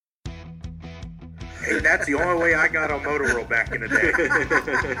Hey, that's the only way I got on Motor World back in the day.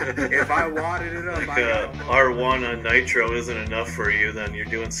 If I wadded it up, R1 on Nitro isn't enough for you, then you're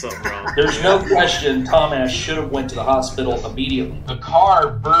doing something wrong. There's no question Tom Ash should have went to the hospital immediately. The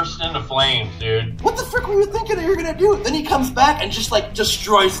car burst into flames, dude. What the frick were you thinking you were going to do? Then he comes back and just,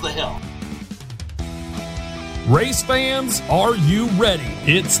 destroys the hill. Race fans, are you ready?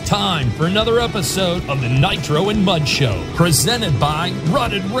 It's time for another episode of the Nitro and Mud Show, presented by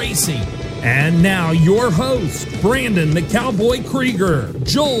Rutted Racing. And now your host, Brandon the Cowboy Krieger,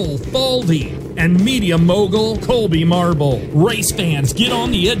 Joel Faldy, and media mogul Colby Marble. Race fans, get on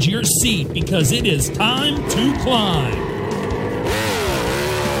the edge of your seat because it is time to climb.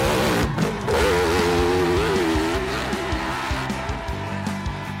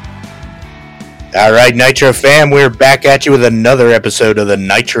 All right, Nitro fam, we're back at you with another episode of the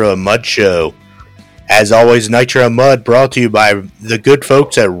Nitro and Mud Show. As always, Nitro and Mud brought to you by the good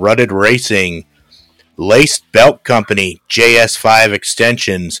folks at Rutted Racing, Laced Belt Company, JS5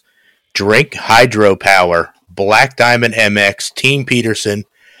 Extensions, Drink Hydro Power, Black Diamond MX, Team Peterson,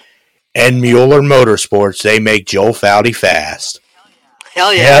 and Mueller Motorsports. They make Joel Faldy fast.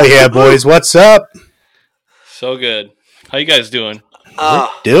 Hell yeah. Hell yeah, boys. What's up? So good. How you guys doing?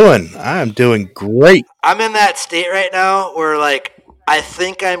 I'm doing great. I'm in that state right now where, I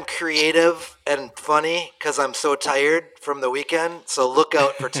think I'm creative and funny because I'm so tired from the weekend. So look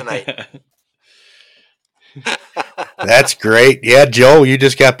out for tonight. That's great. Yeah, Joel, you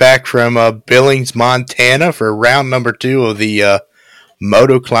just got back from Billings, Montana for round number 2 of the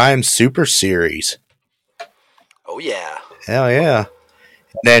Moto Climb Super Series. Oh, yeah. Hell yeah.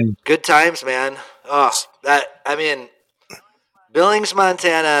 And then good times, man. Billings,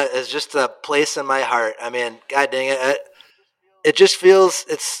 Montana is just a place in my heart. God dang it. It just feels,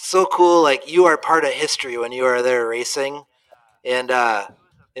 it's so cool. You are part of history when you are there racing. And,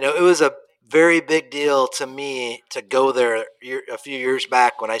 it was a very big deal to me to go there a few years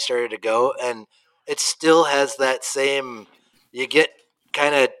back when I started to go. And it still has that same, you get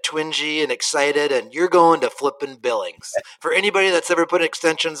kind of twingy and excited and you're going to flipping Billings. For anybody that's ever put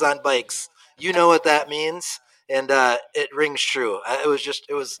extensions on bikes, you know what that means. And it rings true. It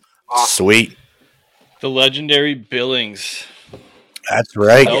was awesome. Sweet. The legendary Billings. That's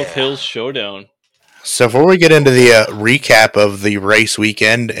right. South Hills Showdown. So before we get into the recap of the race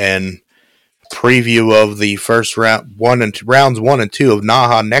weekend and preview of the first rounds 1 and 2 of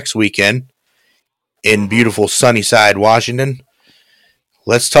Naha next weekend in beautiful Sunnyside, Washington,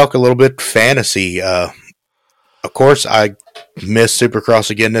 let's talk a little bit fantasy. Of course, I missed Supercross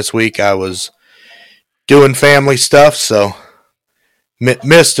again this week. I was doing family stuff, so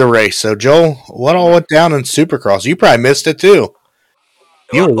missed the race. So Joel, what all went down in Supercross? You probably missed it too.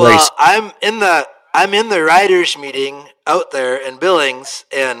 I'm in the riders meeting out there in Billings,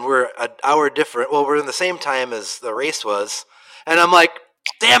 and we're an hour different. Well, we're in the same time as the race was, and I'm like,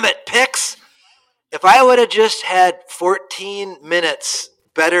 damn it, picks! If I would have just had 14 minutes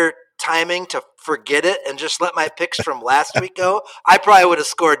better timing to forget it and just let my picks from last week go, I probably would have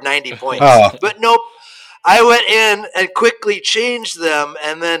scored 90 points. Oh. But nope. I went in and quickly changed them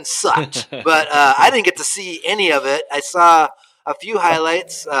and then sucked. But I didn't get to see any of it. I saw a few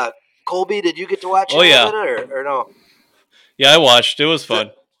highlights. Colby, did you get to watch any of it or no? Yeah, I watched. It was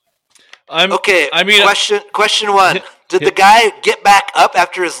fun. Question 1. Did the guy get back up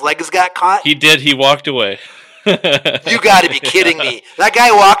after his legs got caught? He did. He walked away. You got to be kidding me. That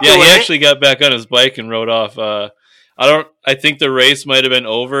guy walked away? Yeah, he actually got back on his bike and rode off. I think the race might have been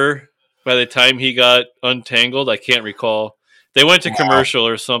over by the time he got untangled. I can't recall. They went to commercial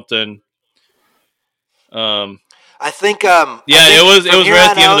or something. I think it was right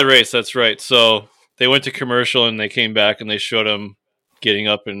at the end of the race. That's right. So they went to commercial and they came back and they showed him getting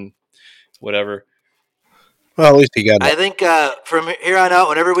up and whatever. Well, at least he got it. I think from here on out,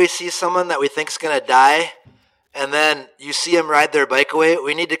 whenever we see someone that we think is going to die, and then you see him ride their bike away,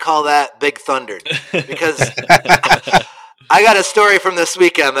 we need to call that Big Thunder. Because I got a story from this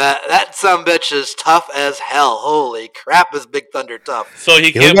weekend that sumbitch is tough as hell. Holy crap, is Big Thunder tough. So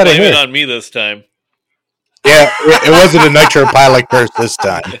he can't blame it on me this time. Yeah, it wasn't a Nitro Pilot curse this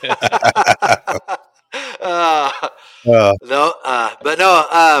time.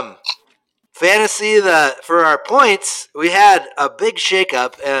 Fantasy, for our points, we had a big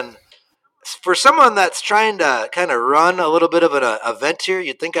shakeup, and for someone that's trying to kind of run a little bit of an event here,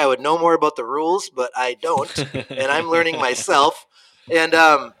 you'd think I would know more about the rules, but I don't, and I'm learning myself. And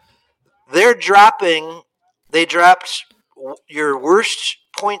they dropped your worst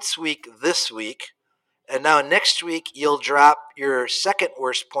points week this week, and now next week you'll drop your second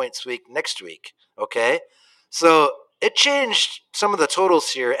worst points week next week, okay? So it changed some of the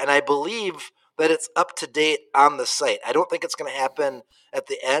totals here, and I believe that it's up to date on the site. I don't think it's going to happen at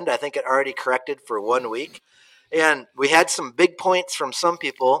the end. I think it already corrected for 1 week. And we had some big points from some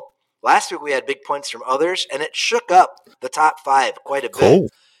people. Last week we had big points from others, and it shook up the top 5 quite a bit. Cool.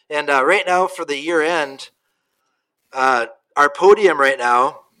 And right now for the year end, our podium right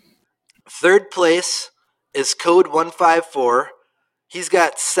now, third place is Code 154. He's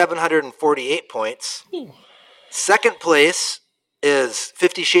got 748 points. Ooh. Second place is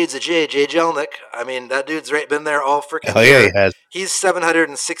 50 Shades of Jay Jelnick. I mean, that dude's been there all freaking Hell year. yeah, he has. He's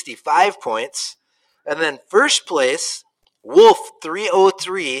 765 points. And then first place, Wolf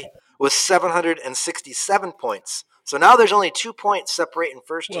 303 with 767 points. So now there's only 2 points separating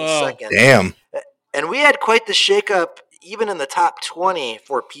first and Wow. second. Damn. And we had quite the shakeup even in the top 20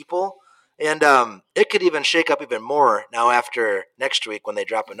 for people. And it could even shake up even more now after next week when they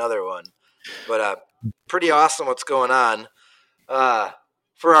drop another one. But pretty awesome what's going on.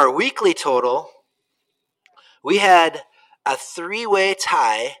 For our weekly total, we had a 3-way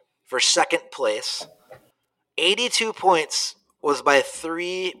tie for second place. 82 points was by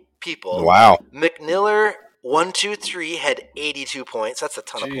 3 people. Wow. McNiller 123 had 82 points. That's a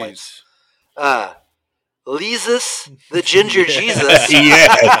ton of points. Leezus, the Ginger Jesus.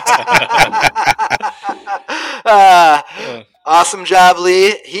 Awesome job,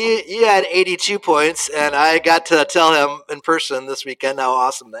 Lee. He had 82 points, and I got to tell him in person this weekend how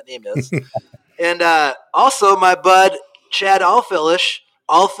awesome that name is. And also, my bud Chad Allfillish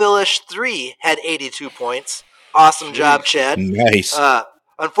 3 had 82 points. Awesome job, Chad. Nice.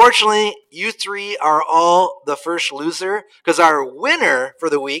 Unfortunately, you 3 are all the first loser because our winner for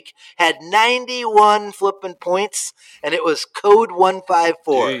the week had 91 flipping points, and it was Code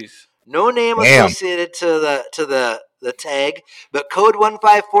 154. Jeez. No name Damn. associated to the tag, but Code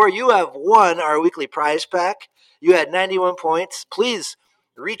 154, you have won our weekly prize pack. You had 91 points. Please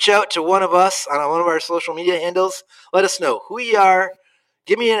reach out to one of us on one of our social media handles. Let us know who you are.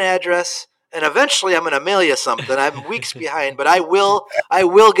 Give me an address. And eventually I'm going to mail you something. I'm weeks behind, but I will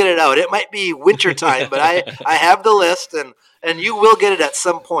get it out. It might be wintertime, but I have the list, and you will get it at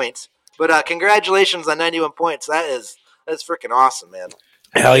some point. But congratulations on 91 points. That's freaking awesome, man.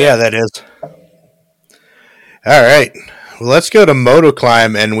 Hell yeah, that is. All right. Well, let's go to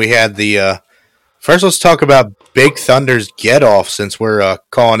Motoclimb, and we had the first let's talk about Big Thunder's get off since we're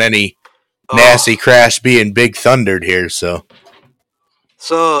calling any nasty crash being Big Thundered here, So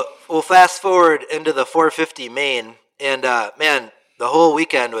we'll fast forward into the 450 main, and man, the whole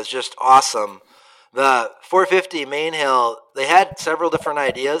weekend was just awesome. The 450 main hill, they had several different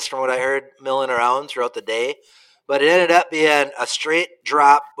ideas from what I heard milling around throughout the day, but it ended up being a straight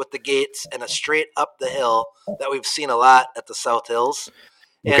drop with the gates and a straight up the hill that we've seen a lot at the South Hills.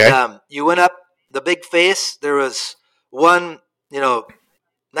 Okay. And you went up the big face. There was one,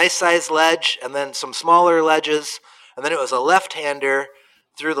 nice sized ledge, and then some smaller ledges, and then it was a left-hander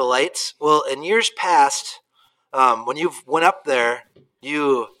through the lights. Well, in years past, when you went up there,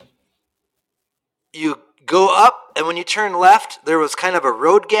 you go up, and when you turn left, there was kind of a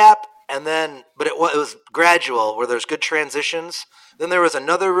road gap, but it was gradual where there's good transitions. Then there was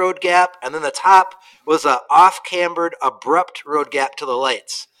another road gap, and then the top was a off-cambered, abrupt road gap to the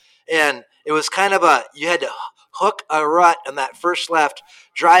lights. And it was kind of you had to hook a rut on that first left,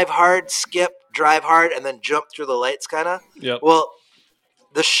 drive hard, skip, drive hard, and then jump through the lights kind of. Yep. Well,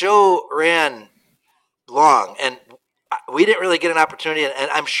 the show ran long, and we didn't really get an opportunity, and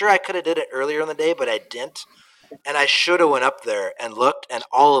I'm sure I could have did it earlier in the day, but I didn't. And I should have went up there and looked, and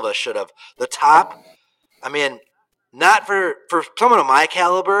all of us should have. The top, I mean, not for someone of my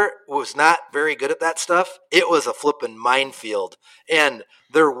caliber who was not very good at that stuff, it was a flipping minefield. And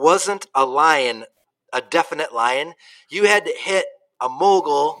there wasn't a definite line. You had to hit a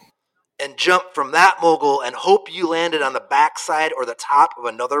mogul and jump from that mogul and hope you landed on the backside or the top of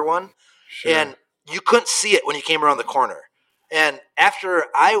another one. Sure. And you couldn't see it when you came around the corner. And after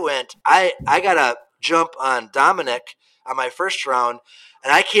I went, I got a jump on Dominic on my first round,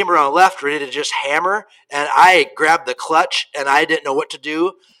 and I came around left ready to just hammer, and I grabbed the clutch, and I didn't know what to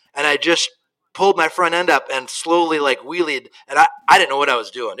do, and I just pulled my front end up and slowly wheelied, and I didn't know what I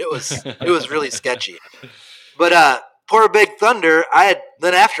was doing. It was really sketchy. But poor Big Thunder,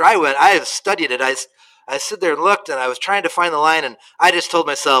 then after I went, I have studied it. I stood there and looked, and I was trying to find the line, and I just told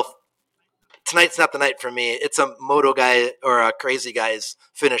myself, tonight's not the night for me. It's a moto guy or a crazy guy's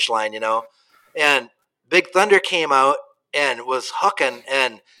finish line, And Big Thunder came out and was hooking,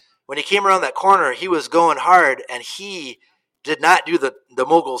 and when he came around that corner, he was going hard, and he did not do the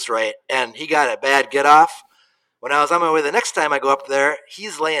moguls right, and he got a bad get-off. When I was on my way the next time I go up there,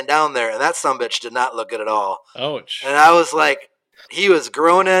 he's laying down there, and that sumbitch did not look good at all. Ouch. And I was like, he was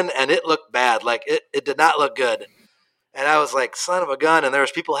groaning, and it looked bad. Like, it did not look good. And I was like, son of a gun. And there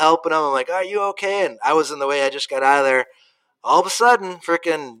was people helping him. I'm like, are you okay? And I was in the way. I just got out of there. All of a sudden,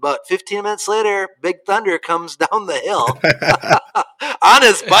 freaking about 15 minutes later, Big Thunder comes down the hill on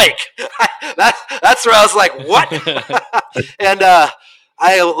his bike. That's where I was like, what? And I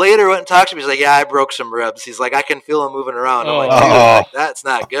later went and talked to him. He's like, yeah, I broke some ribs. He's like, I can feel him moving around. I'm like, dude, that's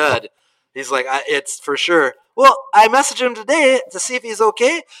not good. He's like, it's for sure. Well, I messaged him today to see if he's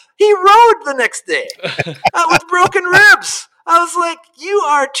okay. He rode the next day with broken ribs. I was like, you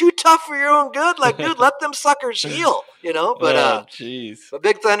are too tough for your own good. Like, dude, let them suckers heal, you know? But, but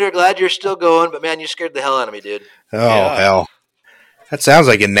Big Thunder, glad you're still going. But, man, you scared the hell out of me, dude. Oh, hell. That sounds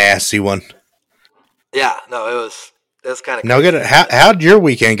like a nasty one. Yeah, no, it was kind of Now, how'd your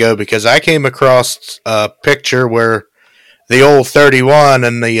weekend go? Because I came across a picture where the old 31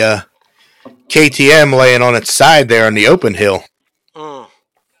 and the KTM laying on its side there on the open hill.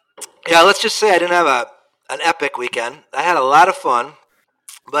 Yeah, let's just say I didn't have an epic weekend. I had a lot of fun,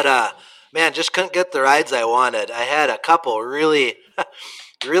 but man, just couldn't get the rides I wanted. I had a couple really,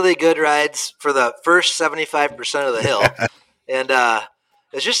 really good rides for the first 75% of the hill, and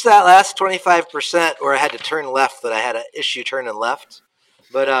it's just that last 25% where I had to turn left that I had an issue turning left.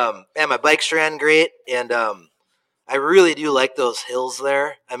 But man, my bikes ran great, and I really do like those hills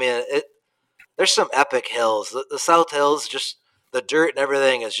there. I mean, there's some epic hills. The South Hills, just the dirt and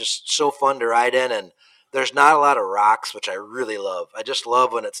everything is just so fun to ride in, and there's not a lot of rocks, which I really love. I just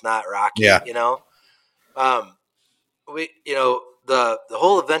love when it's not rocky, you know? The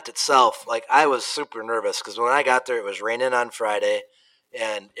whole event itself, like, I was super nervous because when I got there, it was raining on Friday,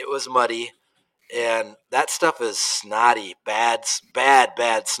 and it was muddy, and that stuff is snotty, bad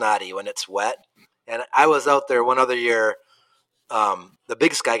snotty when it's wet. And I was out there one other year. The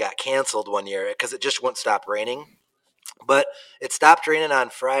Big Sky got canceled one year because it just wouldn't stop raining. But it stopped raining on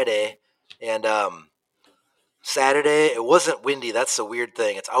Friday, and Saturday, it wasn't windy. That's the weird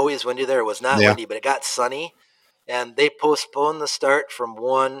thing. It's always windy there. It was not windy, but it got sunny, and they postponed the start from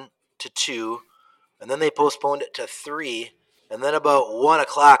 1 to 2, and then they postponed it to 3, and then about 1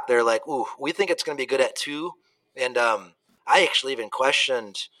 o'clock, they're like, ooh, we think it's going to be good at 2, and I actually even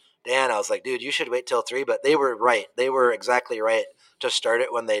questioned Dan. I was like, dude, you should wait till 3, but they were right. They were exactly right to start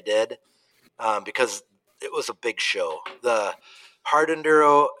it when they did, because it was a big show. The Hard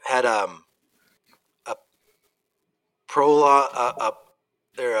Enduro had a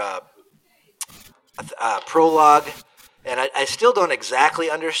prologue, and I still don't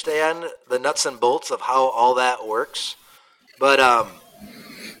exactly understand the nuts and bolts of how all that works, but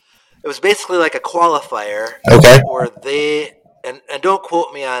it was basically like a qualifier. Okay. Where they and don't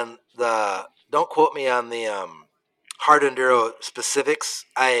quote me on the Hard Enduro specifics.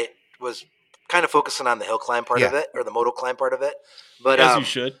 I was kind of focusing on the hill climb part of it, or the moto climb part of it. But as you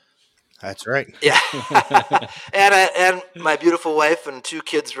should. That's right. Yeah. and my beautiful wife and 2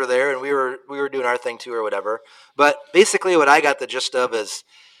 kids were there, and we were doing our thing too, or whatever. But basically, what I got the gist of is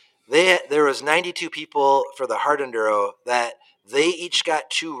there was 92 people for the Hard Enduro that they each got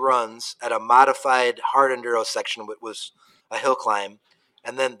 2 runs at a modified Hard Enduro section, which was a hill climb,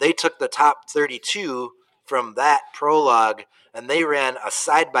 and then they took the top 32 from that prologue, and they ran a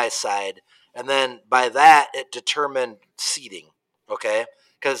side-by-side, and then by that, it determined seating, okay?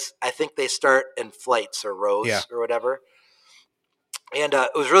 Because I think they start in flights or rows or whatever. And it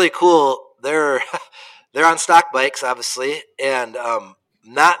was really cool. They're on stock bikes, obviously, and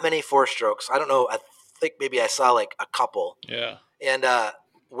not many 4-strokes. I don't know. I think maybe I saw like a couple. Yeah. And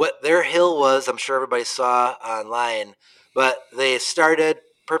what their hill was, I'm sure everybody saw online, but they started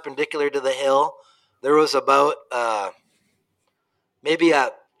perpendicular to the hill. There was about maybe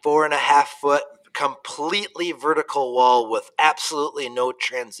a 4.5-foot completely vertical wall with absolutely no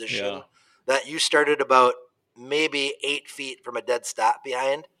transition that you started about maybe 8 feet from a dead stop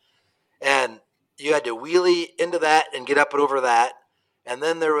behind, and you had to wheelie into that and get up and over that. And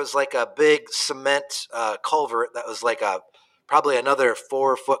then there was like a big cement culvert that was like probably another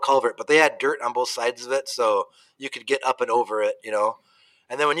 4-foot culvert, but they had dirt on both sides of it, so you could get up and over it, you know.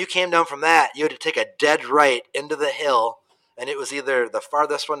 And then when you came down from that, you had to take a dead right into the hill, and it was either the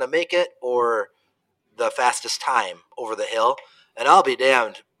farthest one to make it or the fastest time over the hill. And I'll be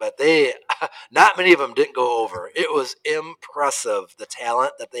damned, but not many of them didn't go over. It was impressive, the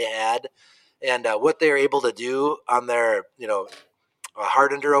talent that they had and what they were able to do on their,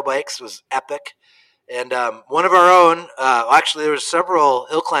 Hard Enduro bikes was epic. And one of our own, actually there was several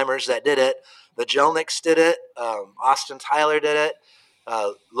hill climbers that did it. The Jelnicks did it. Austin Tyler did it.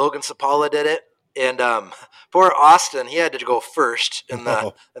 Logan Sapala did it. And poor Austin, he had to go first in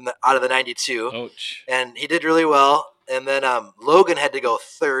the out of the 92. Ouch. And he did really well. and then Logan had to go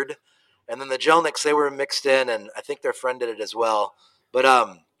third, and then the Jelnicks, they were mixed in, and I think their friend did it as well. But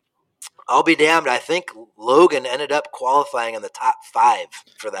I'll be damned. I think Logan ended up qualifying in the top 5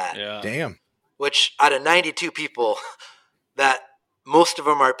 for that. Yeah. Damn. Which out of 92 people, that most of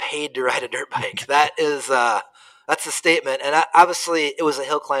them are paid to ride a dirt bike. That is that's a statement. And obviously, it was a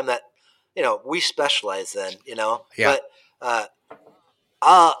hill climb that we specialize in. Yeah. But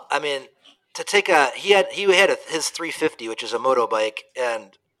I mean, to take he had his 350, which is a moto bike,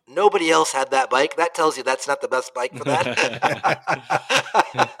 and nobody else had that bike. That tells you that's not the best bike for that.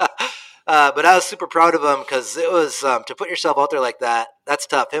 But I was super proud of him because it was to put yourself out there like that. That's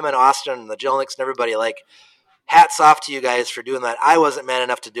tough. Him and Austin and the Jelnicks and everybody, like, hats off to you guys for doing that. I wasn't man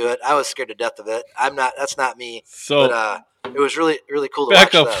enough to do it. I was scared to death of it. I'm not. That's not me. So but it was really, really cool to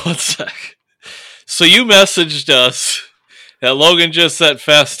back watch up that. 1 sec. So you messaged us that Logan just set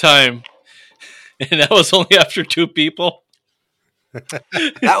fast time, and that was only after 2 people.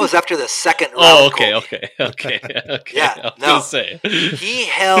 That was after the second round. Oh, okay. Yeah, I was no. gonna say He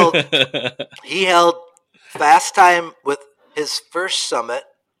held fast time with his first summit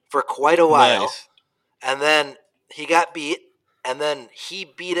for quite a while, Nice. and then he got beat, and then he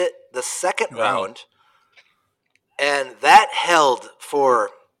beat it the second Wow. round, and that held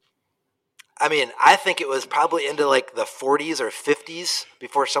for. I mean, I think it was probably into like the 40s or 50s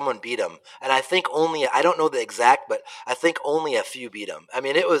before someone beat him. And I think I don't know the exact, but I think only a few beat him. I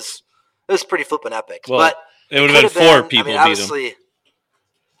mean, it was pretty flipping epic. Well, but it would have been 4 people beat him. obviously,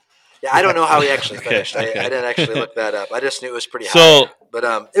 yeah, I don't know how he actually Okay, finished. okay. I didn't actually look that up. I just knew it was pretty So- high.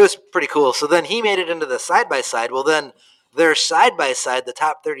 But it was pretty cool. So then he made it into the side-by-side. Well, then their side-by-side, the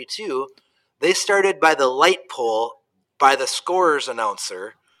top 32, they started by the light pole by the scorers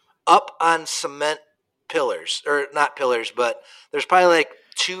announcer, up on cement pillars, or not pillars, but there's probably like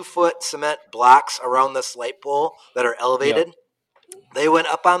 2-foot cement blocks around this light pole that are elevated. They went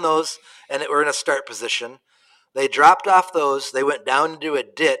up on those and were in a start position. They dropped off those. They went down into a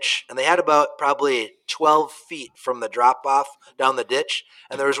ditch, and they had about probably 12 feet from the drop off down the ditch.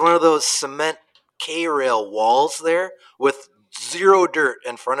 And there was one of those cement K-rail walls there with zero dirt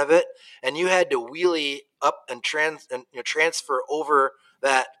in front of it, and you had to wheelie up and transfer over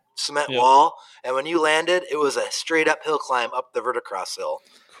that cement wall, and when you landed, it was a straight uphill climb up the Verticross hill.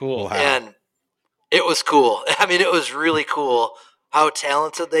 Cool. Wow. And it was cool. I mean, it was really cool how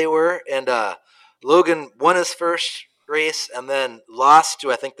talented they were. And Logan won his first race and then lost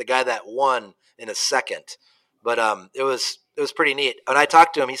to, I think, the guy that won in his second. But it was pretty neat. When I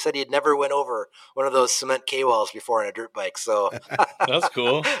talked to him, he said he'd never went over one of those cement K-walls before on a dirt bike. So That's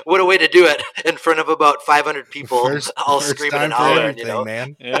cool. what a way to do it in front of about 500 people, all First screaming time and for hollering, everything,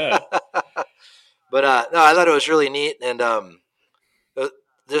 man. Yeah. But no, I thought it was really neat, and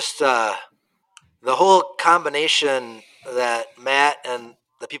just the whole combination that Matt and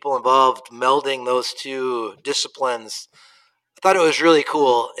the people involved melding those two disciplines, I thought it was really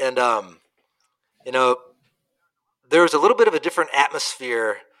cool. And there was a little bit of a different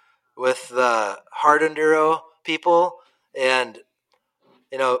atmosphere with the hard enduro people, and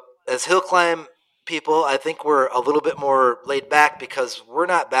as hill climb people, I think we're a little bit more laid back because we're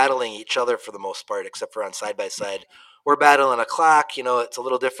not battling each other for the most part, except for on side by side. We're battling a clock. It's a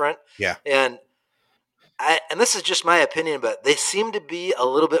little different. Yeah. And this is just my opinion, but they seem to be a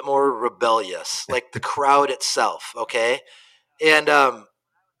little bit more rebellious, like the crowd itself. Okay. And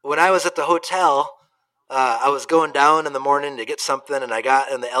when I was at the hotel, I was going down in the morning to get something, and I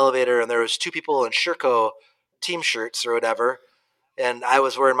got in the elevator, and there was 2 people in Sherco team shirts or whatever, and I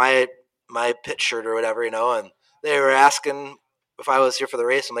was wearing my pit shirt or whatever, and they were asking if I was here for the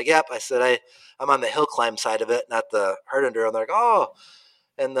race. I'm like, yep. I said, I'm on the hill climb side of it, not the hard enduro. And they're like, oh.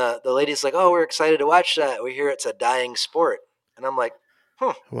 And the lady's like, oh, we're excited to watch that. We hear it's a dying sport. And I'm like,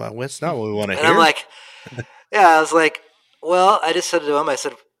 Well, that's not what we want to and hear. I'm like, yeah, I was like, well, I just said to him, I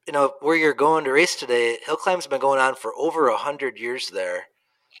said, where you're going to race today, hill climb's been going on for over 100 years there.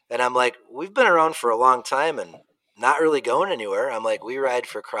 And I'm like, we've been around for a long time and not really going anywhere. I'm like, we ride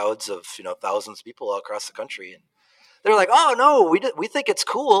for crowds of, thousands of people all across the country. And they're like, oh, no, we think it's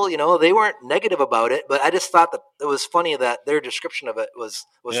cool. They weren't negative about it, but I just thought that it was funny that their description of it was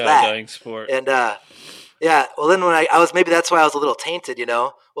that. Dying sport. And, yeah, well, then when I was, maybe that's why I was a little tainted,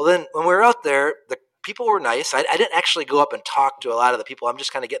 Well, then when we were out there, the people were nice. I didn't actually go up and talk to a lot of the people. I'm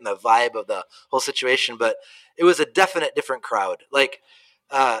just kind of getting the vibe of the whole situation, but it was a definite different crowd. Like,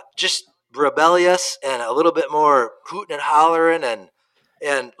 just rebellious and a little bit more hooting and hollering, and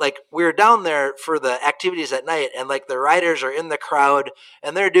like we were down there for the activities at night, and like the riders are in the crowd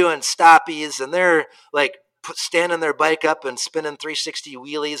and they're doing stoppies and they're like standing their bike up and spinning 360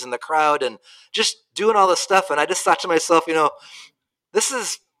 wheelies in the crowd and just doing all this stuff. And I just thought to myself, this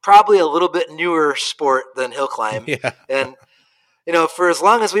is probably a little bit newer sport than hill climb. Yeah. And, for as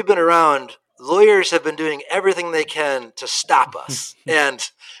long as we've been around, lawyers have been doing everything they can to stop us. And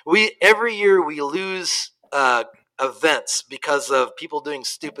every year we lose events because of people doing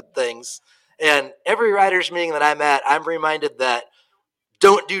stupid things. And every riders meeting that I'm at, I'm reminded that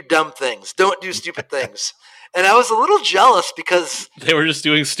don't do dumb things. Don't do stupid things. And I was a little jealous because They were just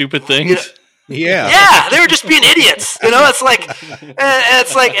doing stupid things. Yeah, they were just being idiots. It's like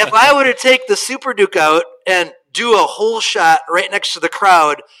if I were to take the Super Duke out and do a whole shot right next to the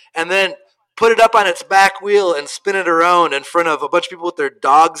crowd and then put it up on its back wheel and spin it around in front of a bunch of people with their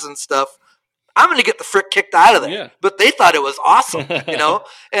dogs and stuff, I'm going to get the frick kicked out of there. Yeah. But they thought it was awesome,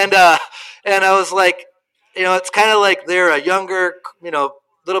 And I was like, it's kind of like they're a younger,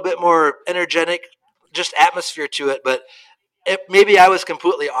 little bit more energetic, just atmosphere to it. But maybe I was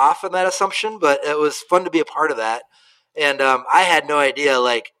completely off in that assumption, but it was fun to be a part of that. And I had no idea,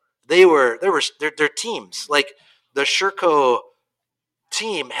 like, their teams, like the Sherco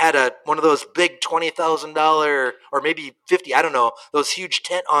team had one of those big $20,000 or maybe 50, I don't know, those huge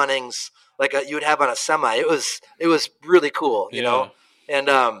tent awnings like you would have on a semi. It was really cool, you know, and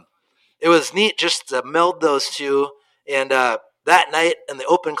it was neat just to meld those two. And that night in the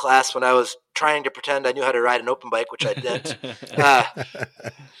open class, when I was trying to pretend I knew how to ride an open bike, which I didn't,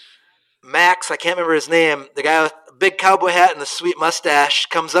 Max, I can't remember his name, the guy with a big cowboy hat and the sweet mustache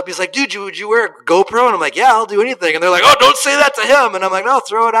comes up. He's like, dude, would you wear a GoPro? And I'm like, yeah, I'll do anything. And they're like, oh, don't say that to him. And I'm like, no,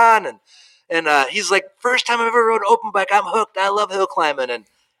 throw it on. And he's like, first time I've ever rode an open bike, I'm hooked. I love hill climbing. And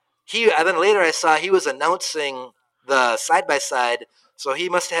then later I saw he was announcing the side-by-side. So he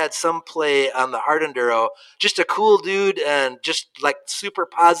must have had some play on the hard enduro. Just a cool dude and just like super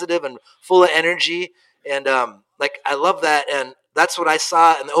positive and full of energy. And I love that. And that's what I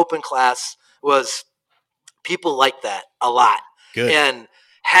saw in the open class was people like that a lot. Good. And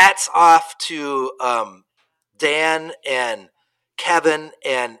hats off to Dan and Kevin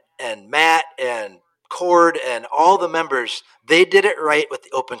and Matt and Cord and all the members. They did it right with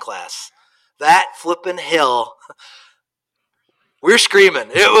the open class. That flipping hill, we're screaming.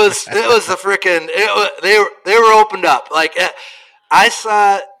 It was a freaking. They were opened up. Like I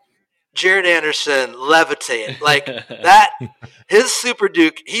saw Jared Anderson levitate like that. His Super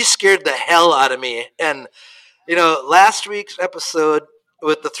Duke, he scared the hell out of me. And last week's episode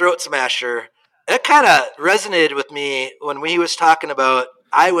with the Throat Smasher, it kind of resonated with me when he was talking about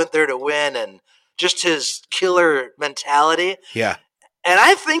I went there to win and just his killer mentality. Yeah. And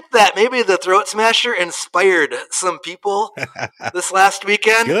I think that maybe the Throat Smasher inspired some people this last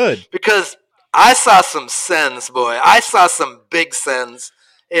weekend. Good. Because I saw some sends, boy. I saw some big sends.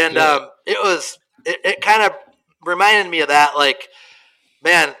 And it kind of reminded me of that. Like,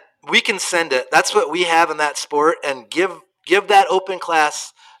 man, we can send it. That's what we have in that sport. And give that open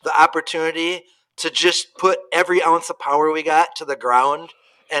class the opportunity to just put every ounce of power we got to the ground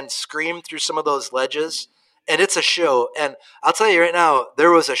and scream through some of those ledges. And it's a show. And I'll tell you right now,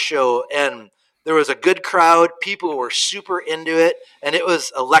 there was a show and there was a good crowd. People were super into it. And it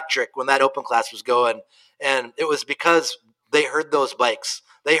was electric when that open class was going. And it was because they heard those bikes.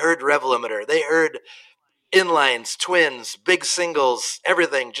 They heard rev limiter. They heard inlines, twins, big singles,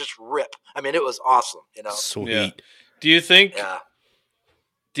 everything just rip. I mean, it was awesome, Sweet. Yeah. Do you think Yeah.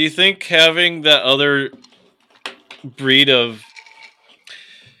 having that other breed of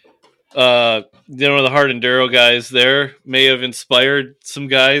the hard enduro guys there may have inspired some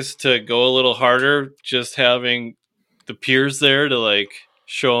guys to go a little harder, just having the peers there to like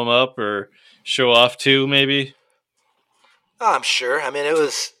show them up or show off to maybe? Oh, I'm sure. I mean, it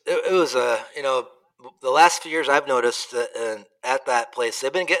was the last few years I've noticed that at that place,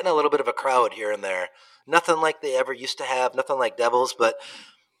 they've been getting a little bit of a crowd here and there. Nothing like they ever used to have, nothing like Devils, but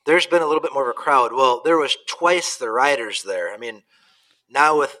there's been a little bit more of a crowd. Well, there was twice the riders there. I mean,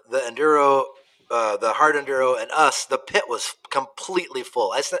 now with the enduro, the hard enduro and us, the pit was completely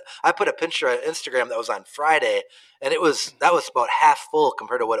full. I put a picture on Instagram that was on Friday, and that was about half full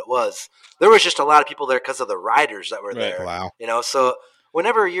compared to what it was. There was just a lot of people there because of the riders that were there. Wow. So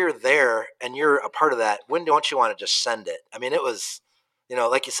whenever you're there and you're a part of that, when don't you want to just send it? I mean, it was,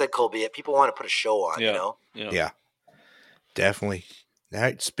 like you said, Colby, people want to put a show on, Yeah. Definitely. All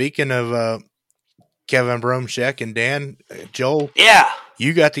right. Speaking of Kevin Bromshek and Dan, Joel. Yeah.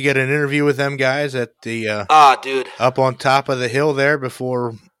 You got to get an interview with them guys at the dude, up on top of the hill there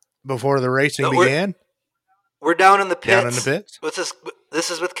before the racing began. We're down in the pits. Down in the pits. this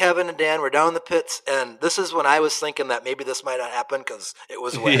is with Kevin and Dan. We're down in the pits, and this is when I was thinking that maybe this might not happen because it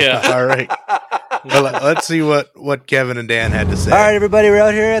was wet. Yeah. All right. Well, let's see what Kevin and Dan had to say. All right, everybody, we're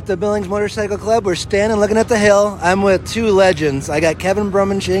out here at the Billings Motorcycle Club. We're standing looking at the hill. I'm with two legends. I got Kevin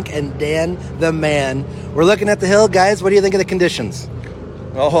Brumanchink and Dan the Man. We're looking at the hill. Guys, what do you think of the conditions?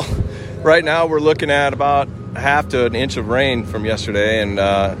 Oh, right now we're looking at about half to an inch of rain from yesterday, and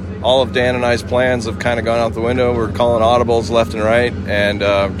all of Dan and I's plans have kind of gone out the window. We're calling audibles left and right and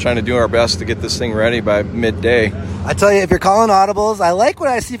trying to do our best to get this thing ready by midday. I tell you, if you're calling audibles, I like what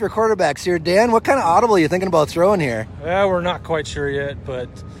I see for quarterbacks here. Dan, what kind of audible are you thinking about throwing here? Yeah, we're not quite sure yet, but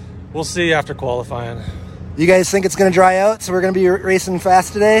we'll see after qualifying. You guys think it's going to dry out, so we're going to be racing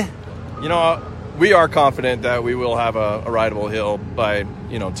fast today? You know, we are confident that we will have a rideable hill by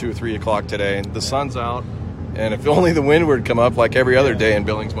 2 or 3 o'clock today. The sun's out, and if only the wind would come up like every other day in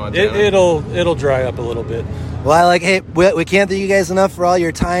Billings, Montana. It'll dry up a little bit. Well, we can't thank you guys enough for all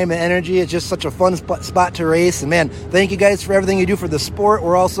your time and energy. It's just such a fun spot to race. And, man, thank you guys for everything you do for the sport.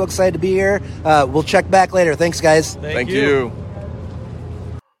 We're all so excited to be here. We'll check back later. Thanks, guys. Thank you.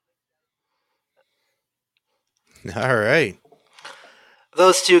 All right.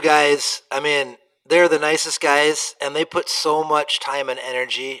 Those two guys, I mean, they're the nicest guys, and they put so much time and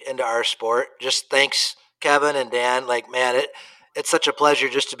energy into our sport. Just thanks, Kevin and Dan. Man, it's such a pleasure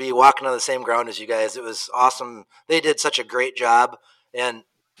just to be walking on the same ground as you guys. It was awesome. They did such a great job, and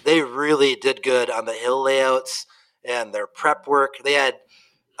they really did good on the hill layouts and their prep work. They had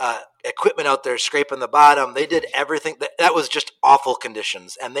equipment out there scraping the bottom. They did everything. That was just awful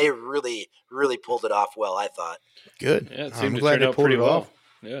conditions, and they really, really pulled it off well, I thought. Good. Yeah, it I'm seemed to glad turn they out pulled pretty it well. off.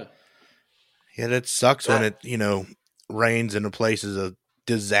 Yeah. Yeah, that sucks when it, rains and the place is a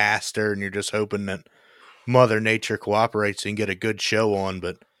disaster and you're just hoping that Mother Nature cooperates and get a good show on.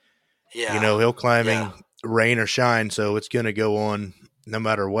 But, Yeah. hill climbing, rain or shine, so it's going to go on no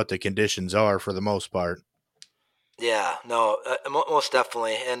matter what the conditions are for the most part. Yeah, no, most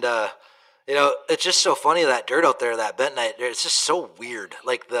definitely. And, it's just so funny, that dirt out there, that bentonite, it's just so weird.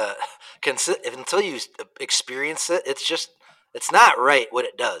 Until you experience it, it's not right what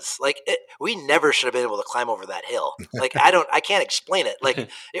it does. We never should have been able to climb over that hill. I can't explain it.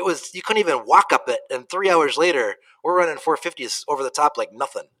 You couldn't even walk up it. And 3 hours later, we're running 450s over the top like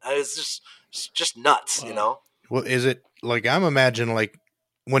nothing. It's just nuts, Well, is it I'm imagining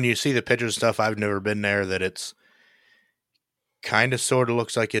when you see the pictures and stuff, I've never been there, that it's kind of sort of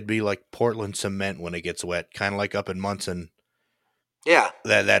looks like it'd be like Portland cement when it gets wet, kind of like up in Munson. Yeah.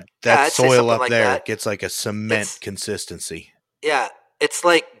 That I'd say soil something up like there that. gets like a cement consistency. Yeah, it's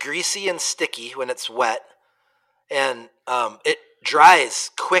greasy and sticky when it's wet, and it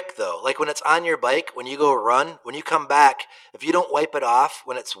dries quick though. When it's on your bike, when you go run, when you come back, if you don't wipe it off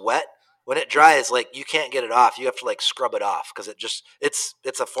when it's wet, when it dries, you can't get it off. You have to scrub it off because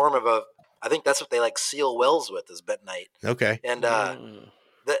it's a form of I think that's what they seal wells with, is bentonite. Okay. And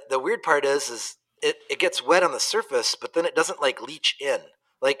the weird part is it gets wet on the surface, but then it doesn't leach in.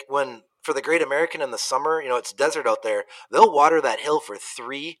 When for the Great American in the summer, it's desert out there, they'll water that hill for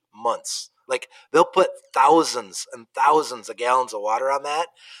 3 months. They'll put thousands and thousands of gallons of water on that.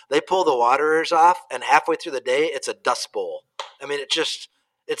 They pull the waterers off, and halfway through the day, it's a dust bowl. I mean,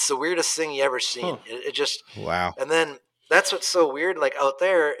 it's the weirdest thing you ever seen. Wow. And then that's what's so weird, out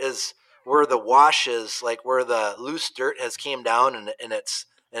there, is where the wash is, where the loose dirt has came down and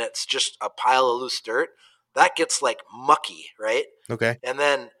it's just a pile of loose dirt. That gets mucky, right? Okay. And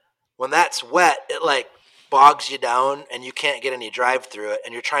then when that's wet, it bogs you down and you can't get any drive through it.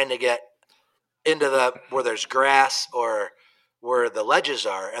 And you're trying to get into where there's grass or where the ledges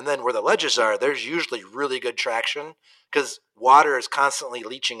are. And then where the ledges are, there's usually really good traction because water is constantly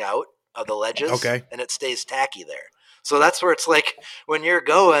leaching out of the ledges. Okay. And it stays tacky there. So that's where it's when you're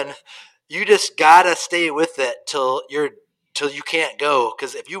going, you just gotta stay with it till you can't go.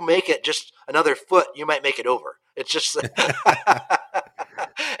 Because if you make it just another foot, you might make it over. It's just,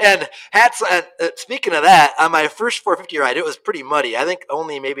 and speaking of that, on my first 450 ride, it was pretty muddy. I think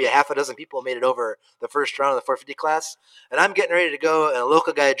only maybe a half a dozen people made it over the first round of the 450 class. And I'm getting ready to go, and a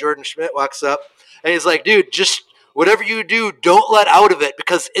local guy, Jordan Schmidt, walks up, and he's like, "Dude, just whatever you do, don't let out of it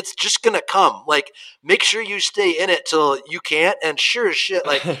because it's just going to come. Make sure you stay in it till you can't." And sure as shit,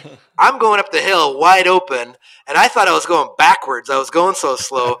 I'm going up the hill wide open, and I thought I was going backwards. I was going so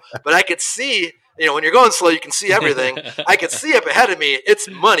slow, but I could see, when you're going slow, you can see everything. I could see up ahead of me. It's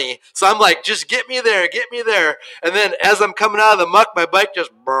money. So I'm like, just get me there, get me there. And then as I'm coming out of the muck, my bike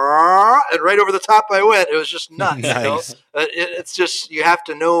just, and right over the top I went. It was just nuts. Nice. It's just, you have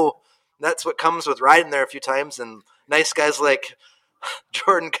to know. That's what comes with riding there a few times, and nice guys like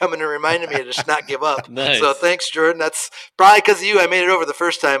Jordan coming and reminding me to just not give up. Nice. So thanks, Jordan. That's probably because of you. I made it over the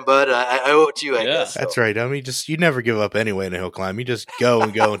first time, bud. I owe it to you, I guess. That's right. I mean, you never give up anyway in a hill climb. You just go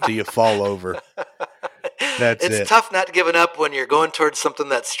and go until you fall over. That's it's it. tough not giving up when you're going towards something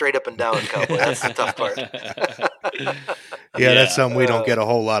that's straight up and down, Cowboy. That's the tough part. Yeah, that's something we don't get a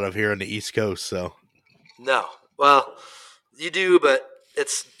whole lot of here on the East Coast. So no, well, you do, but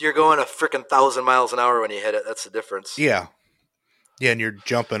you're going a freaking 1,000 miles an hour when you hit it. That's the difference. yeah, and you're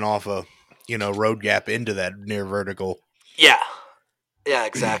jumping off a road gap into that near vertical. Yeah,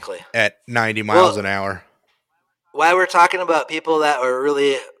 exactly. At 90 miles an hour. While we're talking about people that were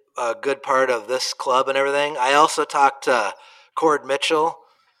really a good part of this club and everything, I also talked to Cord Mitchell,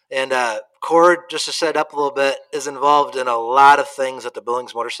 and Cord, just to set up a little bit, is involved in a lot of things at the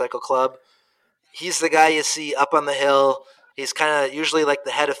Billings Motorcycle Club. He's the guy you see up on the hill. He's kind of usually like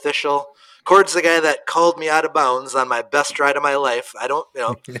the head official. Cord's the guy that called me out of bounds on my best ride of my life. I don't,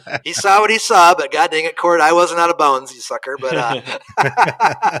 he saw what he saw, but God dang it, Cord, I wasn't out of bounds, you sucker. But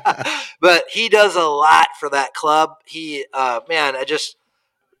but he does a lot for that club. He,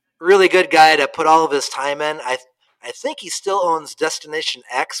 really good guy to put all of his time in. I think he still owns Destination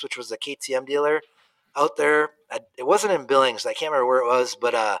X, which was a KTM dealer out there. It wasn't in Billings. I can't remember where it was,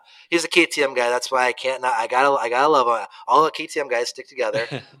 but he's a KTM guy. That's why I gotta love him. All the KTM guys stick together.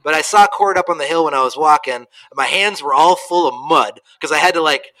 But I saw Cord up on the hill when I was walking. My hands were all full of mud because I had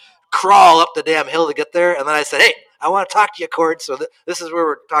to crawl up the damn hill to get there. And then I said, "Hey, I want to talk to you, Cord." So this is where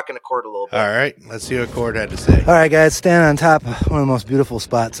we're talking to Cord a little bit. All right, let's see what Cord had to say. All right, guys, standing on top, one of the most beautiful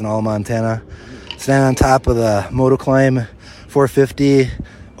spots in all of Montana. Standing on top of the Motoclimb 450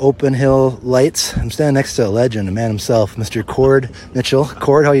 open hill lights. I'm standing next to a legend, a man himself, Mr. Cord Mitchell.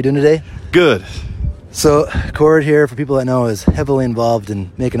 Cord, how are you doing today? Good. So Cord here, for people that know, is heavily involved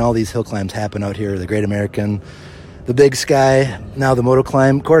in making all these hill climbs happen out here. The Great American, the Big Sky, now the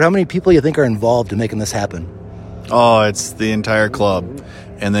Motoclimb. Cord, how many people you think are involved in making this happen? Oh, it's the entire club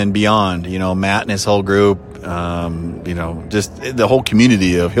and then beyond, Matt and his whole group, just the whole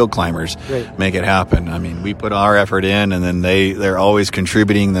community of hill climbers make it happen. I mean, we put our effort in and then they're always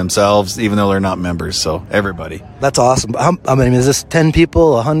contributing themselves, even though they're not members. So everybody. That's awesome. Is this 10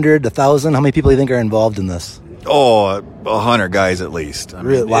 people, 100, 1,000? How many people do you think are involved in this? Oh, 100 guys at least.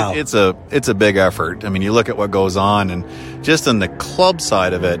 Really? Wow. It's a big effort. I mean, you look at what goes on and just on the club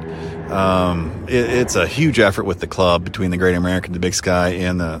side of it, it's a huge effort with the club between the Great American, the Big Sky,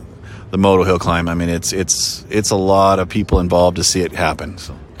 and the Moto Hill Climb. I mean, it's a lot of people involved to see it happen.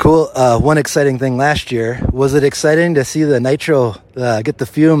 So. Cool. One exciting thing last year, was it exciting to see the nitro get the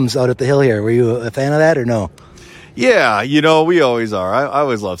fumes out at the hill here? Were you a fan of that or no? Yeah, we always are. I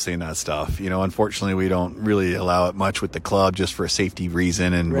always love seeing that stuff. Unfortunately, we don't really allow it much with the club just for a safety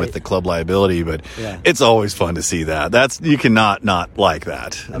reason and with the club liability, but it's always fun to see that. You cannot not like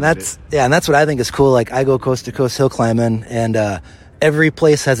that. And that's what I think is cool. Like, I go coast to coast hill climbing, and every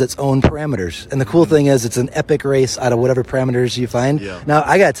place has its own parameters. And the cool thing is it's an epic race out of whatever parameters you find. Yeah. Now,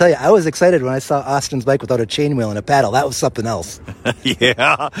 I got to tell you, I was excited when I saw Austin's bike without a chain wheel and a paddle. That was something else.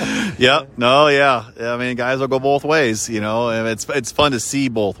 Yeah. Yep. No, yeah. I mean, guys will go both ways, and it's fun to see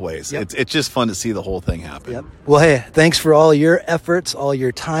both ways. Yep. It's just fun to see the whole thing happen. Yep. Well, hey, thanks for all your efforts, all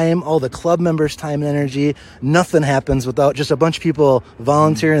your time, all the club members' time and energy. Nothing happens without just a bunch of people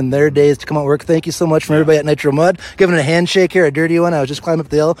volunteering their days to come out and work. Thank you so much from everybody at Nitro Mud. Giving a handshake here, a dirty one. I was just climbing up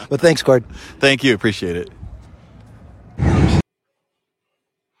the hill, but thanks, Cord. Thank you. Appreciate it.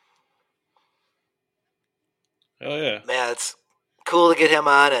 Oh, yeah. Man, it's cool to get him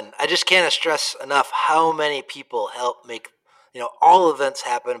on, and I just can't stress enough how many people help make all events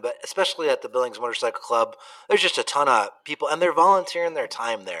happen, but especially at the Billings Motorcycle Club, there's just a ton of people, and they're volunteering their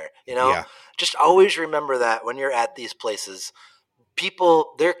time there, Just always remember that when you're at these places.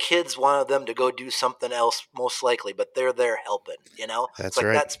 People, their kids wanted them to go do something else, most likely, but they're there helping, That's it's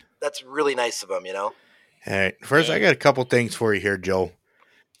right. That's really nice of them, All right. First, I got a couple things for you here, Joel.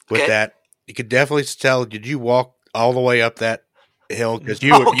 With that, you could definitely tell, did you walk all the way up that hill? Because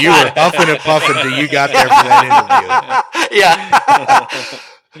you were huffing and puffing till you got there for that interview. Yeah.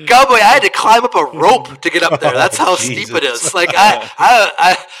 Cowboy, I had to climb up a rope to get up there. That's how steep it is. Like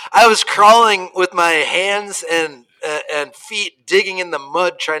I was crawling with my hands and feet digging in the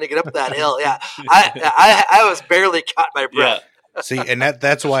mud trying to get up that hill. Yeah, I was barely caught my breath. See, and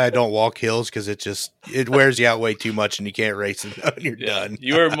that's why I don't walk hills, because it wears you out way too much, and you can't race and you're done.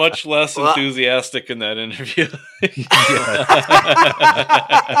 You were much less enthusiastic in that interview.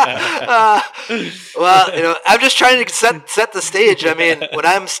 I'm just trying to set the stage. I mean, when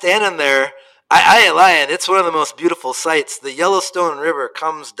I'm standing there, I ain't lying. It's one of the most beautiful sights. The Yellowstone River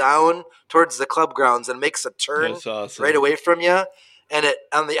comes down towards the club grounds and makes a turn right away from you. and it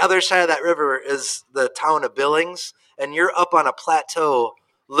on the other side of that river is the town of Billings, and you're up on a plateau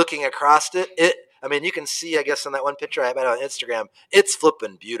looking across it. I mean, you can see, I guess, in that one picture I have on Instagram, it's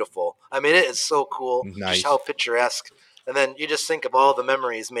flipping beautiful. I mean, it is so cool, just how picturesque. And then you just think of all the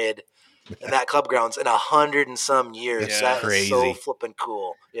memories made in that club grounds in 100 and some years. That's crazy. So flipping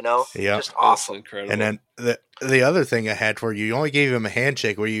cool, you know? Yeah. Just awesome. Incredible. And then the other thing I had for you, you only gave him a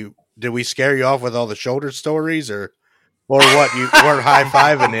handshake. Did we scare you off with all the shoulder stories or what? You weren't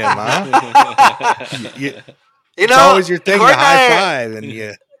high-fiving him, huh? It's always your thing to high-five.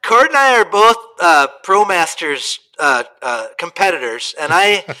 And Cord and I are both Pro Masters competitors, and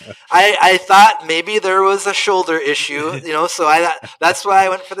I thought maybe there was a shoulder issue, you know, so that's why I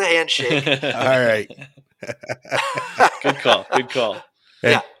went for the handshake. All right. Good call.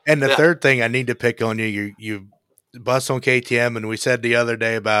 And the third thing I need to pick on you bust on KTM, and we said the other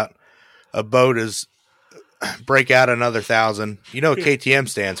day about a boat is break out another 1,000. You know what KTM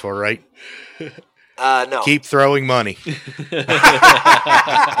stands for, right? No. Keep throwing money.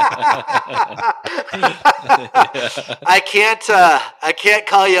 I can't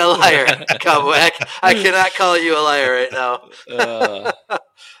call you a liar, Cowboy. I cannot call you a liar right now.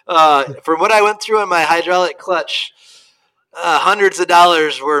 From what I went through in my hydraulic clutch, hundreds of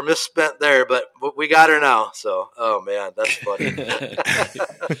dollars were misspent there, but we got her now. So, oh man, that's funny.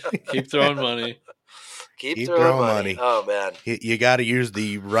 Keep throwing money. Keep throwing money. Oh man, you got to use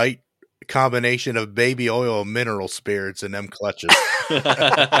the right combination of baby oil and mineral spirits in them clutches.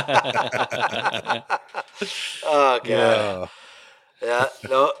 Oh god. Yeah,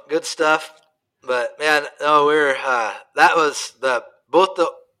 no, good stuff. But man, no, that was both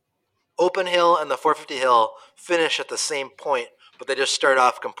the open hill and the 450 hill finish at the same point, but they just start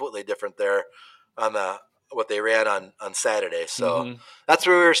off completely different there on what they ran on Saturday. So that's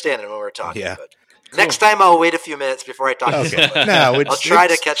where we were standing when we were talking. Yeah. But next time I'll wait a few minutes before I talk to somebody. No, I'll try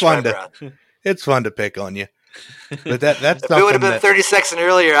to catch my breath. It's fun to pick on you. But that's if it would have been 30 seconds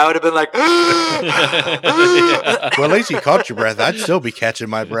earlier, I would have been like, well, at least you caught your breath. I'd still be catching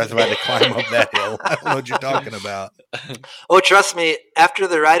my breath if I had to climb up that hill. I don't know what you're talking about. Oh, trust me, after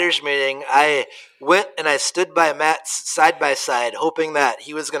the riders meeting, I went and I stood by Matt's side by side, hoping that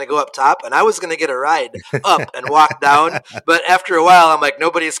he was going to go up top and I was going to get a ride up and walk down. But after a while, I'm like,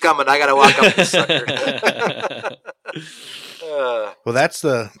 nobody's coming. I got to walk up this sucker. Well,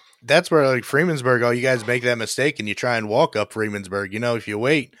 that's where, like, Freemansburg, all you guys make that mistake and you try and walk up Freemansburg. You know, if you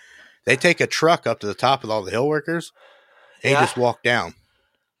wait, they take a truck up to the top with all the hill workers and you just walk down.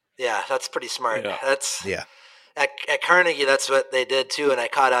 Yeah, that's pretty smart. Yeah. At Carnegie, that's what they did too, and I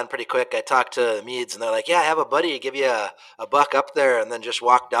caught on pretty quick. I talked to Meads, and they're like, "Yeah, I have a buddy give you a buck up there, and then just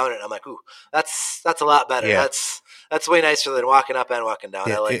walk down it." And I'm like, "Ooh, that's a lot better. Yeah. That's way nicer than walking up and walking down."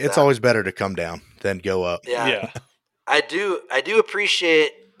 Yeah, I like it's that. always better to come down than go up. Yeah. I do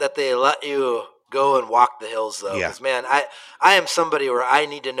appreciate that they let you go and walk the hills, though. Because, man, I am somebody where I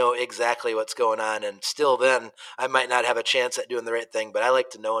need to know exactly what's going on, and still then I might not have a chance at doing the right thing, but I like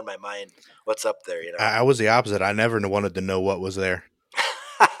to know in my mind what's up there, you know. I was the opposite. I never wanted to know what was there.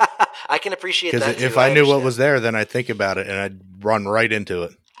 I can appreciate that, because if I knew what was there, then I'd think about it, and I'd run right into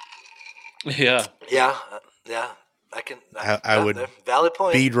it. Yeah. Yeah. I would valid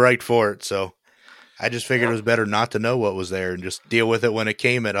point. Speed right for it, so I just figured it was better not to know what was there and just deal with it when it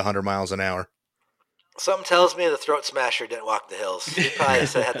came at 100 miles an hour. Something tells me the Throat Smasher didn't walk the hills. He probably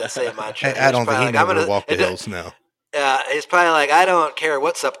had that same mantra. I don't think he never walked the hills, no. He's probably like, I don't care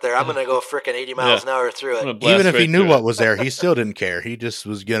what's up there. I'm going to go frickin' 80 miles an hour through it. Even if he knew what was there, he still didn't care. He just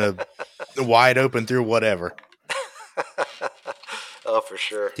was going to wide open through whatever. Oh, for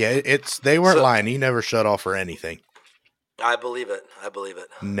sure. Yeah, they weren't lying. He never shut off for anything. I believe it.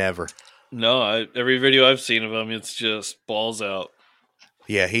 Never. No, every video I've seen of him, it's just balls out.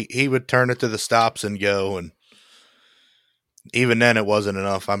 Yeah, he would turn it to the stops and go, and even then it wasn't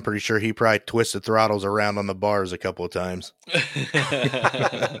enough. I'm pretty sure he probably twisted throttles around on the bars a couple of times.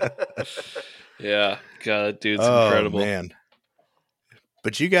 Yeah, God, that dude's incredible. Man.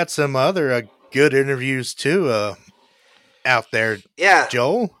 But you got some other good interviews too out there,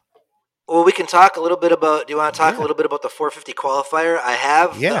 Joel. Well, we can talk a little bit about. Do you want to talk a little bit about the 450 qualifier? I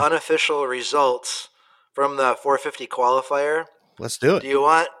have the unofficial results from the 450 qualifier. Let's do it. Do you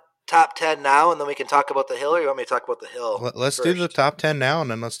want top 10 now, and then we can talk about the hill, or you want me to talk about the hill? Let's do the top 10 now, and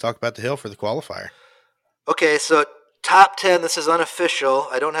then let's talk about the hill for the qualifier. Okay, so top 10. This is unofficial.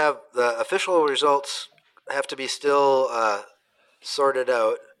 I don't have the official results. Have to be still sorted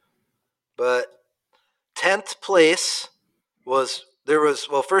out. But 10th place was.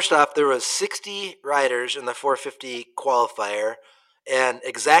 First off, there was 60 riders in the 450 qualifier, and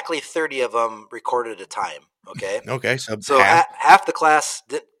exactly 30 of them recorded a time. Okay. Okay. So half the class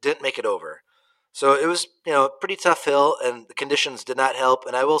didn't make it over. So it was, a pretty tough hill, and the conditions did not help.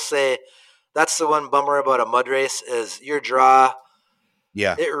 And I will say that's the one bummer about a mud race is your draw.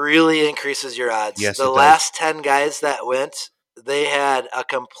 Yeah. It really increases your odds. Yes, the last 10 guys that went, they had a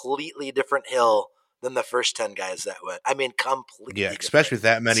completely different hill than the first 10 guys that went. I mean, completely different. Especially with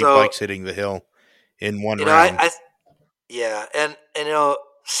that many bikes hitting the hill in one round. And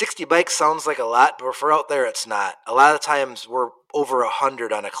 60 bikes sounds like a lot, but if we're out there, it's not. A lot of times we're over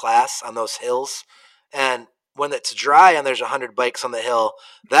 100 on a class on those hills, and when it's dry and there's 100 bikes on the hill,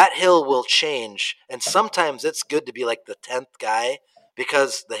 that hill will change, and sometimes it's good to be like the 10th guy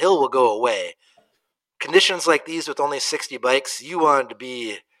because the hill will go away. Conditions like these with only 60 bikes, you wanted to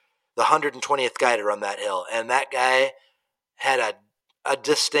be the 120th guy to run that hill, and that guy had a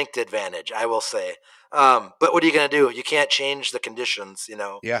distinct advantage, I will say. But what are you going to do? You can't change the conditions,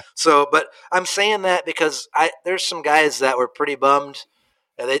 Yeah. So, but I'm saying that because there's some guys that were pretty bummed.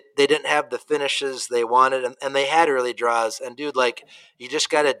 They didn't have the finishes they wanted, and they had early draws. And dude, you just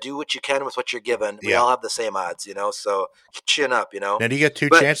got to do what you can with what you're given. We all have the same odds, so chin up, Now, do you get two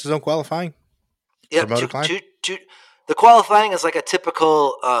chances on qualifying? Yeah, two. The qualifying is like a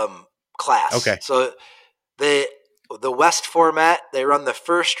typical class. Okay. So the West format, they run the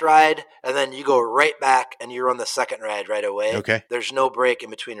first ride, and then you go right back and you run the second ride right away. Okay. There's no break in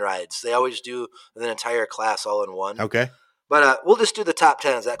between rides. They always do an entire class all in one. Okay. But we'll just do the top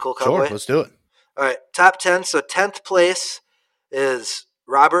 10. Is that cool, Cowboy? Sure, let's do it. All right, top 10. So 10th place is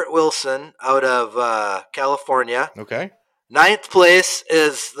Robert Wilson out of California. Okay. 9th place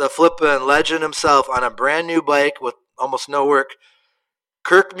is the flippin' legend himself on a brand new bike with almost no work.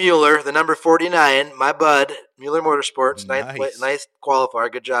 Kirk Mueller, the number 49, my bud, Mueller Motorsports, nice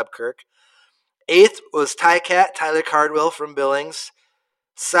qualifier. Good job, Kirk. 8th was Tyler Cardwell from Billings.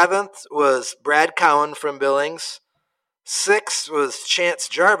 7th was Brad Cowan from Billings. 6th was Chance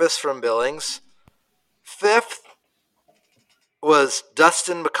Jarvis from Billings. 5th was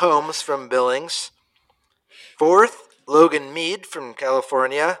Dustin McCombs from Billings. 4th, Logan Mead from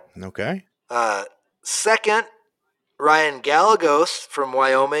California. Okay. 2nd, Ryan Gallegos from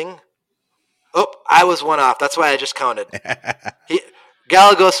Wyoming. Oh, I was one off. That's why I just counted.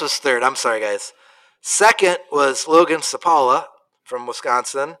 Gallegos was 3rd. I'm sorry, guys. 2nd was Logan Sapala from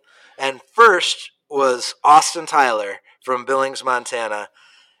Wisconsin. And 1st was Austin Tyler from Billings, Montana.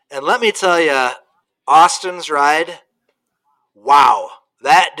 And let me tell you, Austin's ride, wow.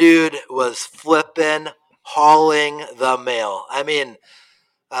 That dude was flipping, hauling the mail. I mean,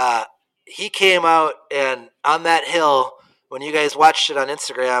 he came out, and on that hill, when you guys watched it on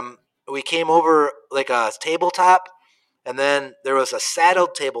Instagram, we came over like a tabletop, and then there was a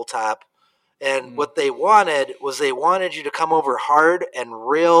saddled tabletop. And what they wanted was they wanted you to come over hard and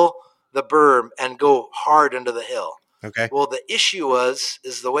rail the berm and go hard into the hill. Okay. Well, the issue is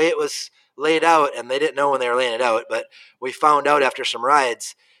the way it was laid out, and they didn't know when they were laying it out, but we found out after some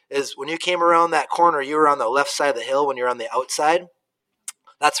rides, is when you came around that corner, you were on the left side of the hill when you're on the outside.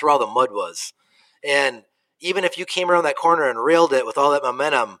 That's where all the mud was. And even if you came around that corner and railed it with all that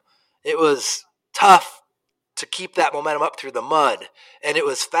momentum, it was tough to keep that momentum up through the mud. And it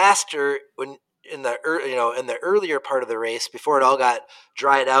was faster when in the earlier part of the race, before it all got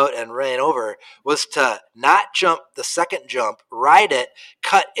dried out and ran over, was to not jump the second jump, ride it,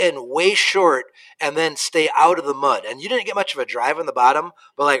 cut in way short, and then stay out of the mud. And you didn't get much of a drive on the bottom,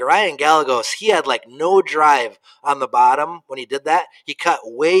 but like Ryan Gallegos, he had like no drive on the bottom when he did that. He cut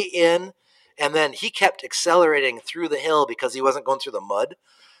way in, and then he kept accelerating through the hill because he wasn't going through the mud.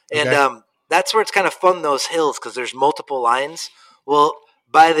 And that's where it's kind of fun, those hills, because there's multiple lines. Well,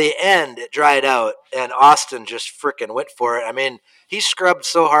 by the end, it dried out, and Austin just freaking went for it. I mean, he scrubbed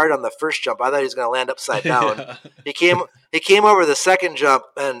so hard on the first jump, I thought he was going to land upside down. He came over the second jump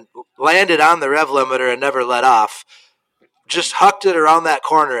and landed on the rev limiter and never let off. Just hucked it around that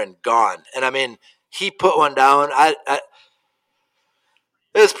corner and gone. And I mean, he put one down. It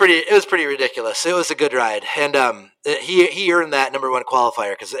was pretty ridiculous. It was a good ride, and he earned that number 1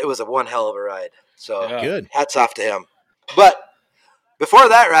 qualifier because it was one hell of a ride. So Good. Hats off to him. But before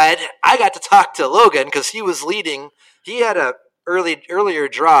that ride, I got to talk to Logan because he was leading. He had a earlier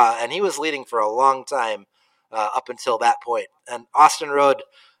draw, and he was leading for a long time up until that point. And Austin rode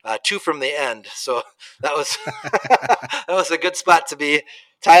 2 from the end, so that was that was a good spot to be.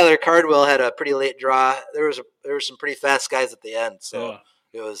 Tyler Cardwell had a pretty late draw. There were some pretty fast guys at the end, so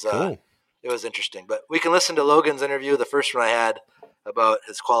it was cool. It was interesting. But we can listen to Logan's interview, the first one I had, about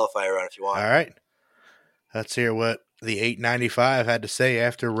his qualifier run if you want. All right, let's hear what the 895 had to say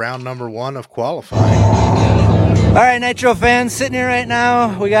after round number 1 of qualifying. All right, Nitro fans, sitting here right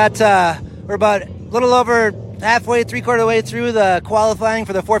now. We got we're about a little over halfway, three-quarter way through the qualifying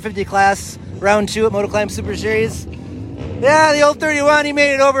for the 450 class, round 2 at Motoclimb Super Series. Yeah, the old 31, he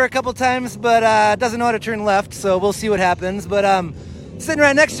made it over a couple times, but doesn't know how to turn left, so we'll see what happens. But sitting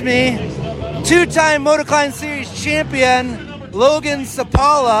right next to me, 2-time Motoclimb Series champion, Logan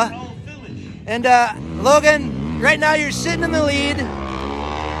Sapala. And Logan, right now you're sitting in the lead.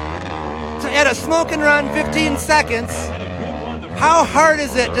 At a smoke and run, 15 seconds. How hard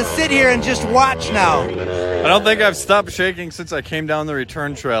is it to sit here and just watch now? I don't think I've stopped shaking since I came down the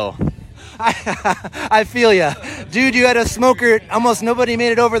return trail. I feel ya. Dude, you had a smoker. Almost nobody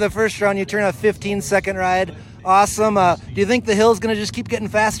made it over the first round. You turn a 15-second ride. Awesome. Do you think the hill's going to just keep getting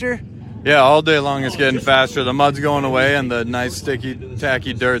faster? Yeah, all day long it's getting faster. The mud's going away and the nice, sticky,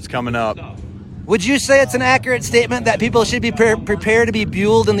 tacky dirt's coming up. Would you say it's an accurate statement that people should be prepared to be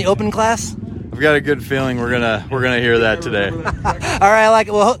buelled in the open class? I've got a good feeling we're gonna hear that today. All right, I like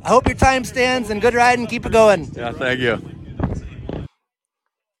it. Well, I hope your time stands and good ride and keep it going. Yeah, thank you.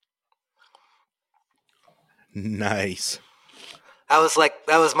 Nice. That was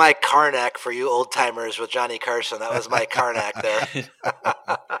my Karnak for you old timers with Johnny Carson. That was my Karnak there.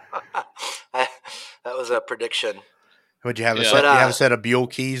 That was a prediction. Would you have a set? You have a set of Buell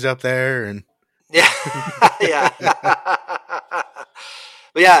keys up there, and yeah, yeah.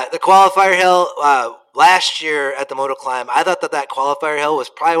 But yeah, the qualifier hill last year at the Motoclimb, I thought that qualifier hill was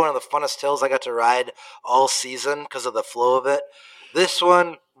probably one of the funnest hills I got to ride all season because of the flow of it. This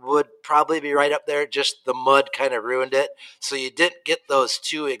one would probably be right up there. Just the mud kind of ruined it, so you didn't get those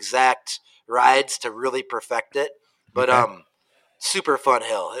 2 exact rides to really perfect it. But super fun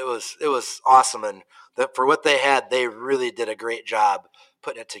hill. It was awesome, and for what they had, they really did a great job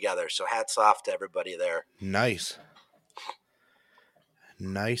putting it together. So hats off to everybody there. Nice. So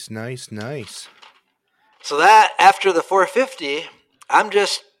that after the 450, I'm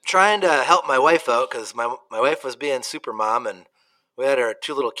just trying to help my wife out because my wife was being super mom, and we had our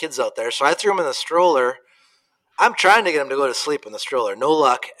 2 little kids out there. So I threw them in the stroller. I'm trying to get them to go to sleep in the stroller. No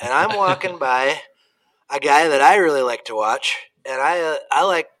luck. And I'm walking by a guy that I really like to watch, and I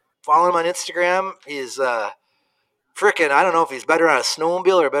like following him on Instagram. He's freaking, I don't know if he's better on a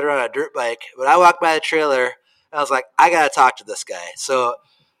snowmobile or better on a dirt bike, but I walked by the trailer, and I was like, I got to talk to this guy. So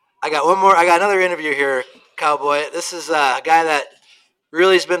I got another interview here, Cowboy. This is a guy that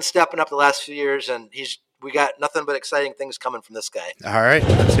really has been stepping up the last few years, and we got nothing but exciting things coming from this guy. All right,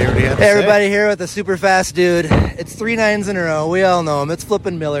 let's hear what he has to say. Everybody here with a super fast dude. It's 3 9s in a row. We all know him. It's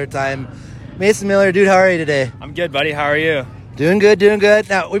flipping Miller time. Mason Miller, dude, how are you today? I'm good, buddy. How are you? Doing good, doing good.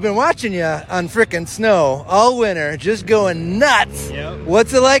 Now, we've been watching you on frickin' snow all winter, just going nuts. Yep.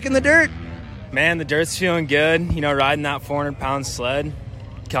 What's it like in the dirt? Man, the dirt's feeling good. You know, riding that 400-pound sled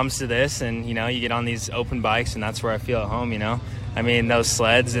comes to this, and, you know, you get on these open bikes, and that's where I feel at home, you know. I mean, those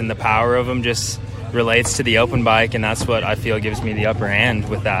sleds and the power of them just relates to the open bike, and that's what I feel gives me the upper hand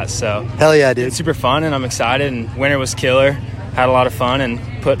with that. So hell yeah, dude. It's super fun, and I'm excited, and winter was killer. Had a lot of fun and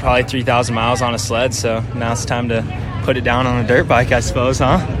put probably 3,000 miles on a sled, so now it's time to put it down on a dirt bike, I suppose,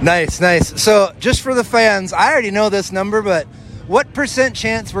 huh? Nice. So just for the fans, I already know this number, but what %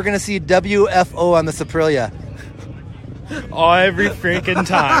 chance we're going to see WFO on the Aprilia? Oh, every freaking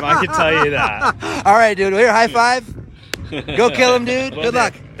time, I can tell you that. All right, dude. Here, high five. Go kill him, dude. Good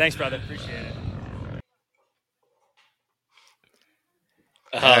luck. Thanks, brother. Appreciate it.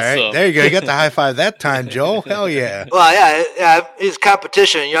 All right, there you go. You got the high five that time, Joel. Hell yeah. Well, yeah. He's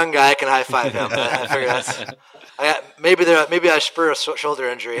competition. A young guy, I can high five him. I figure that's. Maybe I spur a shoulder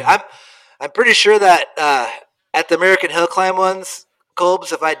injury. I'm pretty sure that at the American Hill Climb ones,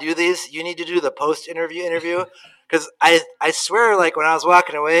 Colbs, if I do these, you need to do the post interview because I swear, like when I was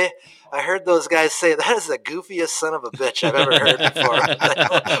walking away, I heard those guys say that is the goofiest son of a bitch I've ever heard before.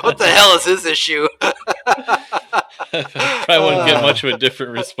 What the hell is his issue? Probably wouldn't get much of a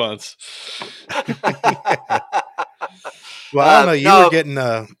different response. Well, I don't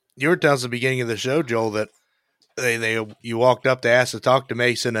know. You were telling us at the beginning of the show, Joel, that you walked up to ask to talk to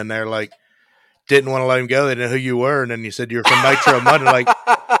Mason, and they're like, didn't want to let him go. They didn't know who you were, and then you said you were from Nitro Mud. Like,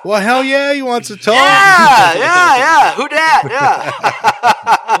 well, hell yeah, he wants to talk. Yeah. Who dat? Yeah.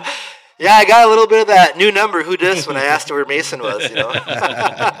 Yeah, I got a little bit of that new number, who dis, when I asked where Mason was, you know.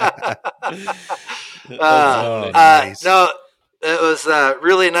 Nice. No, it was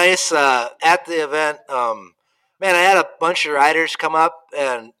really nice at the event. Man, I had a bunch of riders come up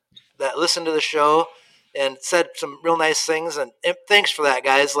and that listened to the show and said some real nice things. And thanks for that,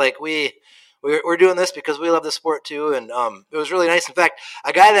 guys. Like we're doing this because we love the sport too, and it was really nice. In fact,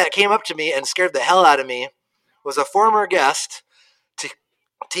 a guy that came up to me and scared the hell out of me was a former guest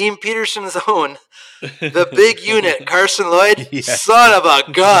Team Peterson's own, the big unit, Carson Lloyd, son of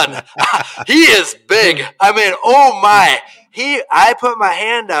a gun. He is big. I mean, oh my. I put my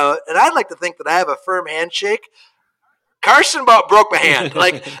hand out, and I'd like to think that I have a firm handshake. Carson about broke my hand.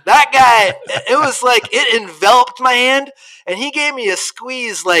 Like, that guy, it was like it enveloped my hand, and he gave me a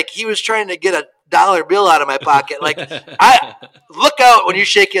squeeze like he was trying to get a dollar bill out of my pocket. Like, I look out when you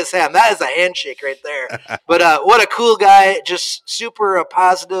shake his hand. That is a handshake right there. But what a cool guy, just super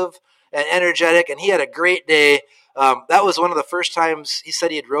positive and energetic, and he had a great day. That was one of the first times he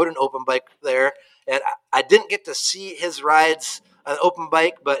said he had rode an open bike there, and I didn't get to see his rides on an open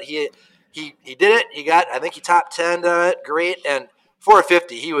bike, but he did it. I think he top 10 on it. Great. And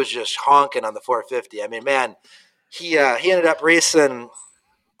 450, he was just honking on the 450. I mean, man, he ended up racing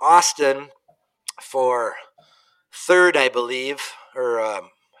Austin for third, I believe, or I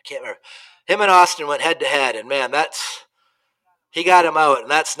can't remember. Him and Austin went head to head, and man, he got him out,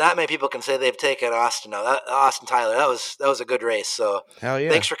 and that's not many people can say they've taken Austin out. Austin Tyler, that was a good race. So hell yeah.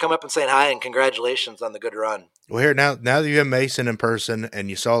 Thanks for coming up and saying hi, and congratulations on the good run. Well, here now that you have Mason in person and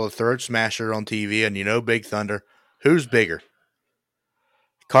you saw the Throat Smasher on TV and you know Big Thunder, who's bigger?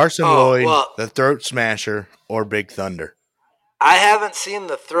 Carson Lloyd, the Throat Smasher, or Big Thunder? I haven't seen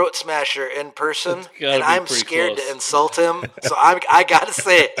the Throat Smasher in person, and I'm scared to insult him. So I got to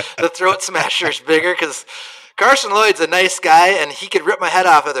say the Throat Smasher is bigger because Carson Lloyd's a nice guy, and he could rip my head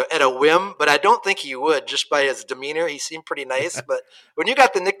off at a whim, but I don't think he would just by his demeanor. He seemed pretty nice. But when you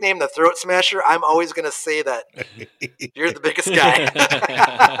got the nickname the Throat Smasher, I'm always going to say that you're the biggest guy.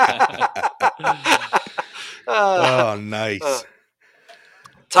 Oh, nice.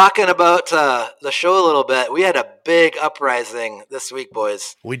 Talking about the show a little bit, we had a big uprising this week,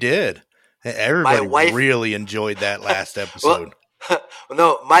 boys. We did. Everybody really enjoyed that last episode.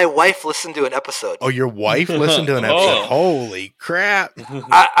 No, my wife listened to an episode. Oh, your wife listened to an episode? Holy crap.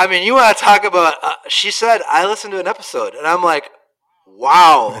 I mean, you want to talk about, she said, I listened to an episode. And I'm like,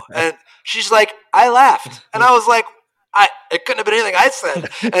 wow. And she's like, I laughed. And I was like, it couldn't have been anything I said.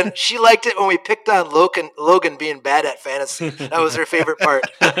 And she liked it when we picked on Logan being bad at fantasy. That was her favorite part.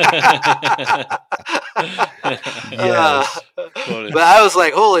 Yes. But I was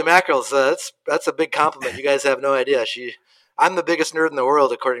like, holy mackerels, that's a big compliment. You guys have no idea. I'm the biggest nerd in the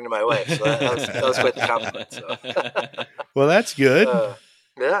world, according to my wife. So that was quite the compliment. So. Well, that's good.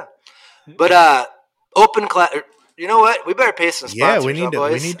 Yeah. But open class. You know what? We better pay some sponsors. Yeah, we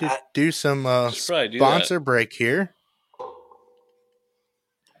need to do some sponsor break here.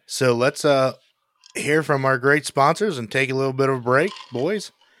 So let's hear from our great sponsors and take a little bit of a break,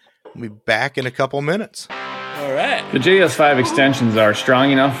 boys. We'll be back in a couple minutes. All right. The JS5 extensions are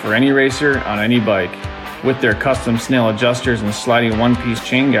strong enough for any racer on any bike. With their custom snail adjusters and sliding one-piece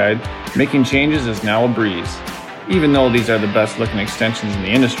chain guide, making changes is now a breeze. Even though these are the best looking extensions in the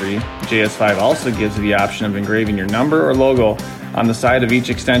industry, JS5 also gives you the option of engraving your number or logo on the side of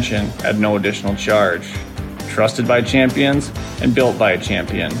each extension at no additional charge. Trusted by champions and built by a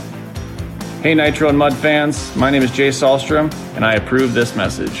champion. Hey Nitro and Mud fans, my name is Jay Sahlstrom and I approve this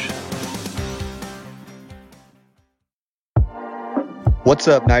message. What's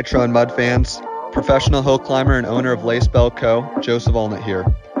up Nitro and Mud fans? Professional hill climber and owner of Lace Belt Co., Joseph Allnut here.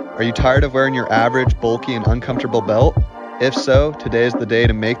 Are you tired of wearing your average, bulky, and uncomfortable belt? If so, today is the day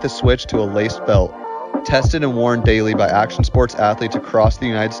to make the switch to a laced belt. Tested and worn daily by action sports athletes across the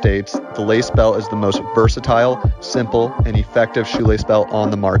United States, the Lace Belt is the most versatile, simple, and effective shoelace belt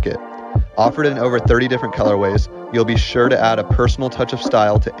on the market. Offered in over 30 different colorways, you'll be sure to add a personal touch of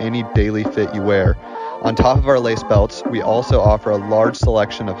style to any daily fit you wear. On top of our lace belts, we also offer a large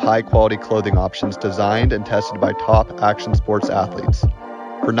selection of high-quality clothing options designed and tested by top action sports athletes.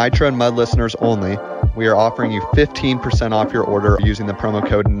 For Nitro and Mud listeners only, we are offering you 15% off your order using the promo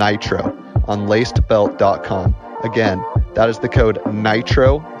code NITRO on lacedbelt.com. Again, that is the code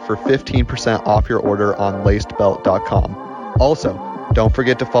NITRO for 15% off your order on lacedbelt.com. Also, don't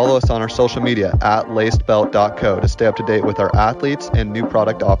forget to follow us on our social media at lacedbelt.co to stay up to date with our athletes and new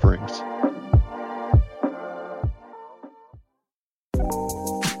product offerings.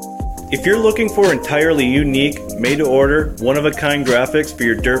 If you're looking for entirely unique, made-to-order, one-of-a-kind graphics for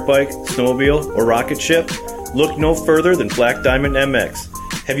your dirt bike, snowmobile, or rocket ship, look no further than Black Diamond MX.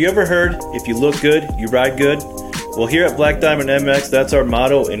 Have you ever heard, if you look good, you ride good? Well, here at Black Diamond MX, that's our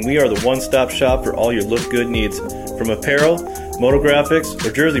motto, and we are the one-stop shop for all your look-good needs. From apparel, motographics,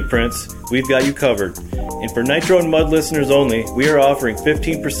 or jersey prints, we've got you covered. And for Nitro and Mud listeners only, we are offering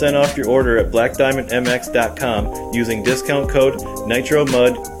 15% off your order at blackdiamondmx.com using discount code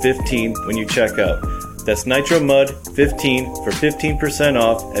NitroMud15 when you check out. That's NitroMud15 for 15%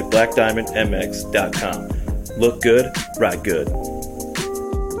 off at blackdiamondmx.com. Look good, ride good.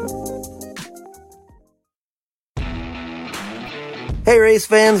 Hey race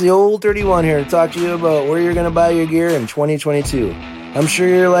fans, the old 31 here to talk to you about where you're going to buy your gear in 2022. I'm sure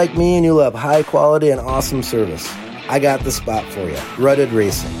you're like me and you love high quality and awesome service. I got the spot for you, Rutted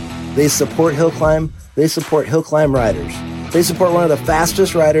Racing. They support hill climb, they support hill climb riders. They support one of the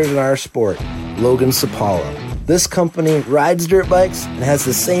fastest riders in our sport, Logan Sapala. This company rides dirt bikes and has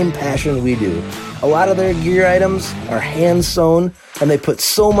the same passion we do. A lot of their gear items are hand sewn and they put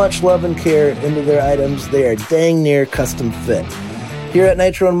so much love and care into their items, they are dang near custom fit. Here at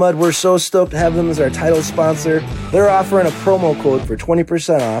Nitro and Mud, we're so stoked to have them as our title sponsor. They're offering a promo code for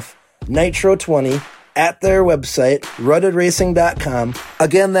 20% off, Nitro20, at their website, ruttedracing.com.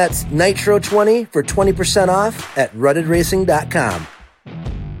 Again, that's Nitro20 for 20% off at ruttedracing.com.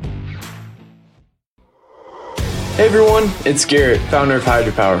 Hey everyone, it's Garrett, founder of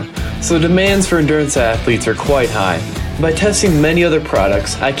Hydropower. So the demands for endurance athletes are quite high. By testing many other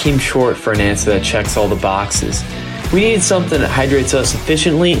products, I came short for an answer that checks all the boxes. We needed something that hydrates us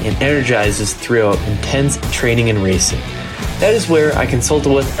efficiently and energizes throughout intense training and racing. That is where I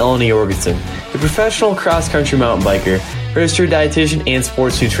consulted with Eleni Jorgensen, a professional cross-country mountain biker, registered dietitian, and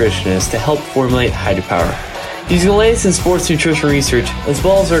sports nutritionist to help formulate Hydropower. Using the latest in sports nutrition research, as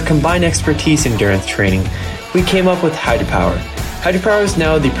well as our combined expertise in endurance training, we came up with Hydropower. Hydropower is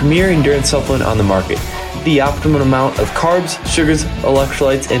now the premier endurance supplement on the market. The optimum amount of carbs, sugars,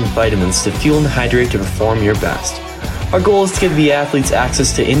 electrolytes, and vitamins to fuel and hydrate to perform your best. Our goal is to give the athletes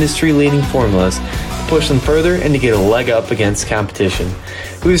access to industry-leading formulas to push them further and to get a leg up against competition.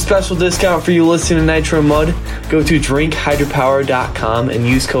 We have a special discount for you listening to Nitro Mud. Go to drinkhydropower.com and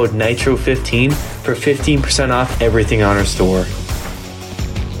use code NITRO15 for 15% off everything on our store.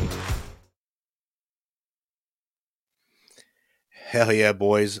 Hell yeah,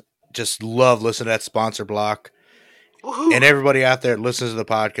 boys. Just love listening to that sponsor block. Woohoo. And everybody out there that listens to the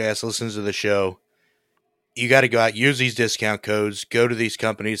podcast, listens to the show, you got to go out, use these discount codes, go to these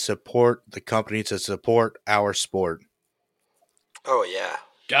companies, support the companies that support our sport. Oh, yeah.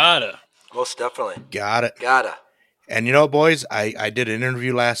 Gotta. Most definitely. Got it. Gotta. And you know, boys, I did an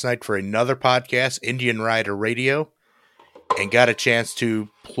interview last night for another podcast, Indian Rider Radio, and got a chance to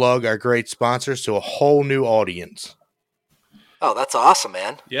plug our great sponsors to a whole new audience. Oh, that's awesome,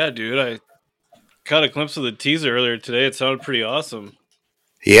 man. Yeah, dude. I caught a glimpse of the teaser earlier today. It sounded pretty awesome.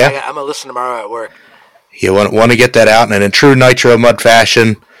 Yeah. I'm going to listen tomorrow at work. You want to get that out, and in true Nitro Mud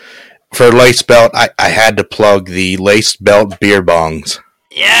fashion, for Lace Belt, I had to plug the Lace Belt beer bongs.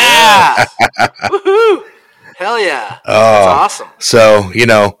 Yeah! Woohoo! Hell yeah. That's awesome. So,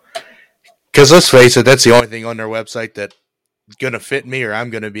 because let's face it, that's the only thing on their website that's going to fit me or I'm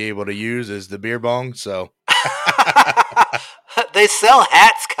going to be able to use is the beer bong, so. They sell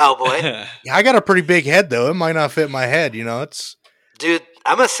hats, cowboy. Yeah, I got a pretty big head, though. It might not fit my head, it's... Dude,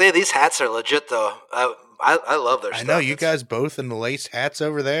 I'm going to say these hats are legit, though. I love their stuff. I know, you guys both in the lace hats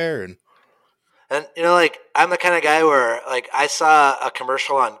over there. And I'm the kind of guy where, I saw a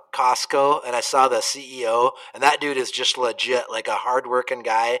commercial on Costco, and I saw the CEO, and that dude is just legit, like a hardworking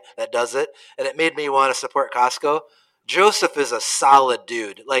guy that does it, and it made me want to support Costco. Joseph is a solid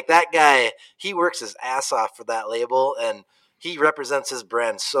dude. Like, that guy, he works his ass off for that label, and he represents his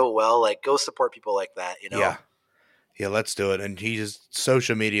brand so well. Like, go support people like that, Yeah, let's do it. And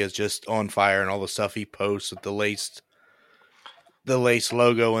social media is just on fire, and all the stuff he posts with the lace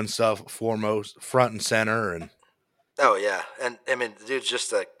logo and stuff foremost, front and center. And oh yeah, and I mean, the dude's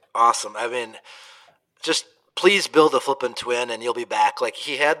just awesome. I mean, just please build a flippin' twin, and you'll be back. Like,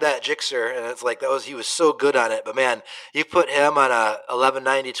 he had that Gixxer, and it's like he was so good on it. But man, you put him on a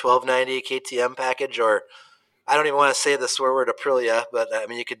 1190, 1290 KTM package, or I don't even want to say the swear word Aprilia, but I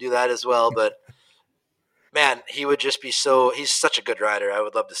mean, you could do that as well. But man, he would just be he's such a good rider. I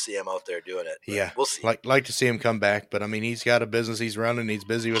would love to see him out there doing it. But yeah, we'll see. Like to see him come back, but I mean, he's got a business he's running. He's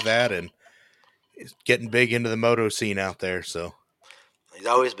busy with that, and he's getting big into the moto scene out there. So he's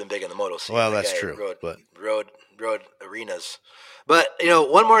always been big in the moto scene. Well, that's true. Road arenas. But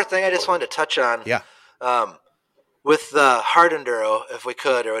one more thing I just wanted to touch on. Yeah. With the hard enduro, if we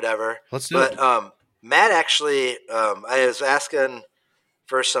could, or whatever. Let's do it. Matt actually, I was asking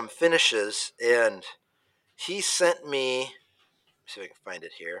for some finishes, and he sent me, let me see if I can find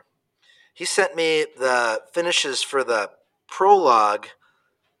it here. He sent me the finishes for the prologue,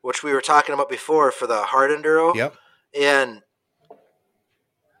 which we were talking about before for the hard enduro. Yep. And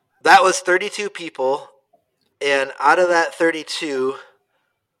that was 32 people. And out of that 32,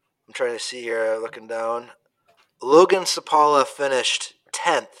 I'm trying to see here, looking down, Logan Sapala finished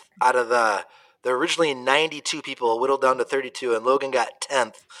 10th out of the originally 92 people, whittled down to 32, and Logan got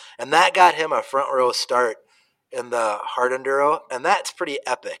 10th. And that got him a front row start in the hard enduro, and that's pretty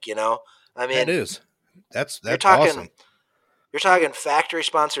epic, I mean, it is. That's you're talking awesome. You're talking factory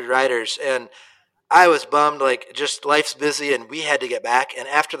sponsored riders, and I was bummed. Like, just life's busy, and we had to get back. And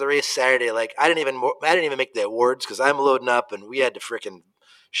after the race Saturday, like I didn't even make the awards because I'm loading up, and we had to frickin'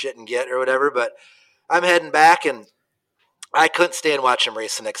 shit and get or whatever. But I'm heading back, and I couldn't stand watching him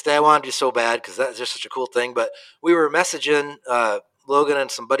race the next day. I wanted to so bad because that's just such a cool thing. But we were messaging Logan and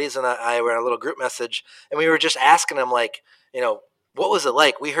some buddies and I were in a little group message, and we were just asking him, like, what was it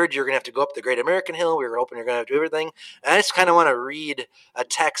like? We heard you're going to have to go up the Great American Hill. We were hoping you're going to have to do everything. And I just kind of want to read a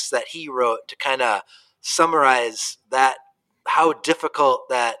text that he wrote to kind of summarize that, how difficult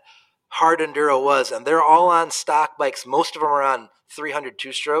that hard enduro was. And they're all on stock bikes. Most of them are on 300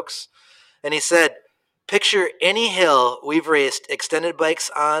 two-strokes. And he said, picture any hill we've raced extended bikes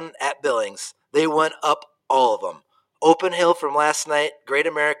on at Billings. They went up all of them. Open hill from last night, Great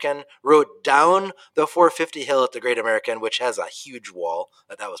American, rode down the 450 hill at the Great American, which has a huge wall.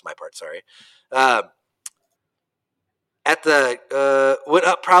 That was my part, sorry. Went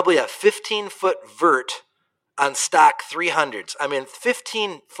up probably a 15-foot vert on stock 300s. I mean,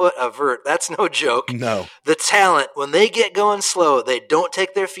 15 foot of vert, that's no joke. No. The talent, when they get going slow, they don't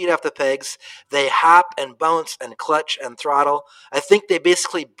take their feet off the pegs. They hop and bounce and clutch and throttle. I think they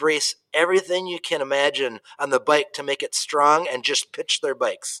basically brace everything you can imagine on the bike to make it strong and just pitch their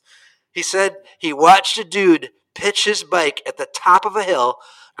bikes. He said he watched a dude pitch his bike at the top of a hill,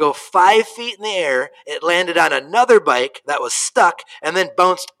 go 5 feet in the air. It landed on another bike that was stuck and then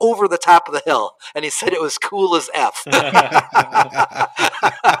bounced over the top of the hill. And he said it was cool as F.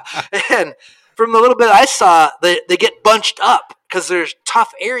 And from the little bit I saw, they get bunched up because there's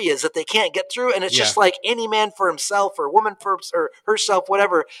tough areas that they can't get through. And it's just like any man for himself or woman for or herself,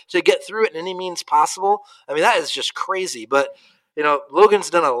 whatever, to get through it in any means possible. I mean, that is just crazy. But Logan's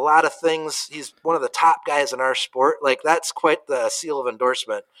done a lot of things. He's one of the top guys in our sport. Like, that's quite the seal of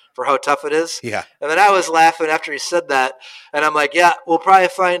endorsement for how tough it is. Yeah. And then I was laughing after he said that, and I'm like, yeah, we'll probably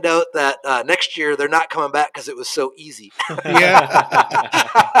find out that next year they're not coming back because it was so easy.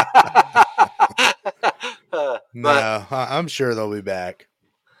 No, I'm sure they'll be back.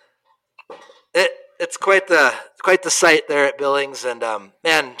 It's quite the sight there at Billings, and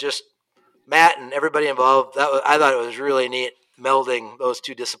man, just Matt and everybody involved. I thought it was really neat melding those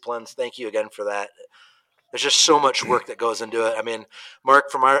two disciplines. Thank you again for that. There's just so much work that goes into it. I mean,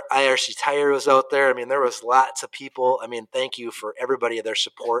 Mark from our IRC Tire was out there. I mean, there was lots of people. I mean, thank you for everybody, their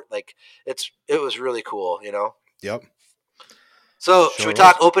support. Like, it was really cool, Yep. So should we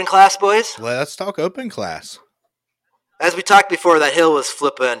talk open class, boys? Let's talk open class. As we talked before, that hill was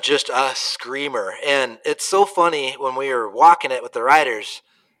flipping just a screamer. And it's so funny when we were walking it with the riders,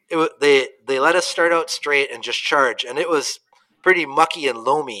 they let us start out straight and just charge. And it was pretty mucky and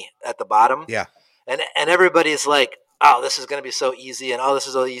loamy at the bottom. Yeah. And everybody's like, oh, this is going to be so easy. And oh, this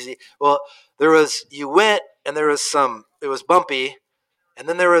is so easy. Well, you went and it was bumpy. And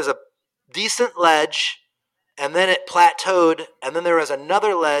then there was a decent ledge. And then it plateaued. And then there was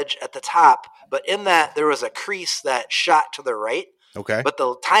another ledge at the top. But in that, there was a crease that shot to the right. Okay. But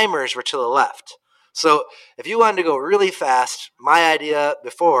the timers were to the left. So if you wanted to go really fast, my idea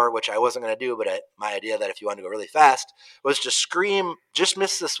before, which I wasn't going to do, but my idea that if you wanted to go really fast was to scream, just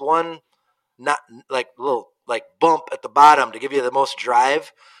miss this one, not like little like bump at the bottom to give you the most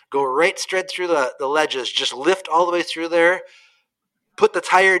drive. Go right straight through the ledges, just lift all the way through there, put the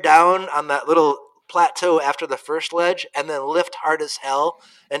tire down on that little plateau after the first ledge, and then lift hard as hell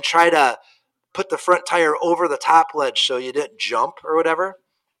and try to put the front tire over the top ledge so you didn't jump or whatever.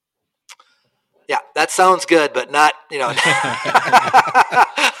 Yeah, that sounds good, but not,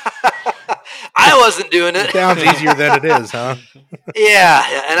 I wasn't doing it. It sounds easier than it is, huh? Yeah,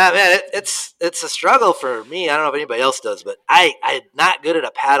 and it's a struggle for me. I don't know if anybody else does, but I'm not good at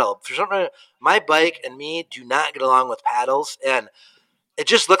a paddle. For some reason, my bike and me do not get along with paddles, and it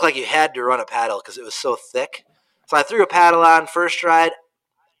just looked like you had to run a paddle because it was so thick. So I threw a paddle on first ride.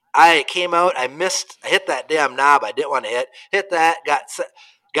 I came out, I hit that damn knob I didn't want to hit that,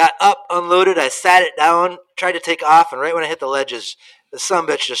 got up, unloaded, I sat it down, tried to take off, and right when I hit the ledges, the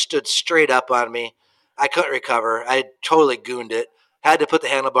sumbitch just stood straight up on me. I couldn't recover. I totally gooned it. Had to put the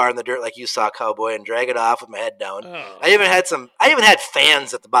handlebar in the dirt like you saw, cowboy, and drag it off with my head down. Oh. I even had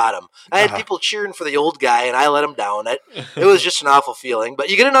fans at the bottom. I had people cheering for the old guy, and I let him down. It was just an awful feeling. But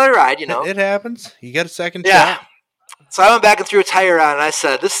you get another ride, It happens. You get a second shot. shot. So I went back and threw a tire on, and I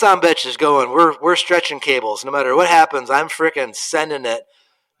said, this sumbitch is going. We're stretching cables. No matter what happens, I'm freaking sending it.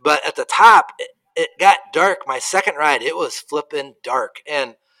 But at the top, it got dark. My second ride, it was flipping dark.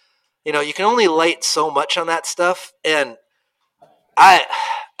 And, you can only light so much on that stuff. And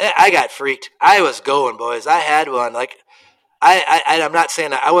I got freaked. I was going, boys. I had one. Like, I'm not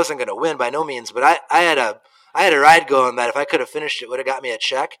saying that I wasn't going to win by no means, but I had a I had a ride going that if I could have finished it, would have got me a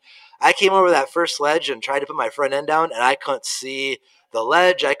check. I came over that first ledge and tried to put my front end down, and I couldn't see the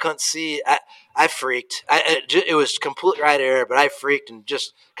ledge. I couldn't see. I freaked. It was complete right error, but I freaked and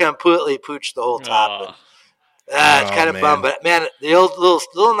just completely pooched the whole top. It's kind of bummed, but man, the old little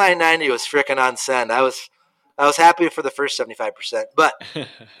 990 was freaking on send. I was happy for the first 75%, but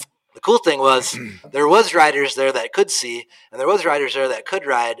the cool thing was there was riders there that could see, and there was riders there that could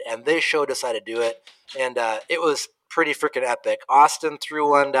ride, and they showed us how to do it, and it was pretty freaking epic. Austin threw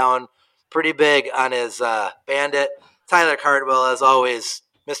one down pretty big on his Bandit. Tyler Cardwell, as always,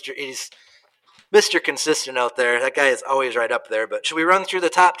 he's Mr. Consistent out there. That guy is always right up there. But should we run through the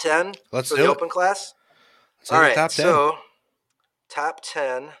top 10 for the open class? All right, top 10. So top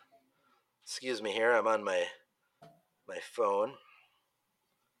 10. Excuse me here. I'm on my phone.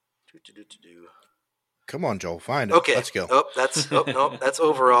 Come on, Joel. Find it. Okay. Let's go. Nope. That's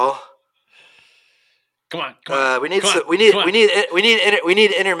overall. Come on. We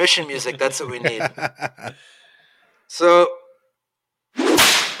need intermission music. That's what we need. So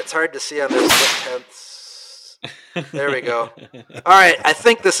it's hard to see on this 10th. There we go. All right, I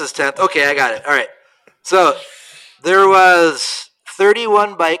think this is 10th. Okay, I got it. All right. So there was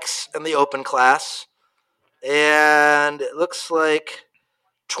 31 bikes in the open class, and it looks like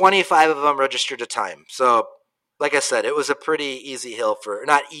 25 of them registered a time. So, like I said, it was a pretty easy hill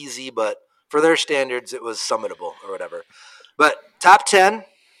not easy, but for their standards, it was summitable or whatever. But top 10,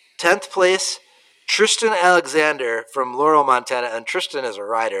 10th place, Tristan Alexander from Laurel, Montana. And Tristan is a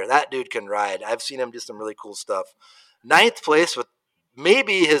rider. That dude can ride. I've seen him do some really cool stuff. 9th place with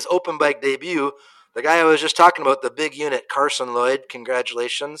maybe his open bike debut, the guy I was just talking about, the big unit, Carson Lloyd.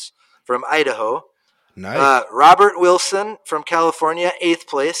 Congratulations, from Idaho. Nice. Robert Wilson from California, 8th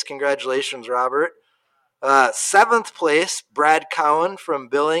place. Congratulations, Robert. 7th place, Brad Cowan from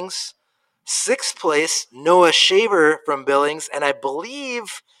Billings. 6th place, Noah Shaver from Billings, and I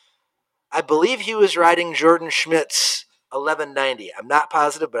believe he was riding Jordan Schmidt's 1190. I'm not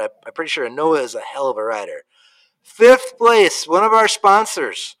positive, but I'm pretty sure Noah is a hell of a rider. 5th place, one of our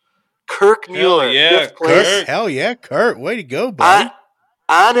sponsors, Kirk Mueller. Hell yeah, 5th place. Kurt. Hell yeah, Kurt. Way to go, buddy.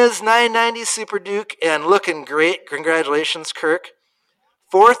 On his 990 Super Duke and looking great. Congratulations, Kirk.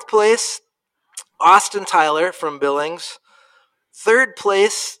 4th place, Austin Tyler from Billings. 3rd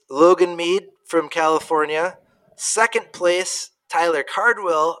place, Logan Mead from California. 2nd place, Tyler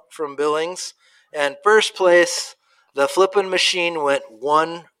Cardwell from Billings. And 1st place, the flippin' machine went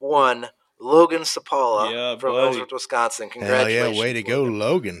 1-1, Logan Sapala from Ellsworth, Wisconsin. Congratulations. Hell yeah, way to go,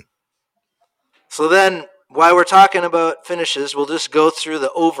 Logan. So then, while we're talking about finishes, we'll just go through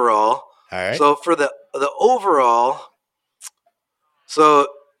the overall. All right. So for the overall, so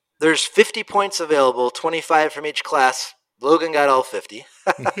there's 50 points available, 25 from each class. Logan got all 50.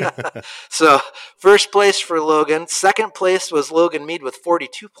 So first place for Logan. 2nd place was Logan Mead with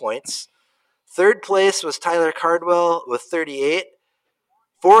 42 points. 3rd place was Tyler Cardwell with 38.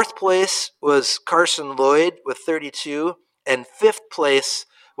 4th place was Carson Lloyd with 32. And 5th place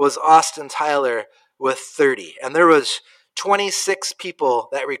was Austin Tyler with 30. And there was 26 people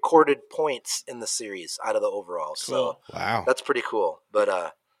that recorded points in the series out of the overall. So wow, that's pretty cool.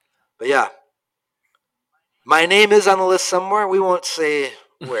 But yeah. My name is on the list somewhere. We won't say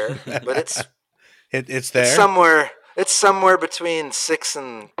where, but it's there. It's somewhere between 6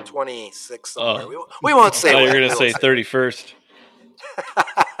 and 26. Somewhere. We won't say. You're going to say 31st.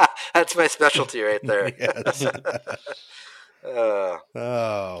 That's my specialty right there. Yes.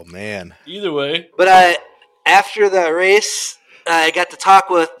 Oh man. Either way. But after the race, I got to talk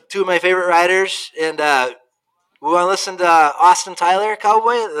with 2 of my favorite riders, and we want to listen to Austin Tyler,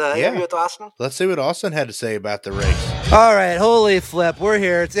 Cowboy, the interview with Austin. Let's see what Austin had to say about the race. All right, holy flip. We're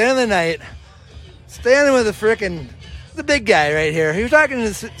here. It's the end of the night. Standing with the big guy right here. He was talking to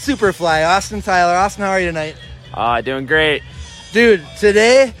Superfly, Austin Tyler. Austin, how are you tonight? Doing great. Dude,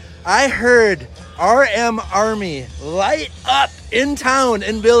 today I heard RM Army light up in town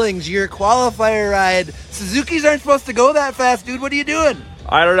in Billings, your qualifier ride. Suzuki's aren't supposed to go that fast, dude. What are you doing?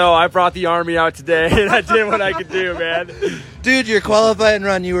 I don't know. I brought the Army out today, and I did what I could do, man. Dude, your qualifying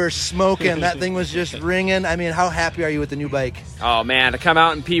run, you were smoking. That thing was just ringing. I mean, how happy are you with the new bike? Oh, man, to come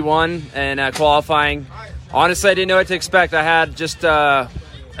out in P1 and qualifying, honestly, I didn't know what to expect. I had just an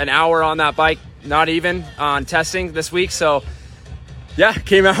hour on that bike, not even, on testing this week, so yeah,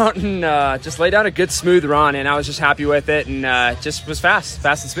 came out and just laid out a good smooth run, and I was just happy with it, and just was fast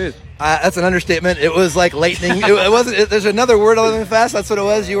and smooth. That's an understatement. It was like lightning. It wasn't. There's another word other than fast. That's what it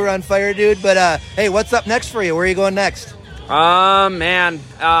was. You were on fire, dude. But hey, what's up next for you? Where are you going next? Man,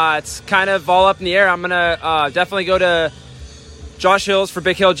 it's kind of all up in the air. I'm gonna definitely go to Josh Hills for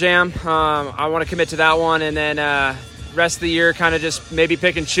Big Hill Jam. I want to commit to that one, and then rest of the year kind of just maybe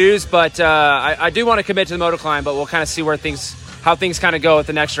pick and choose. But I do want to commit to the moto climb, but we'll kind of see how things kind of go with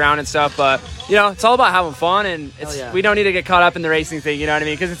the next round and stuff. But it's all about having fun, and we don't need to get caught up in the racing thing. You know what I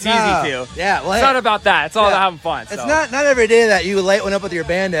mean? Because it's easy to. Yeah, well, it's not about that. It's all about having fun. It's not every day that you light one up with your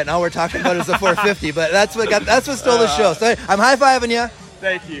bandit, and all we're talking about is the 450. But that's what stole the show. So I'm high fiving you.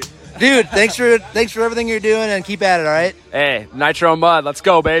 Thank you. Dude, thanks for everything you're doing, and keep at it, all right? Hey, Nitro Mud, let's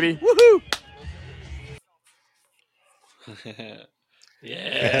go, baby. Woohoo!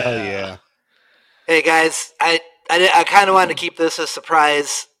 Yeah. Hell yeah. Hey guys, I kind of wanted to keep this a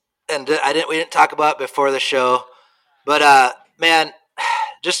surprise, and we didn't talk about it before the show, but man,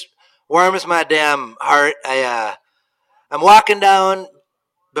 just warms my damn heart. I'm walking down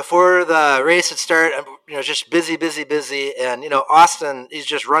before the race had started. I'm just busy, and Austin, he's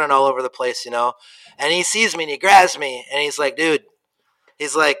just running all over the place, and he sees me and he grabs me and he's like, dude,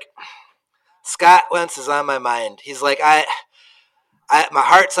 Scott Wentz is on my mind. He's like, my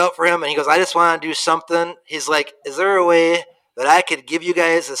heart's out for him, and he goes, I just want to do something. He's like, is there a way that I could give you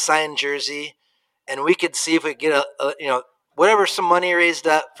guys a signed jersey, and we could see if we could get whatever, some money raised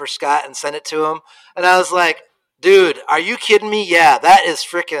up for Scott and send it to him? And I was like, dude, are you kidding me? Yeah,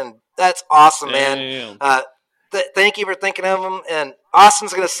 that's awesome, man. Thank you for thinking of him. And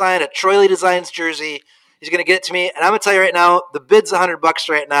Austin's going to sign a Troy Lee Designs jersey. He's going to get it to me, and I'm going to tell you right now, the bid's $100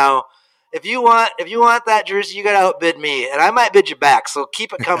 right now. If you want that jersey, you got to outbid me, and I might bid you back. So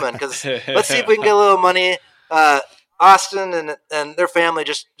keep it coming, because let's see if we can get a little money. Austin and their family,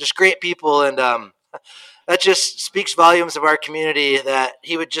 just great people, and that just speaks volumes of our community, that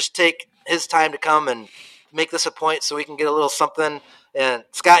he would just take his time to come and make this a point so we can get a little something. And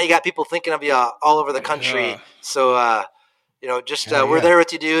Scott, you got people thinking of you all over the country. So we're there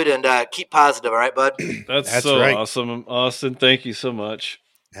with you, dude, and keep positive. All right, bud. That's so right. Awesome, Austin. Thank you so much.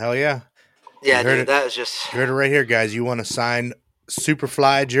 Hell yeah. Yeah, dude, that was just... You heard it right here, guys. You want to sign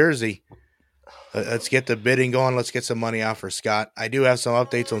Superfly jersey. Let's get the bidding going. Let's get some money out for Scott. I do have some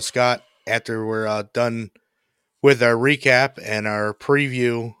updates on Scott after we're done with our recap and our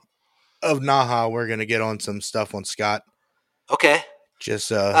preview of Naha. We're going to get on some stuff on Scott. Okay. Just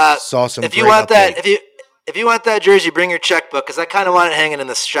saw some if you want that, if you want that jersey, bring your checkbook, because I kind of want it hanging in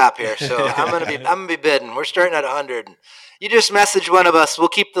the shop here. So I'm gonna be bidding. We're starting at 100. You just message one of us. We'll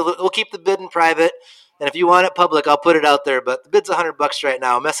keep the bid in private, and if you want it public, I'll put it out there. But the bid's $100 right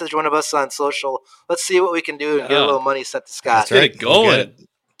now. Message one of us on social. Let's see what we can do and get a little money sent to Scott. Get it going.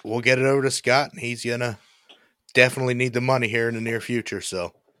 We'll get it over to Scott, and he's gonna definitely need the money here in the near future.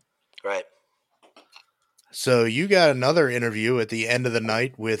 So right. So you got another interview at the end of the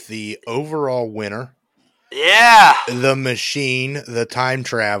night with the overall winner. Yeah. The machine, the time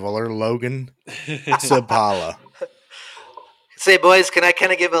traveler, Logan Zabala. Say, boys, can I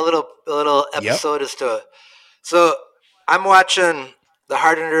kind of give a little episode as to? So I'm watching the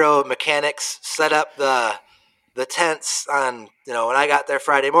Hard Enduro mechanics set up the tents on, when I got there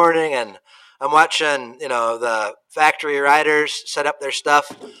Friday morning, and I'm watching, the factory riders set up their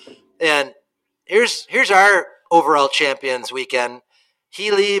stuff. And here's our overall champions weekend. He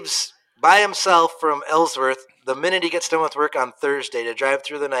leaves by himself from Ellsworth the minute he gets done with work on Thursday to drive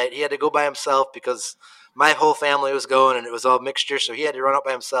through the night. He had to go by himself because my whole family was going, and it was all mixture, so he had to run out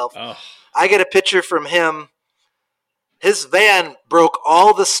by himself. Oh. I get a picture from him. His van broke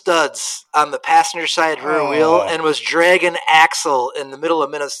all the studs on the passenger side rear wheel and was dragging axle in the middle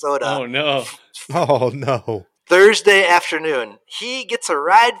of Minnesota. Oh, no. Oh, no. Thursday afternoon. He gets a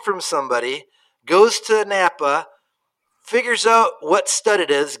ride from somebody, goes to Napa, figures out what stud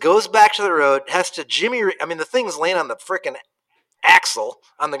it is, goes back to the road, has to the thing's laying on the frickin' axle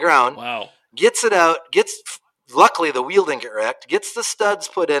on the ground. Wow. Gets it out, luckily the wheel didn't get wrecked, gets the studs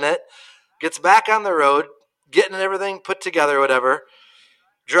put in it, gets back on the road, getting everything put together, whatever,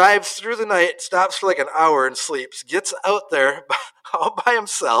 drives through the night, stops for like an hour and sleeps, gets out there all by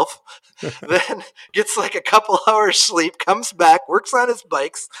himself, then gets like a couple hours sleep, comes back, works on his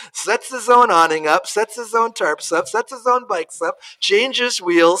bikes, sets his own awning up, sets his own tarps up, sets his own bikes up, changes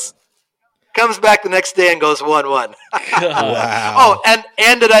wheels, comes back the next day and goes 1-1. Wow. Oh,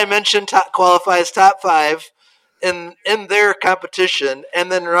 and did I mention qualifies top 5 in their competition,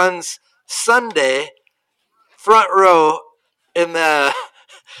 and then runs Sunday front row in their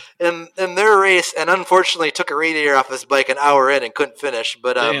race, and unfortunately took a radiator off his bike an hour in and couldn't finish,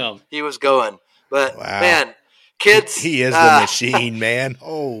 but he was going. But man, kids, he is the machine, man.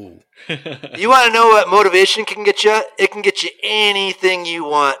 Oh. You want to know what motivation can get you? It can get you anything you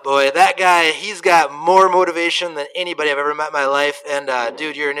want, boy. That guy, he's got more motivation than anybody I've ever met in my life. And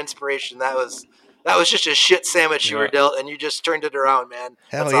dude, you're an inspiration. That was That was just a shit sandwich you were dealt, and you just turned it around, man.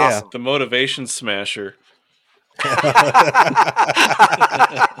 Hell That's yeah. awesome. The motivation smasher.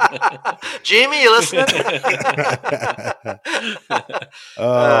 Jamie, you listening? Man.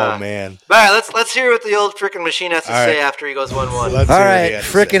 All right, let's hear what the old frickin' machine has to say after he goes 1-1. All right,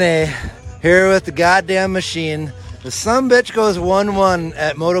 frickin' A. Here with the goddamn machine. The sumbitch goes 1-1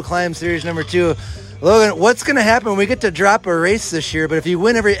 at Moto Climb Series number 2. Logan, what's going to happen when we get to drop a race this year? But if you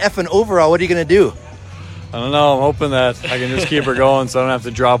win every effing overall, what are you going to do? I don't know. I'm hoping that I can just keep her going, so I don't have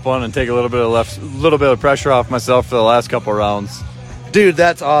to drop one and take a little bit of pressure off myself for the last couple rounds. Dude,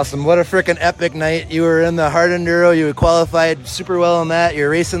 that's awesome. What a freaking epic night. You were in the hard enduro. You qualified super well in that. You're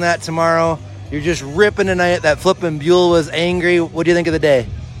racing that tomorrow. You're just ripping tonight. That flipping Buell was angry. What do you think of the day?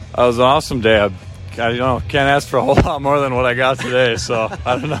 That was an awesome day. I can't ask for a whole lot more than what I got today, so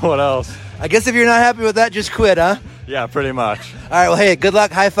I don't know what else. I guess if you're not happy with that, just quit, huh? Yeah, pretty much. All right, well, hey, good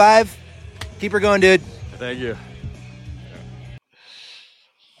luck. High five. Keep her going, dude. Thank you.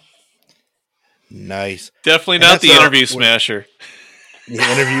 Nice. Definitely not the interview smasher. The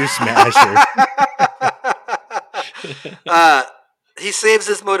interview smasher. He saves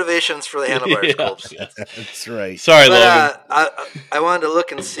his motivations for the handlebars, Colbs. That's right. Sorry, Logan. I wanted to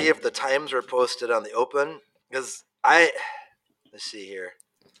look and see if the times were posted on the Open, because let's see here.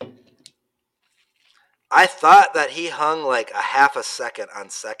 I thought that he hung like a half a second on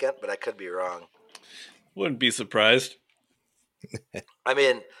second, but I could be wrong. Wouldn't be surprised. I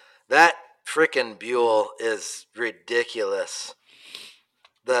mean, that freaking Buell is ridiculous.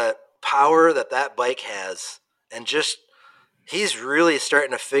 The power that bike has, and just he's really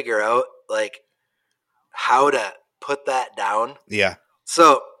starting to figure out like how to put that down. Yeah.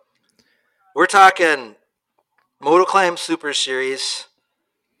 So we're talking Moto Climb Super Series.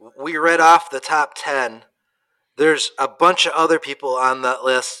 We read off the top 10. There's a bunch of other people on that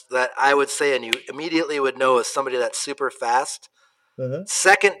list that I would say, and you immediately would know as somebody that's super fast. Uh-huh.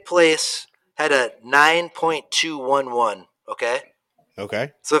 Second place had a 9.211. Okay.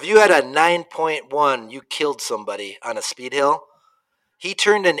 Okay. So if you had a 9.1, you killed somebody on a speed hill. He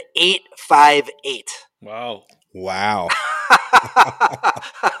turned an 8.58. Wow. Wow.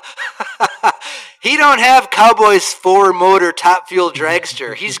 He don't have Cowboy's 4-motor top fuel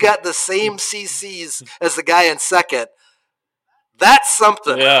dragster. He's got the same CCs as the guy in second. That's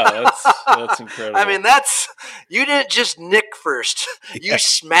something. Yeah, that's incredible. I mean, you didn't just nick first. You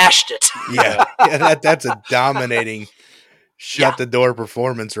smashed it. Yeah, that's a dominating shut the door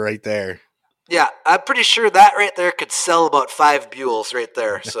performance right there. Yeah, I'm pretty sure that right there could sell about 5 Buells right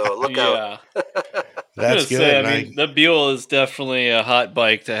there. So look out. That's good. Say, I mean, the Buell is definitely a hot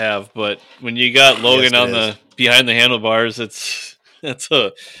bike to have, but when you got Logan on the behind the handlebars, that's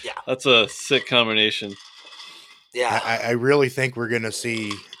a sick combination. Yeah, I really think we're gonna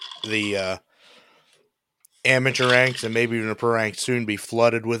see the amateur ranks and maybe even the pro ranks soon be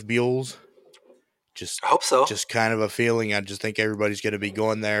flooded with Buells. I hope so. Just kind of a feeling. I just think everybody's gonna be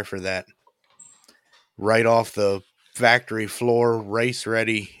going there for that. Right off the factory floor, race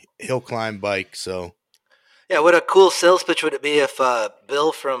ready hill climb bike. So, yeah, what a cool sales pitch would it be if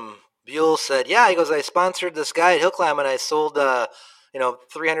Bill from Buell said, "Yeah, he goes, I sponsored this guy at Hill Climb and I sold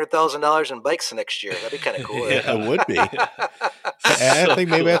 $300,000 in bikes next year." That'd be kind of cool. Yeah, it would be. And I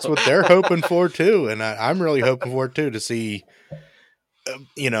think maybe that's what they're hoping for too, and I'm really hoping for it too, to see,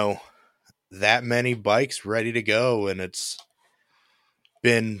 that many bikes ready to go, and it's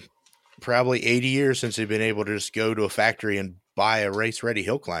been probably 80 years since they've been able to just go to a factory and buy a race-ready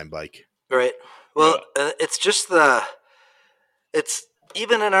hill climb bike. Right. Well, it's just it's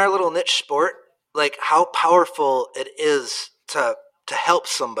even in our little niche sport, like how powerful it is to help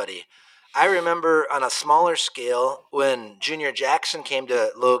somebody. I remember on a smaller scale when Junior Jackson came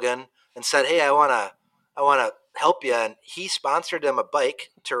to Logan and said, "Hey, I want to help you," and he sponsored him a bike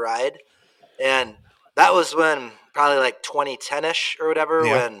to ride, and that was when probably like 2010ish or whatever,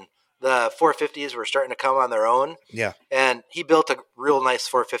 when the 450s were starting to come on their own. Yeah. And he built a real nice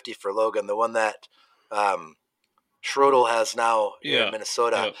 450 for Logan, the one that Schrodel has now here in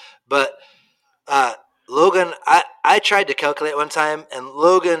Minnesota. Yeah. But Logan, I tried to calculate one time, and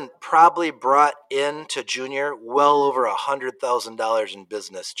Logan probably brought in to Junior well over $100,000 in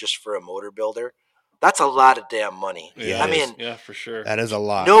business just for a motor builder. That's a lot of damn money. Yeah, I mean, yeah, for sure. That is a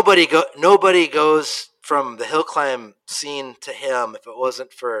lot. Nobody goes from the hill climb scene to him if it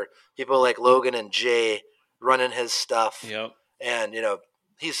wasn't for people like Logan and Jay running his stuff. Yep. And,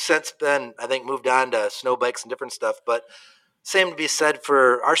 he's since been, I think, moved on to snow bikes and different stuff. But same to be said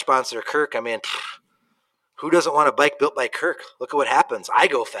for our sponsor, Kirk. I mean, who doesn't want a bike built by Kirk? Look at what happens. I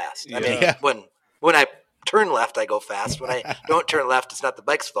go fast. I mean, when I turn left, I go fast. When I don't turn left, it's not the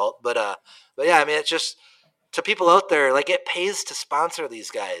bike's fault. But yeah, I mean, it's just to people out there, like it pays to sponsor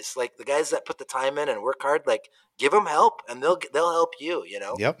these guys, like the guys that put the time in and work hard. Like give them help, and they'll help you. You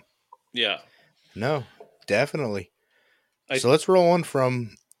know. Yep. Yeah. No, definitely. So let's roll on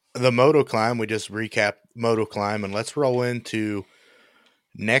from the Moto Climb. We just recapped Moto Climb, and let's roll into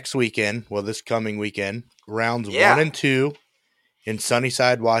next weekend. Well, this coming weekend, rounds 1 and 2 in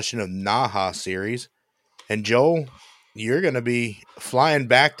Sunnyside, Washington, Naha series. And Joel, you're going to be flying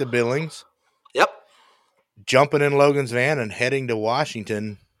back to Billings. Yep. Jumping in Logan's van and heading to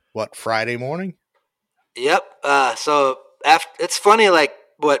Washington. What, Friday morning? Yep. So it's funny, like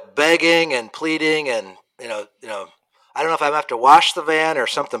what begging and pleading, and you know, I don't know if I'm gonna have to wash the van or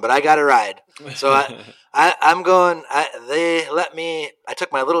something, but I got a ride. So I'm going. They let me. I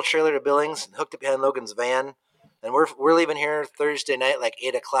took my little trailer to Billings and hooked it behind Logan's van, and we're leaving here Thursday night, like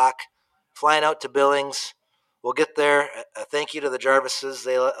 8:00, flying out to Billings. We'll get there. Thank you to the Jarvises.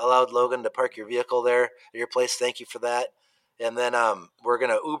 They allowed Logan to park your vehicle there at your place. Thank you for that. And then we're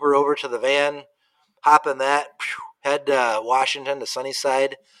gonna Uber over to the van, hop in that, head to Washington to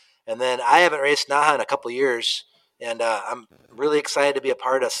Sunnyside, and then I haven't raced Naha in a couple of years, and I'm really excited to be a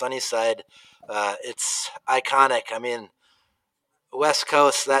part of Sunnyside. It's iconic. I mean, West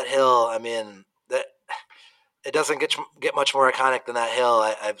Coast, that hill. I mean, that it doesn't get much more iconic than that hill.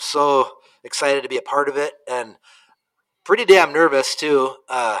 I'm so excited to be a part of it, and pretty damn nervous too.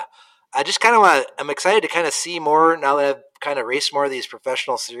 I just kind of I'm excited to kind of see more now that I've kind of raced more of these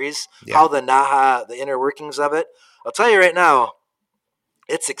professional series, how the Naha, the inner workings of it. I'll tell you right now,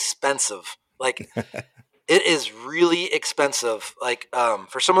 it's expensive. Like it is really expensive. Like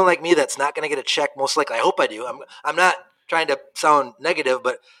for someone like me that's not going to get a check, most likely, I hope I do. I'm not trying to sound negative,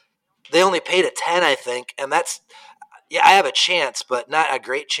 but they only paid a 10, I think, and that's I have a chance, but not a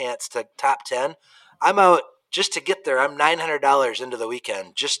great chance to top 10. I'm out just to get there. I'm $900 into the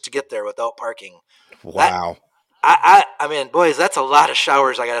weekend just to get there without parking. Wow. I mean, boys, that's a lot of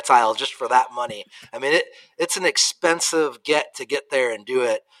showers I got to tile just for that money. I mean, it's an expensive get to get there and do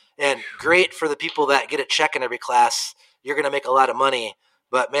it. And great for the people that get a check in every class. You're going to make a lot of money.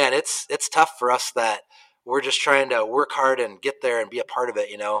 But, man, it's tough for us that we're just trying to work hard and get there and be a part of it,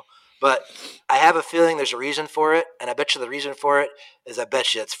 you know. But I have a feeling there's a reason for it, and I bet you the reason for it is I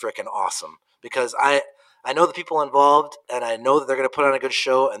bet you it's freaking awesome. Because I know the people involved, and I know that they're going to put on a good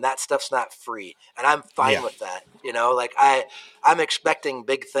show, and that stuff's not free. And I'm fine with that. You know, like I'm expecting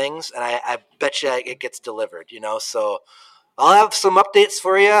big things, and I bet you it gets delivered, you know. So I'll have some updates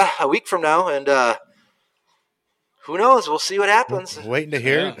for you a week from now, and who knows? We'll see what happens. Waiting to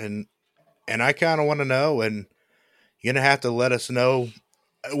hear it, and I kind of want to know, and you're going to have to let us know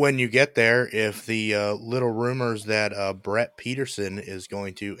when you get there if the little rumors that Brett Peterson is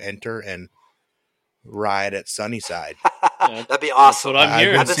going to enter and ride at Sunnyside. That'd be awesome. That's what I'm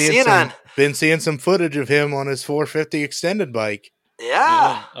hearing. I've been seeing some footage of him on his 450 extended bike.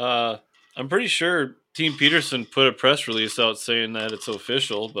 Yeah. I'm pretty sure Team Peterson put a press release out saying that it's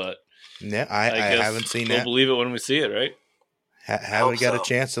official, but yeah, I haven't seen that. We'll believe it when we see it, right? Haven't got a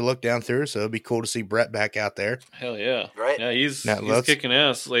chance to look down through, so it'd be cool to see Brett back out there. Hell yeah. Right. Yeah, he's kicking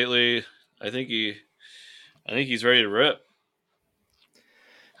ass lately. I think he's ready to rip.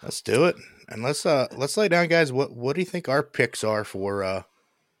 Let's do it. And let's lay down, guys. What do you think our picks are for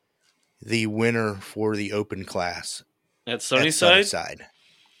the winner for the open class at Sunnyside?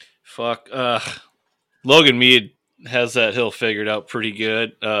 Fuck. Logan Mead has that hill figured out pretty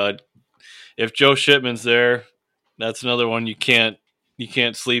good. If Joe Shipman's there, that's another one you can't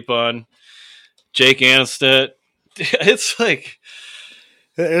sleep on. Jake Anstedt. It's like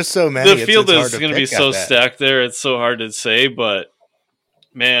there's so many. The field is going to be so stacked there. It's so hard to say, but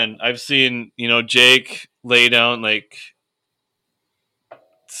man, I've seen, Jake lay down, like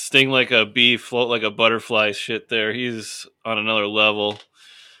sting like a bee, float like a butterfly shit there. He's on another level.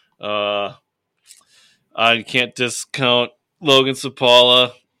 I can't discount Logan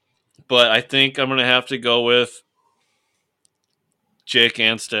Sapala, but I think I'm going to have to go with Jake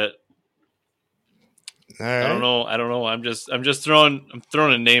Anstedt. All right. I don't know. I'm just throwing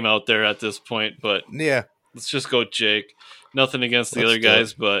a name out there at this point, but yeah, let's just go with Jake. Nothing against the other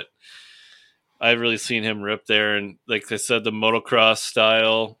guys, but I've really seen him rip there. And like I said, the motocross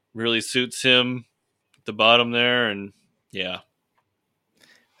style really suits him at the bottom there. And yeah,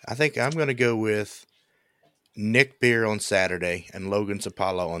 I think I'm going to go with Nick Beer on Saturday and Logan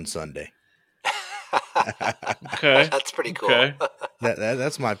Sapala on Sunday. Okay. That's pretty cool. Okay.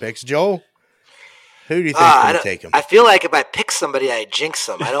 That's my picks. Joel, who do you think is going to take him? I feel like if I pick somebody, I jinx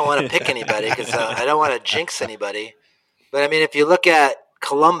them. I don't want to pick anybody because I don't want to jinx anybody. But, I mean, if you look at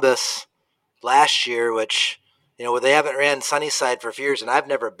Columbus, last year, which, they haven't ran Sunnyside for a few years, and I've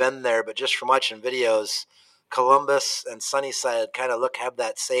never been there, but just from watching videos, Columbus and Sunnyside kind of have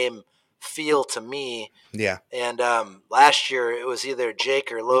that same feel to me. Yeah. And last year it was either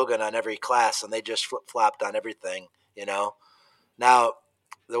Jake or Logan on every class, and they just flip-flopped on everything, Now,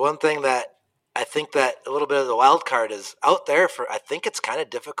 the one thing that I think that a little bit of the wild card is out there I think it's kind of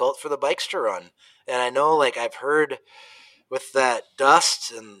difficult for the bikes to run. And I know, I've heard with that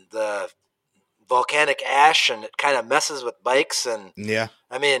dust and the volcanic ash, and it kind of messes with bikes. And yeah,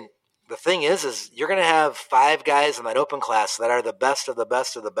 I mean, the thing is you're going to have 5 guys in that open class that are the best of the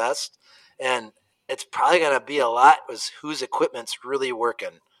best of the best. And it's probably going to be a lot was whose equipment's really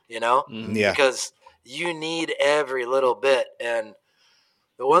working, Yeah. Because you need every little bit. And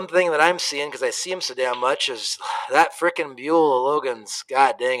the one thing that I'm seeing, because I see him so damn much, is that frickin' Buell Logan's,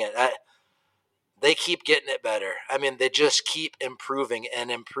 god dang it. They keep getting it better. I mean, they just keep improving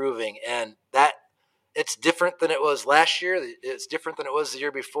and improving. And that it's different than it was last year. It's different than it was the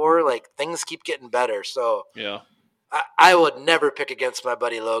year before. Things keep getting better. So yeah, I would never pick against my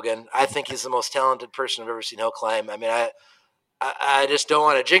buddy Logan. I think he's the most talented person I've ever seen hill climb. I mean, I just don't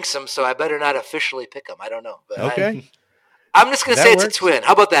want to jinx him, so I better not officially pick him. I don't know. But okay. I'm just going to say it's a twin.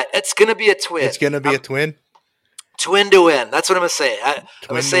 How about that? It's going to be a twin. It's going to be a twin? Twin to win. That's what I'm going to say. I'm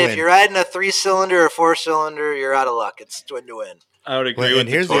going to say if you're riding a 3-cylinder or 4-cylinder, you're out of luck. It's twin to win. I would agree with and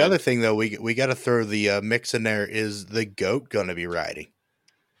here's the other thing, though. We got to throw the mix in there. Is the GOAT going to be riding?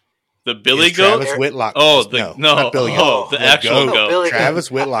 The Billy Goat? Travis Whitlock. Oh, no, not Billy Goat. The actual Goat.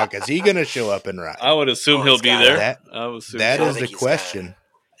 Travis Whitlock. Is he going to show up and ride? I would assume he'll be there. That is the question.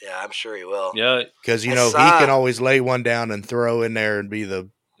 Yeah, I'm sure he will. Yeah, because he can always lay one down and throw in there and be the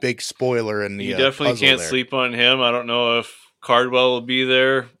big spoiler in the. You definitely can't sleep on him. I don't know if Cardwell will be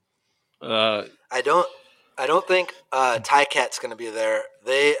there. I don't think Tycat's going to be there.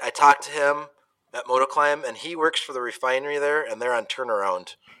 I talked to him at Motoclimb, and he works for the refinery there, and they're on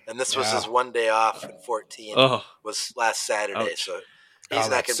turnaround. And this was his one day off in 14. Was last Saturday, Ouch. so he's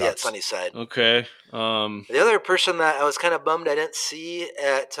not going to be at Sunnyside. Okay. The other person that I was kind of bummed I didn't see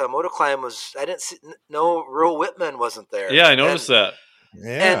at Motoclimb was Ro Whitman wasn't there. Yeah, I noticed that.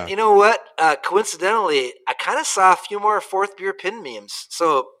 Yeah. And you know what? Coincidentally, I kind of saw a few more Fourth Beer Pin memes.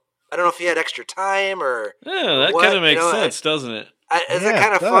 So I don't know if he had extra time or. Yeah, that kind of makes sense, doesn't it? It's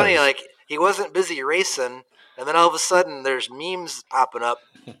kind of funny. He wasn't busy racing, and then all of a sudden there's memes popping up.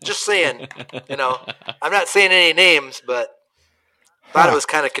 Just saying, I'm not saying any names, but thought it was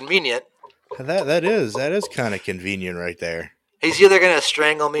kind of convenient. That is kind of convenient right there. He's either going to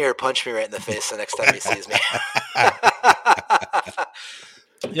strangle me or punch me right in the face the next time he sees me.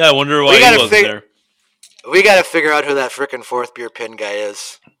 Yeah, I wonder why he wasn't there. We got to figure out who that frickin' Fourth Beer Pin guy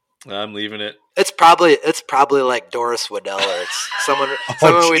is. I'm leaving it. It's probably like Doris Waddell, or it's someone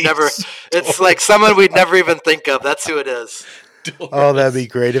we never. It's like someone we'd never even think of. That's who it is. Doris. Oh, that'd be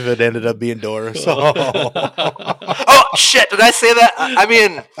great if it ended up being Doris. Oh shit! Did I say that? I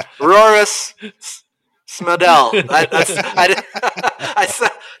mean, Roris Smedell. I said,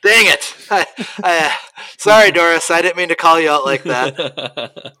 dang it! Sorry, Doris. I didn't mean to call you out like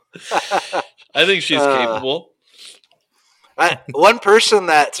that. I think she's capable. One person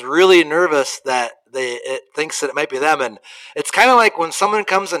that's really nervous that it thinks that it might be them, and it's kind of like when someone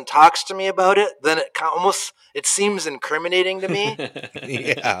comes and talks to me about it, then it seems incriminating to me.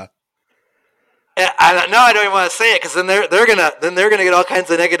 Yeah. I don't even want to say it because then they're gonna get all kinds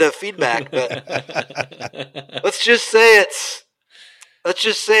of negative feedback. But let's just say it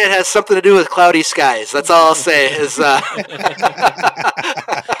has something to do with cloudy skies. That's all I'll say. Is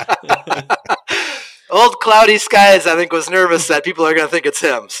old cloudy skies, I think, was nervous that people are going to think it's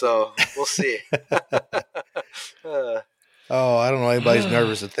him. So we'll see. I don't know. Anybody's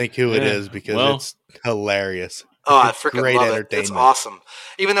nervous to think who it is because it's hilarious. Oh, I freaking love it. It's awesome.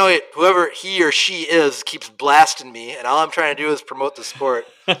 Even though whoever he or she is keeps blasting me, and all I'm trying to do is promote the sport.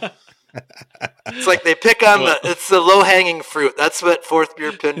 It's like they pick on it's the low-hanging fruit. That's what Fourth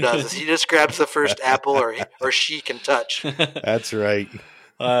Beer Pin does. Is he just grabs the first apple or she can touch. That's right.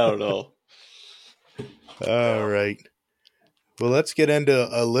 I don't know. All right. Well, let's get into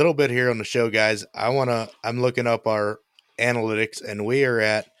a little bit here on the show, guys. I'm looking up our analytics, and we are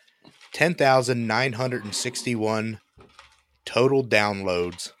at 10,961 total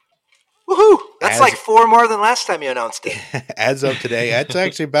downloads. Woohoo! That's like 4 more than last time you announced it. As of today, that's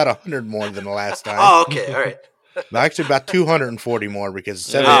actually about 100 more than the last time. Oh, okay. All right. Actually, about 240 more because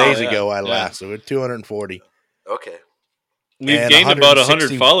 7 days ago I last, so it's 240. Okay. We've gained about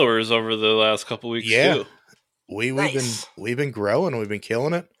 100 followers over the last couple weeks too. We've been growing. We've been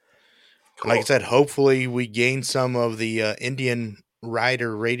killing it. Cool. Like I said, hopefully we gain some of the Indian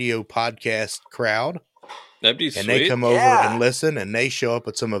Rider Radio podcast crowd. That'd be and sweet. they come over and listen, and they show up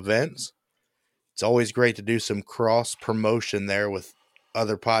at some events. It's always great to do some cross promotion there with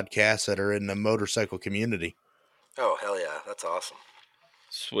other podcasts that are in the motorcycle community. Oh, hell yeah. That's awesome.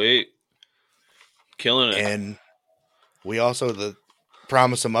 Sweet. Killing it. And we also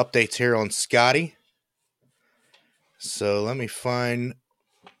promise some updates here on Scotty. So let me find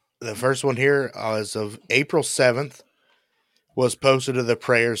the first one here as of April 7th was posted to the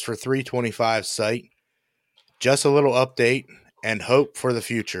Prayers for 325 site. Just a little update and hope for the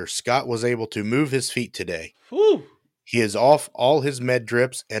future. Scott was able to move his feet today. Woo. He is off all his med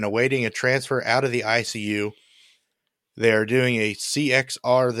drips and awaiting a transfer out of the ICU. They are doing a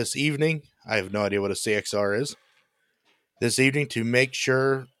CXR this evening. I have no idea what a CXR is. This evening to make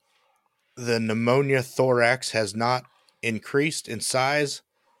sure the pneumonia thorax has not increased in size.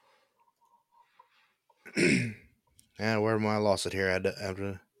 And where am I lost it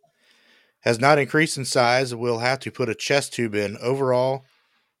here? Has not increased in size. We'll have to put a chest tube in. Overall,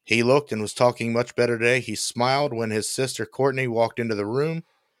 he looked and was talking much better today. He smiled when his sister Courtney walked into the room.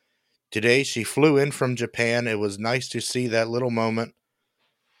 Today, she flew in from Japan. It was nice to see that little moment.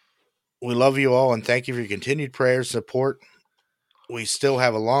 We love you all and thank you for your continued prayers and support. We still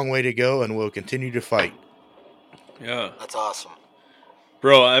have a long way to go and we'll continue to fight. Yeah. That's awesome.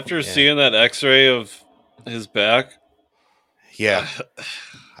 Bro, after seeing that x-ray of his back. Yeah.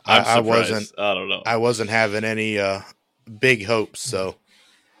 I don't know. I wasn't having any big hopes, so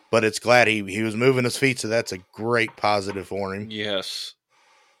but it's glad he was moving his feet, so that's a great positive for him. Yes.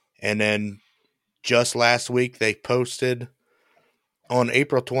 And then just last week they posted on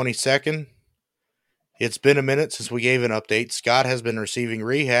April 22nd. It's been a minute since we gave an update. Scott has been receiving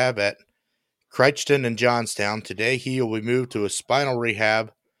rehab at Crichton and Johnstown. Today he will be moved to a spinal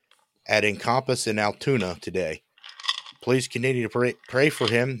rehab at Encompass in Altoona today. Please continue to pray for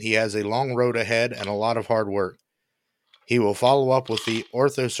him. He has a long road ahead and a lot of hard work. He will follow up with the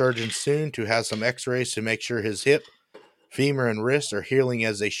orthosurgeon soon to have some x-rays to make sure his hip, femur, and wrist are healing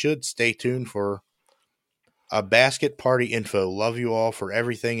as they should. Stay tuned for a basket party info. Love you all for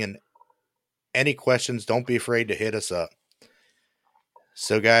everything, and any questions, don't be afraid to hit us up.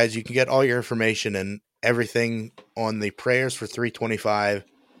 So, guys, you can get all your information and everything on the Prayers for 325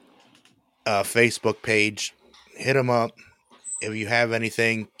 Facebook page. Hit them up. If you have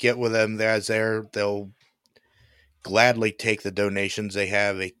anything, get with them. They'll gladly take the donations. They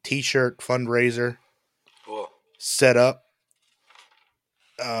have a t-shirt fundraiser set up.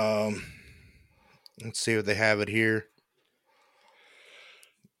 Let's see what they have it here.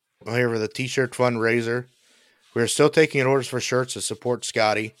 Well, here for the t-shirt fundraiser. We're still taking orders for shirts to support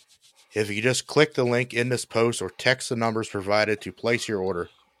Scotty. If you just click the link in this post or text the numbers provided to place your order.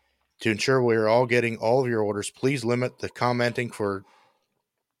 To ensure we are all getting all of your orders, please limit the commenting for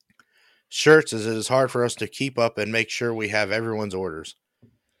shirts as it is hard for us to keep up and make sure we have everyone's orders.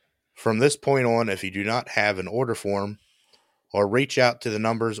 From this point on, if you do not have an order form or reach out to the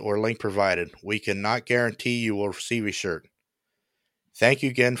numbers or link provided, we cannot guarantee you will receive a shirt. Thank you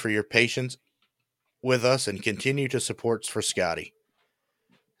again for your patience with us and continue to support for Scotty.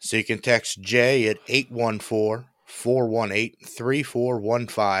 So you can text Jay at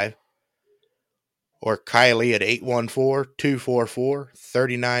 814-418-3415 or Kylie at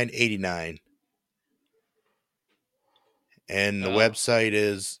 814-244-3989. And the website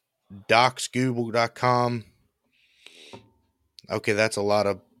is docsgoogle.com. Okay, that's a lot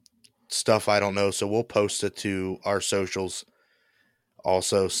of stuff I don't know, so we'll post it to our socials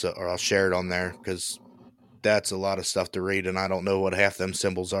also, or I'll share it on there because that's a lot of stuff to read, and I don't know what half them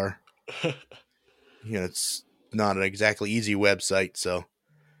symbols are. It's not an exactly easy website, so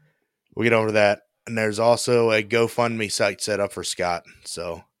we'll get over that. And there's also a GoFundMe site set up for Scott.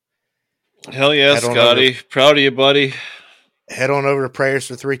 So, hell yeah, Scotty. Proud of you, buddy. Head on over to Prayers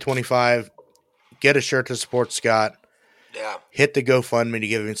for 325. Get a shirt to support Scott. Yeah. Hit the GoFundMe to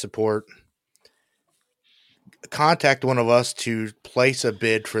give him support. Contact one of us to place a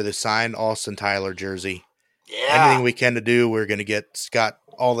bid for the signed Austin Tyler jersey. Yeah. Anything we can to do, we're going to get Scott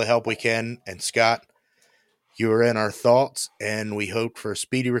all the help we can. And Scott, you are in our thoughts, and we hope for a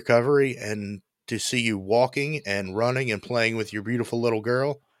speedy recovery and to see you walking and running and playing with your beautiful little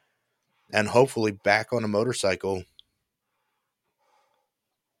girl and hopefully back on a motorcycle.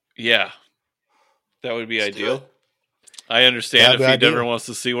 Yeah. That would be ideal. I understand if he never wants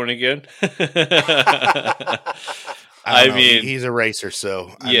to see one again. I mean, he's a racer,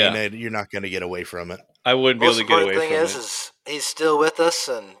 so I mean, you're not going to get away from it. I wouldn't be able to get away from it. Most important thing is he's still with us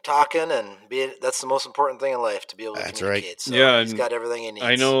and talking, and that's the most important thing in life, to be able to communicate. Right. So yeah, he's got everything he needs.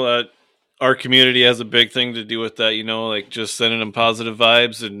 I know that our community has a big thing to do with that, like just sending them positive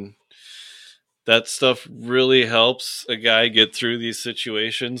vibes, and that stuff really helps a guy get through these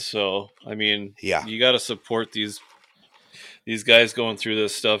situations. So, I mean, you got to support these guys going through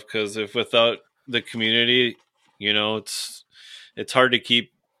this stuff, because if without the community, it's hard to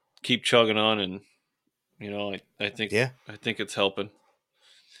keep chugging on, and I think it's helping.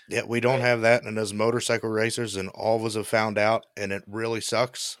 Yeah, we don't have that, and as motorcycle racers, and all of us have found out, and it really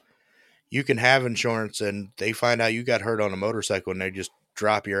sucks. You can have insurance, and they find out you got hurt on a motorcycle, and they just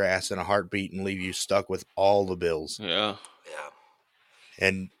drop your ass in a heartbeat and leave you stuck with all the bills. Yeah.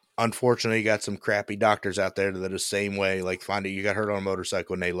 And unfortunately, you got some crappy doctors out there that are the same way. Like, find out you got hurt on a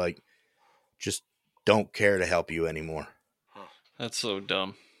motorcycle, and they just don't care to help you anymore. That's so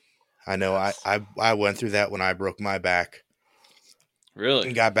dumb. I know. I went through that when I broke my back. Really?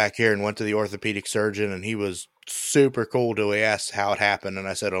 And got back here and went to the orthopedic surgeon, and he was super cool till he asked how it happened, and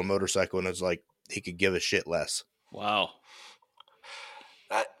I said on a motorcycle, and it's like he could give a shit less. Wow.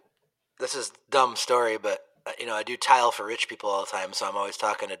 This is a dumb story, but I do tile for rich people all the time, so I'm always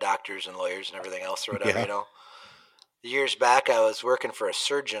talking to doctors and lawyers and everything else or whatever, Years back, I was working for a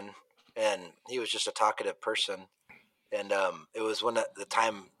surgeon, and he was just a talkative person. And it was when the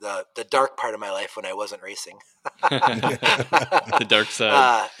time, the dark part of my life when I wasn't racing. The dark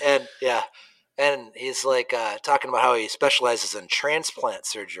side. And he's like talking about how he specializes in transplant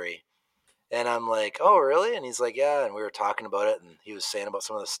surgery. And I'm like, oh, really? And he's like, yeah. And we were talking about it, and he was saying about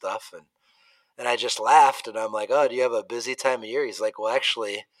some of the stuff. And I just laughed, and I'm like, oh, do you have a busy time of year? He's like, well,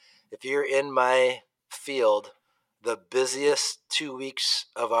 actually, if you're in my field, the busiest 2 weeks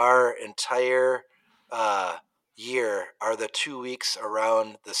of our entire year are the 2 weeks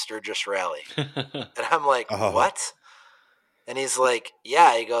around the Sturgis Rally. And I'm like, what? And he's like,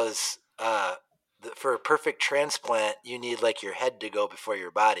 yeah. He goes, for a perfect transplant, you need like your head to go before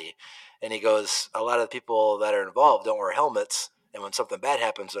your body. And he goes, a lot of the people that are involved don't wear helmets. And when something bad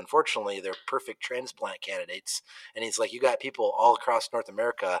happens, unfortunately, they're perfect transplant candidates. And he's like, you got people all across North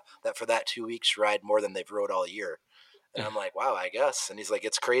America that for that 2 weeks ride more than they've rode all year. And I'm like, wow, I guess. And he's like,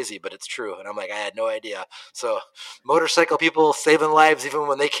 it's crazy, but it's true. And I'm like, I had no idea. So motorcycle people saving lives even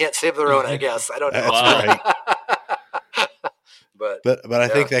when they can't save their own, I guess. I don't know. That's right. But I yeah.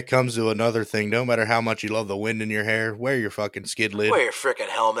 think that comes to another thing. No matter how much you love the wind in your hair, wear your fucking skid lid. Wear your freaking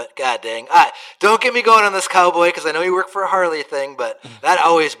helmet. God dang. Don't get me going on this cowboy, because I know you work for a Harley thing, but that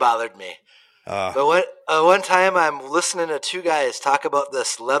always bothered me. But one time I'm listening to two guys talk about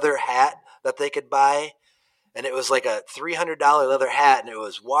this leather hat that they could buy. And it was like a $300 leather hat, and it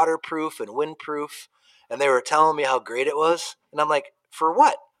was waterproof and windproof. And they were telling me how great it was. And I'm like, for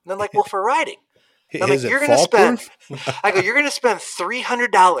what? And they're like, well, for riding. And I'm like, you're going to spend, I go, you're going to spend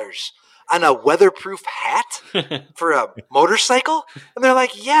 $300 on a weatherproof hat for a motorcycle? And they're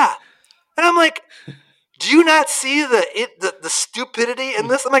like, yeah. And I'm like, do you not see the stupidity in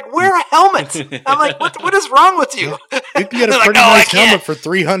this? I'm like, wear a helmet. I'm like, what is wrong with you? You can get a pretty nice helmet for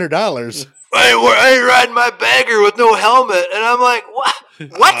 $300. I ain't riding my bagger with no helmet. And I'm like,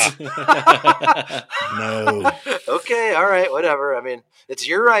 what? No. Okay, all right, whatever. I mean, it's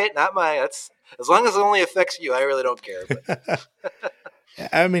your right, not mine. That's as long as it only affects you, I really don't care. But.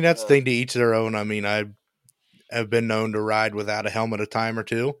 I mean, that's the thing, to each their own. I mean, I've been known to ride without a helmet a time or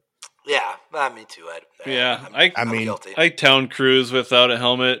two. Yeah, me too. I'm guilty. I town cruise without a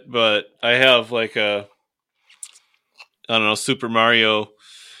helmet, but I have like a, I don't know, Super Mario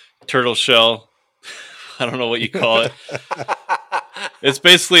turtle shell. I don't know what you call it. It's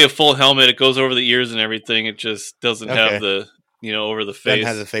basically a full helmet. It goes over the ears and everything. It just doesn't have the, over the face. Doesn't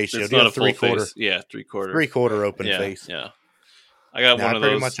have the face shield. It's not a full face. Yeah, three-quarter. Three-quarter open face. Yeah. I got one of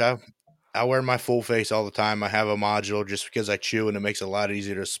those. Pretty much, I wear my full face all the time. I have a module just because I chew, and it makes it a lot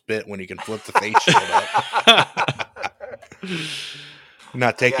easier to spit when you can flip the face shield up.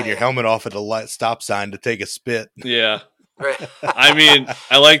 Not taking your helmet off at the stop sign to take a spit. Yeah. Right. I mean,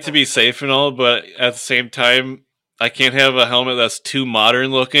 I like to be safe and all, but at the same time, I can't have a helmet that's too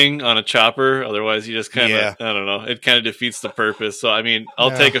modern looking on a chopper. Otherwise, you just kind of, I don't know, it kind of defeats the purpose. So, I mean,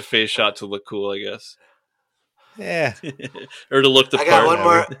 I'll take a face shot to look cool, I guess. Yeah. Or to look the part.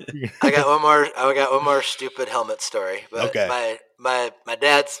 I got one more stupid helmet story. But okay. My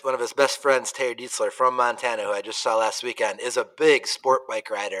dad's, one of his best friends, Terry Dietzler from Montana, who I just saw last weekend, is a big sport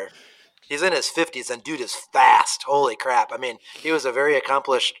bike rider. He's in his 50s, and dude is fast. Holy crap. I mean, he was a very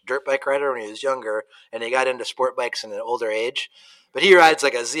accomplished dirt bike rider when he was younger, and he got into sport bikes in an older age. But he rides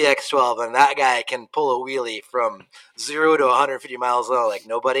like a ZX-12, and that guy can pull a wheelie from 0 to 150 miles an hour like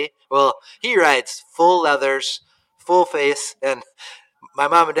nobody. Well, he rides full leathers, full face, and my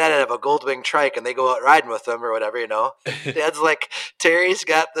mom and dad have a Goldwing trike, and they go out riding with them or whatever, you know. Dad's like, Terry's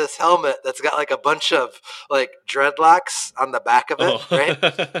got this helmet that's got like a bunch of like dreadlocks on the back of it,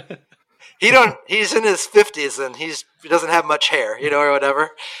 right? He's in his 50s and he doesn't have much hair, you know, or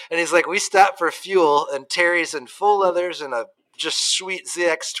whatever. And he's like, we stopped for fuel, and Terry's in full leathers and a just sweet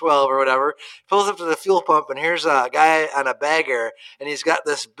ZX12 or whatever, pulls up to the fuel pump, and here's a guy on a bagger, and he's got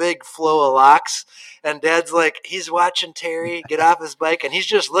this big flow of locks, and Dad's like, he's watching Terry get off his bike, and he's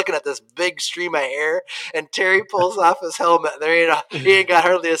just looking at this big stream of hair, and Terry pulls off his helmet, and he ain't got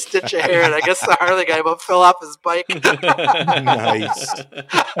hardly a stitch of hair, and I guess the Harley guy fell off his bike. Nice.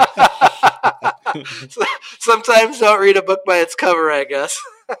 Sometimes don't read a book by its cover, I guess.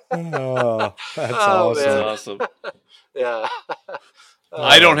 Oh, that's awesome. Man. That's awesome. Yeah.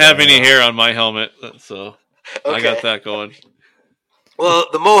 I don't have any hair on my helmet, so I Okay. got that going. Well,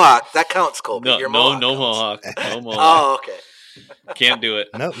 the mohawk, that counts, Colby. No, Your no, mohawk no counts. mohawk. No mohawk. Oh, okay. Can't do it.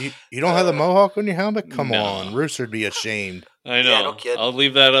 No, you don't have the mohawk on your helmet? Come on. Rooster would be ashamed. I know. Yeah, no kidding. I'll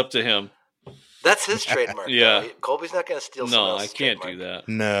leave that up to him. That's his trademark. Yeah. though. Colby's not going to steal someone No, I else's can't trademark. do that.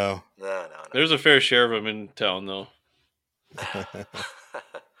 No. No. There's a fair share of them in town, though.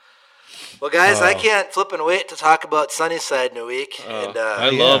 Well, guys, I Oh. can't flip and wait to talk about Sunnyside in a week. And I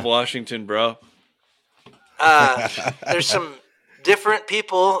love Washington, bro. there's some different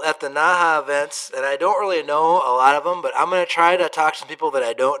people at the NAHA events, and I don't really know a lot of them, but I'm going to try to talk to some people that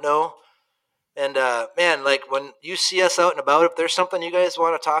I don't know. And, man, like, when you see us out and about, if there's something you guys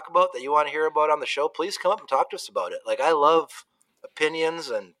want to talk about that you want to hear about on the show, please come up and talk to us about it. Like, I love opinions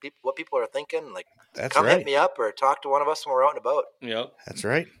and what people are thinking. Like, That's come right. hit me up or talk to one of us when we're out and about. Yep. That's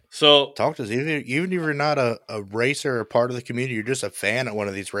right. So talk to us. Even if you're not a racer or part of the community, you're just a fan at one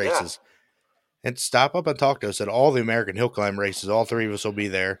of these races. And stop up and talk to us at all the American Hill Climb races. All three of us will be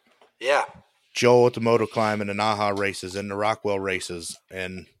there. Yeah. Joel at the Moto Climb and the Naha races and the Rockwell races.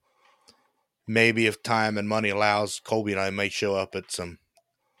 And maybe if time and money allows, Colby and I may show up at some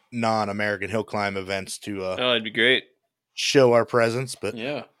non-American Hill Climb events to that'd be great. Show our presence. But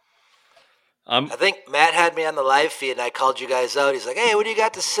yeah. I think Matt had me on the live feed, and I called you guys out. He's like, hey, what do you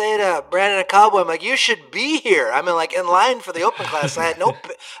got to say to Brandon and Cowboy? I'm like, you should be here. I'm in line for the open class. I had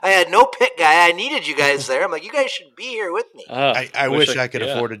no pit guy. I needed you guys there. I'm like, you guys should be here with me. I wish I could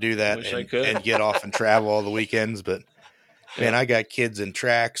afford to do that and get off and travel all the weekends. But, man, I got kids in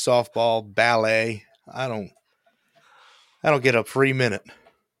track, softball, ballet. I don't get a free minute.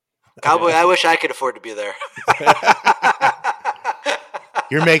 Cowboy, I wish I could afford to be there.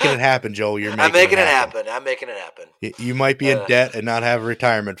 You're making it happen, Joel. I'm making it happen. You might be in debt and not have a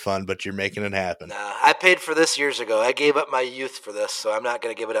retirement fund, but you're making it happen. I paid for this years ago. I gave up my youth for this, so I'm not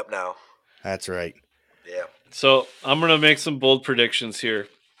going to give it up now. That's right. Yeah. So I'm going to make some bold predictions here.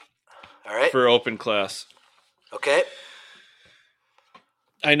 All right. For open class. Okay.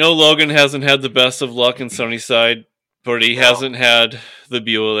 I know Logan hasn't had the best of luck in Sunnyside, but he hasn't had the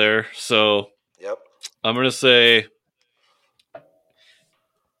Buell there. So yep. I'm going to say,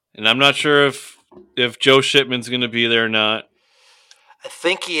 and I'm not sure if Joe Shipman's going to be there or not. I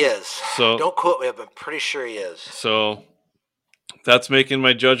think he is. So don't quote me, but I'm pretty sure he is. So that's making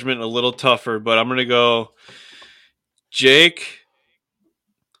my judgment a little tougher, but I'm going to go Jake,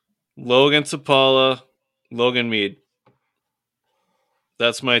 Logan Sapala, Logan Mead.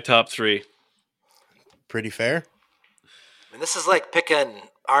 That's my top three. Pretty fair. I mean, this is like picking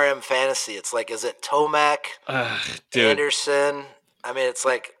RM Fantasy. It's like, is it Tomac, Anderson? I mean, it's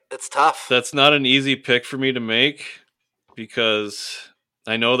like, it's tough. That's not an easy pick for me to make because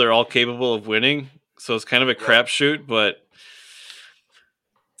I know they're all capable of winning. So it's kind of a crapshoot, but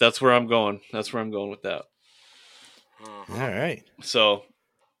that's where I'm going. That's where I'm going with that. All right. So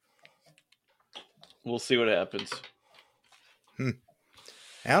we'll see what happens.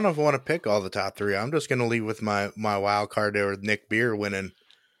 I don't know if I want to pick all the top three. I'm just going to leave with my wild card there with Nick Beer winning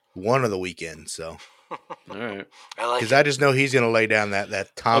one of the weekends. So, all right, because I just know he's going to lay down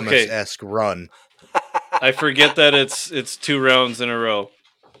that Thomas-esque run. I forget that it's 2 rounds in a row.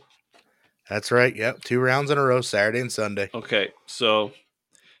 That's right. Yep, 2 rounds in a row, Saturday and Sunday. Okay, so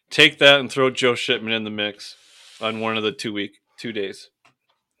take that and throw Joe Shipman in the mix on one of the 2 days.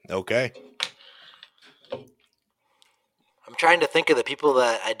 Okay. I'm trying to think of the people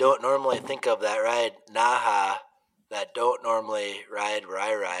that I don't normally think of that ride Naha, that don't normally ride where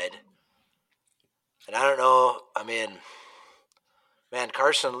I ride. And I don't know, I mean, man,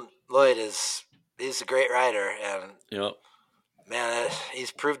 Carson Lloyd he's a great rider. And, man,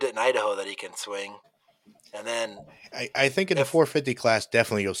 he's proved it in Idaho that he can swing. And then I think in the 450 class,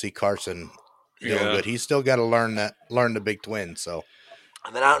 definitely you'll see Carson doing good. He's still got to learn the Big Twin. So,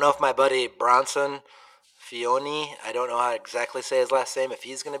 and then I don't know if my buddy Bronson, if Fioni. I don't know how to exactly say his last name if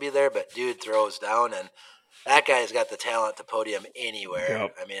he's going to be there, but dude throws down, and that guy's got the talent to podium anywhere.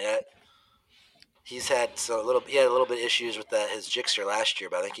 Yep. I mean, he had a little bit issues with his Gixxer last year,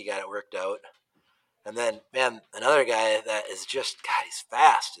 but I think he got it worked out. And then, man, another guy that is just, God, he's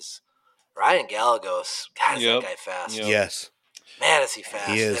fast is Ryan Gallegos. God, is that guy fast? Yep. Yes. Man, is he fast.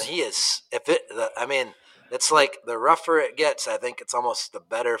 He is. And he is, it's like the rougher it gets, I think it's almost the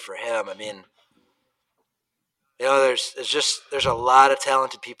better for him. I mean, there's a lot of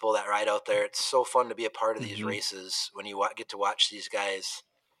talented people that ride out there. It's so fun to be a part of these races when you get to watch these guys.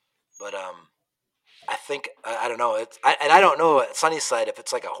 But I think I don't know. I don't know at Sunnyside if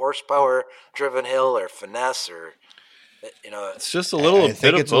it's like a horsepower driven hill or finesse or it's just a little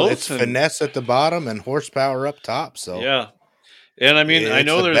bit of both. It's finesse at the bottom and horsepower up top. So yeah, and I mean I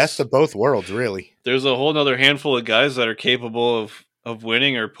know there's the best of both worlds. Really, there's a whole other handful of guys that are capable of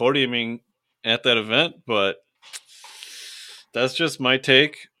winning or podiuming at that event, but that's just my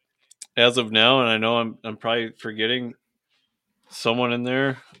take as of now. And I know I'm probably forgetting someone in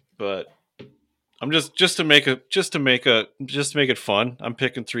there, but. I'm just to make it fun. I'm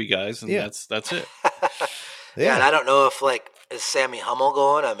picking 3 guys, and that's it. Yeah, and I don't know if is Sammy Hummel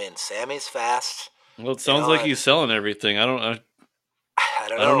going? I mean, Sammy's fast. Well, it sounds like he's selling everything. I don't know.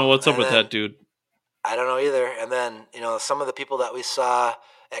 know what's up with that dude. I don't know either. And then some of the people that we saw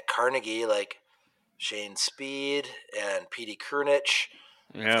at Carnegie, like Shane Speed and Petey Krunich,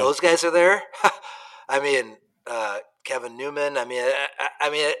 yeah. Those guys are there. I mean, Kevin Newman. I mean,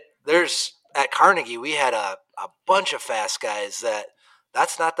 there's. At Carnegie, we had a bunch of fast guys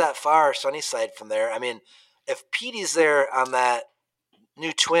that's not that far Sunnyside from there. I mean, if Petey's there on that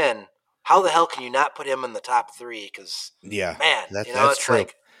new twin, how the hell can you not put him in the top 3? Because, man, that's it's true.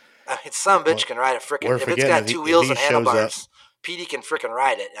 like, some bitch can ride a frickin' if it's got 2 wheels and handlebars, Petey can frickin'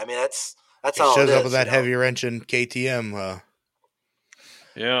 ride it. I mean, that's all it is. Shows up with that heavy wrenching KTM.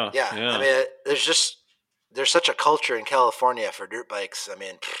 Yeah. I mean, there's such a culture in California for dirt bikes. I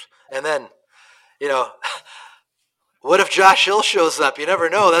mean, and then, what if Josh Hill shows up? You never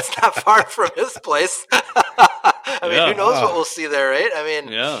know. That's not far from his place. I mean, who knows what we'll see there, right? I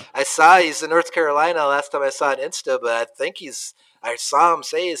mean, I saw he's in North Carolina last time I saw it Insta, but I think I saw him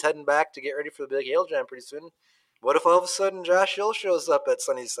say he's heading back to get ready for the big hail jam pretty soon. What if all of a sudden Josh Hill shows up at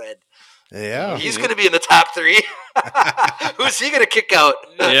Sunnyside? Yeah. He's going to be in the top 3. Who's he going to kick out?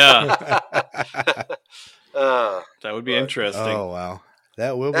 Yeah. That would be interesting. Oh, wow.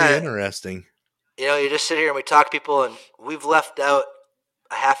 That will be interesting. You just sit here and we talk to people, and we've left out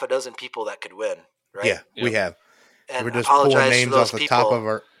a half a dozen people that could win, right? Yeah, we have. And we're just pulling names off the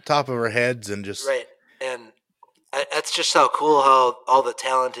top of our heads and just right. And that's just how cool how all the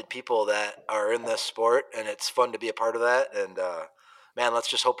talented people that are in this sport, and it's fun to be a part of that. And man, let's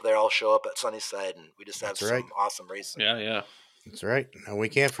just hope they all show up at Sunnyside, and we just have some awesome racing. Yeah. That's right. And we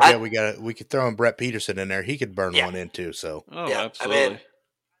can't forget we could throw in Brett Peterson in there. He could burn one in too. So absolutely. I mean,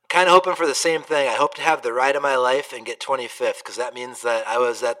 kind of hoping for the same thing. I hope to have the ride of my life and get 25th, because that means that I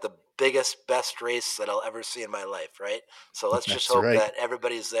was at the biggest, best race that I'll ever see in my life, right? So let's just hope that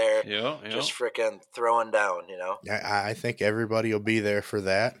everybody's there, just freaking throwing down, I think everybody will be there for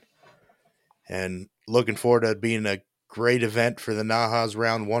that. And looking forward to it being a great event for the Nahas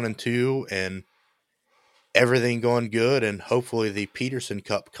round 1 and 2, and everything going good, and hopefully the Peterson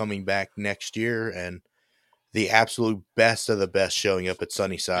Cup coming back next year, and the absolute best of the best showing up at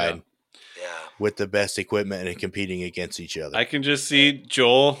Sunnyside with the best equipment and competing against each other. I can just see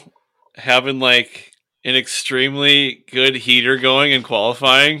Joel having like an extremely good heater going and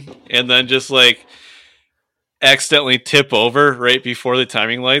qualifying, and then just like accidentally tip over right before the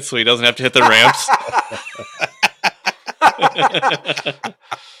timing lights so he doesn't have to hit the ramps.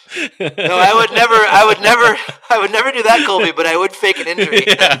 No, I would never do that, Colby, but I would fake an injury.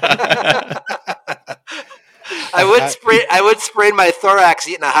 I would sprain my thorax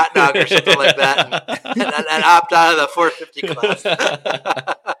eating a hot dog or something like that, and opt out of the 450 class.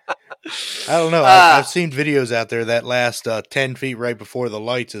 I don't know. I've seen videos out there that last 10 feet right before the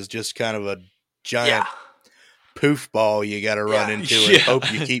lights is just kind of a giant poof ball you got to run into and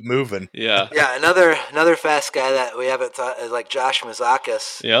hope you keep moving. Yeah. Another fast guy that we haven't thought is like Josh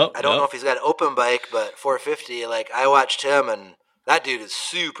Mazakis. I don't know if he's got an open bike, but 450. Like I watched him, and that dude is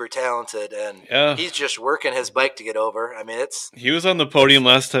super talented, and he's just working his bike to get over. I mean, he was on the podium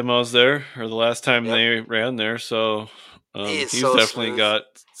last time I was there, or the last time they ran there. So he's so definitely got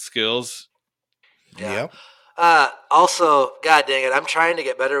skills. Yeah. Also, god dang it, I'm trying to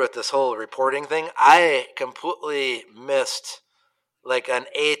get better with this whole reporting thing. I completely missed like an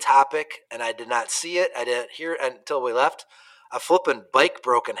A topic, and I did not see it. I didn't hear it until we left. a flipping bike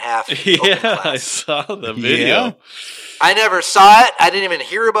broke in half. Yeah, I saw the video. Yeah. I never saw it. I didn't even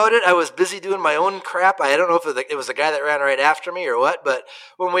hear about it. I was busy doing my own crap. I don't know if it was the guy that ran right after me or what, but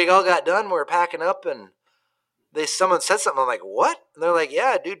when we all got done, we were packing up and someone said something. I'm like, what? And they're like,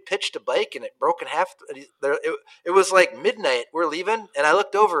 yeah, dude pitched a bike and it broke in half. It was like midnight. We're leaving, and I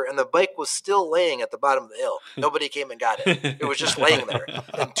looked over, and the bike was still laying at the bottom of the hill. Nobody came and got it. It was just laying there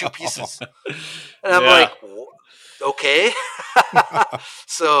in two pieces. And I'm like, okay.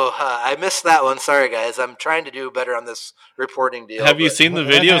 So I missed that one. Sorry, guys. I'm trying to do better on this reporting deal. Have you seen the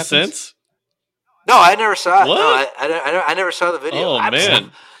video since? No, I never saw it. What? No, I never saw the video. Oh,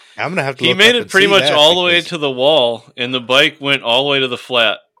 man. I'm gonna have to. He made it pretty much all the way to the wall, and the bike went all the way to the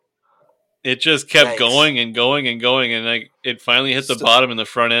flat. It just kept going and going and going, and it finally hit the bottom, and the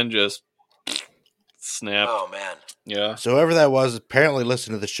front end just snapped. Oh man! Yeah. So whoever that was apparently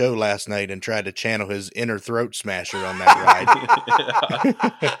listened to the show last night and tried to channel his inner throat smasher on that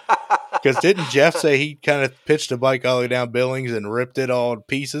ride. Because didn't Jeff say he kind of pitched the bike all the way down Billings and ripped it all to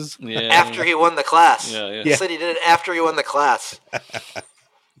pieces? Yeah. After he won the class. Yeah. He said he did it after he won the class.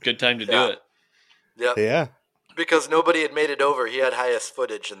 Good time to do it. Yep. Yeah. Because nobody had made it over. He had highest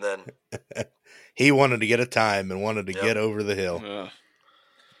footage, and then he wanted to get a time and wanted to get over the hill.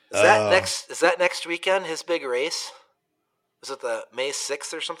 Is that next weekend? His big race? Is it the May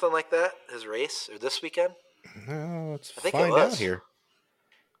 6th or something like that? His race or this weekend? Let's think find it was. out here.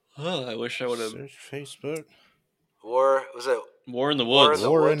 Oh, I wish I would have. Facebook. War in the Woods.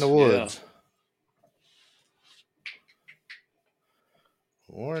 War in the Woods. Yeah.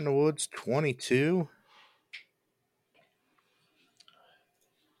 War in the Woods 22.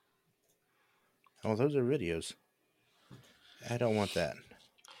 Oh, those are videos. I don't want that.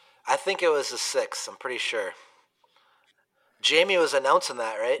 I think it was the 6th. I'm pretty sure. Jamie was announcing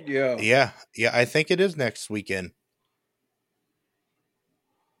that, right? Yeah. I think it is next weekend.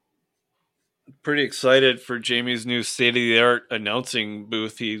 Pretty excited for Jamie's new state-of-the-art announcing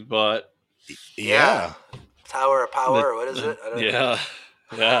booth he bought. Yeah. Tower of Power, what is it? I don't know.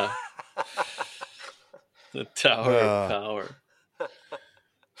 Yeah. The Tower of Power.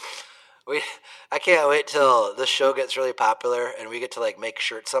 I can't wait till this show gets really popular and we get to make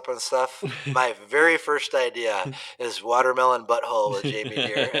shirts up and stuff. My very first idea is watermelon butthole with Jamie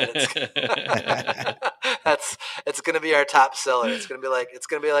Deere, and it's going to be our top seller. It's going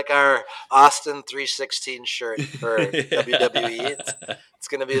to be like our Austin 316 shirt for WWE. It's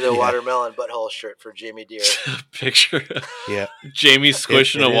going to be the watermelon butthole shirt for Jamie Deere. Picture. Yeah. Jamie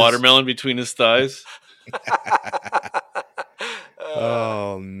squishing a watermelon between his thighs.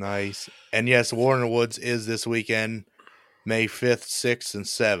 Oh, nice. And yes, War in the Woods is this weekend, May 5th, 6th, and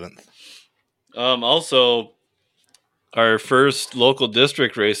 7th. Also, our first local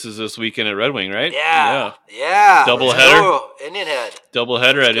district race is this weekend at Red Wing, right? Yeah. Doubleheader. Indian Head.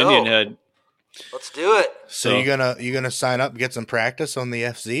 Doubleheader at Indian Head. Let's do it. So you gonna sign up and get some practice on the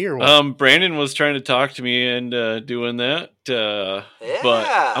FZ or what? Brandon was trying to talk to me and doing that. But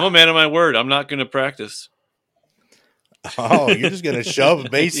I'm a man of my word. I'm not going to practice. Oh, you're just gonna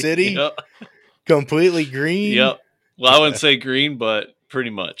shove Bay City completely green? Yep. Well, I wouldn't say green, but pretty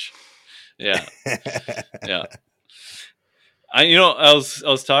much. Yeah. Yeah. I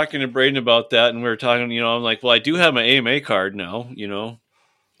was talking to Braden about that, and we were talking. I'm like, well, I do have my AMA card now,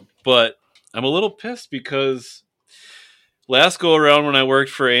 but I'm a little pissed because last go around when I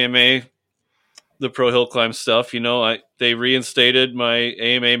worked for AMA, the Pro Hill Climb stuff, they reinstated my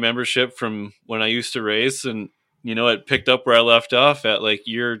AMA membership from when I used to race, and it picked up where I left off at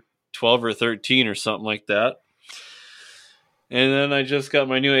year 12 or 13 or something like that. And then I just got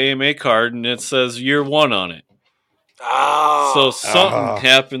my new AMA card, and it says year 1 on it. Oh. So something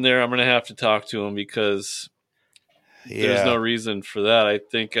happened there. I'm going to have to talk to him because there's no reason for that. I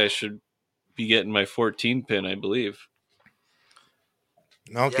think I should be getting my 14 pin, I believe.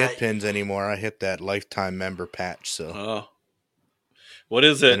 I don't get pins anymore. I hit that lifetime member patch. So, what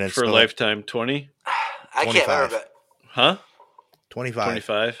is it for lifetime? 20? I can't remember. But... Huh? 25.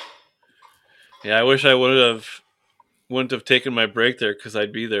 25. Yeah, I wish I wouldn't have taken my break there because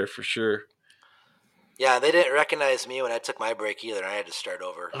I'd be there for sure. Yeah, they didn't recognize me when I took my break either. I had to start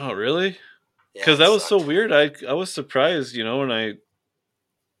over. Oh, really? Because that was so weird. I was surprised, when I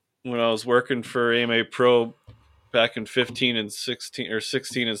was working for AMA Pro back in 15 and 16 or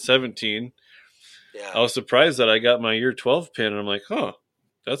 16 and 17. Yeah. I was surprised that I got my year 12 pin, and I'm like, huh,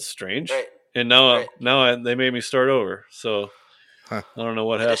 that's strange. Right. And now they made me start over. So I don't know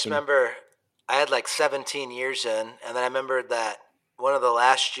what happened. I just remember I had 17 years in, and then I remembered that one of the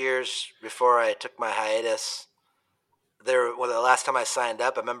last years before I took my hiatus, the last time I signed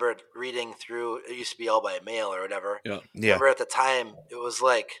up, I remember reading through. It used to be all by mail or whatever. Yeah. Remember at the time it was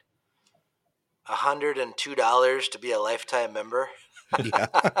like $102 to be a lifetime member. Yeah.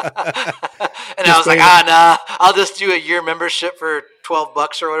 And I was like, nah, I'll just do a year membership for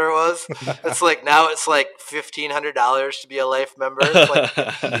 $12 or whatever it was. It's like now it's like $1,500 to be a life member. It's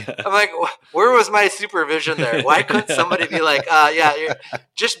like, I'm like, where was my supervision there? Why couldn't somebody be like,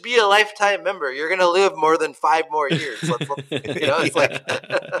 just be a lifetime member. You're gonna live more than 5 more years. It's like,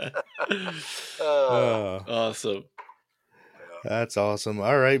 awesome. That's awesome.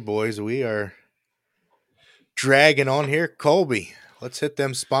 All right, boys, we are dragging on here. Colby, let's hit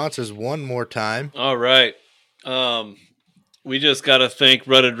them sponsors one more time. All right. We just got to thank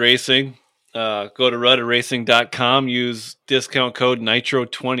Rutted Racing. Go to ruttedracing.com. Use discount code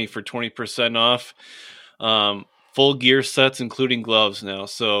Nitro20 for 20% off. Full gear sets, including gloves now.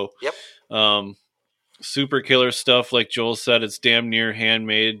 So, super killer stuff. Like Joel said, it's damn near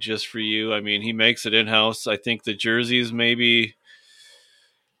handmade just for you. I mean, he makes it in-house. I think the jerseys maybe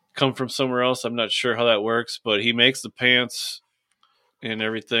come from somewhere else. I'm not sure how that works, but he makes the pants and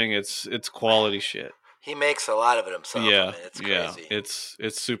everything. It's quality shit. He makes a lot of it himself. Yeah, I mean, it's crazy.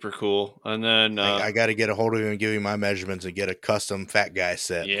 It's super cool. And then I got to get a hold of him and give him my measurements and get a custom fat guy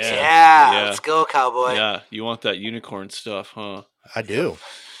set. Yeah, let's go, cowboy. Yeah, you want that unicorn stuff, huh? I do.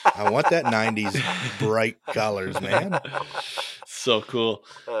 I want that 90s bright colors, man. So cool.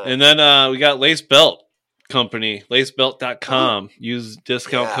 And then we got Lace Belt Company, lacebelt.com. Use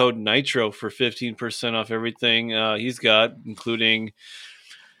discount code Nitro for 15% off everything he's got, including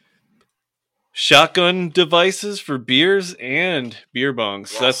shotgun devices for beers and beer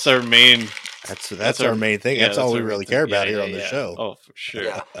bongs. That's our main. That's our main thing. That's all we really care about here on the show. Oh, for sure.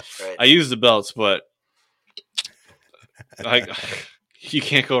 Yeah, right. I use the belts, but you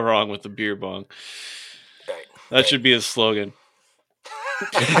can't go wrong with the beer bong. Right. That should be his slogan.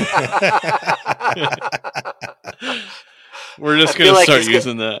 We're just going to start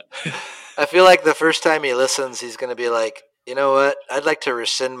using that. I feel like the first time he listens, he's going to be like, you know what? I'd like to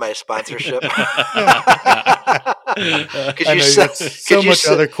rescind my sponsorship. So much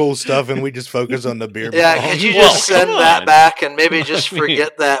other cool stuff, and we just focus on the beer. Yeah, could you just send that back and maybe just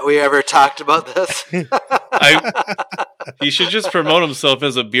forget that we ever talked about this? He should just promote himself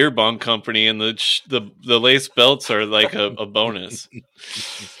as a beer bong company, and the lace belts are like a bonus.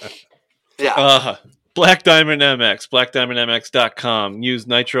 Yeah. Black Diamond MX, blackdiamondmx.com. Use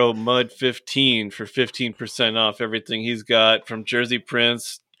Nitro Mud 15 for 15% off everything he's got, from jersey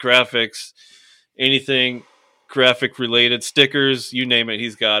prints, graphics, anything graphic related, stickers, you name it,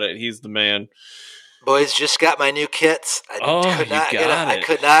 he's got it. He's the man. Boys, just got my new kits. I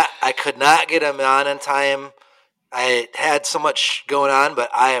could not get them on in time. I had so much going on, but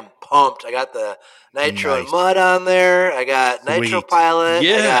I am pumped. I got the Nitro and Mud on there. I got Nitro Pilot.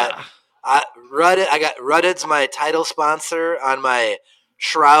 Yeah. I got Rudded's my title sponsor on my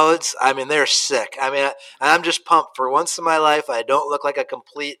shrouds. I mean, they're sick. I mean, I'm just pumped. For once in my life, I don't look like a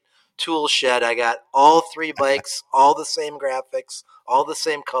complete tool shed. I got all 3 bikes, all the same graphics, all the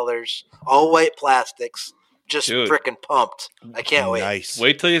same colors, all white plastics. Just freaking pumped. I can't wait. Nice.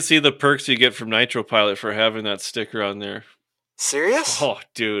 Wait till you see the perks you get from Nitro Pilot for having that sticker on there. Serious? Oh,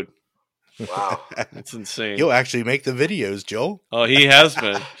 dude. Wow. That's insane. You'll actually make the videos, Joel. Oh, he has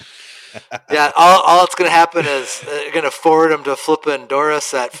been. Yeah, all it's going to happen is going to forward him to flipping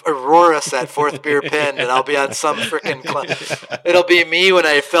Roris at 4th Beer Pin, and I'll be on some freaking. It'll be me when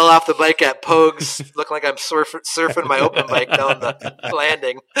I fell off the bike at Pogues, looking like I'm surfing my open bike down the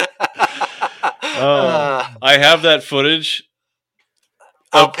landing. I have that footage.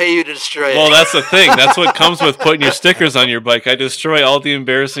 I'll pay you to destroy it. Well, that's the thing. That's what comes with putting your stickers on your bike. I destroy all the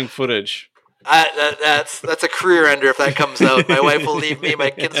embarrassing footage. That's a career ender if that comes out. My wife will leave me. My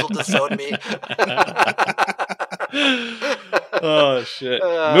kids will disown me. Oh, shit.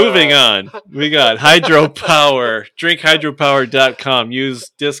 Moving on. We got Hydropower. DrinkHydropower.com. Use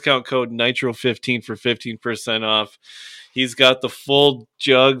discount code Nitro15 for 15% off. He's got the full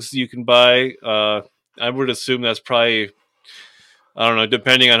jugs you can buy. I would assume that's probably, I don't know,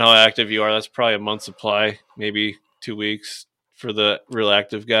 depending on how active you are, that's probably a month's supply, maybe 2 weeks for the real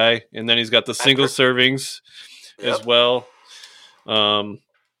active guy. And then he's got the single servings as well. And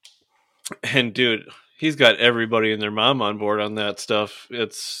dude, he's got everybody and their mom on board on that stuff.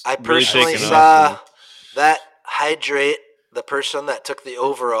 I personally saw that Hydrate, the person that took the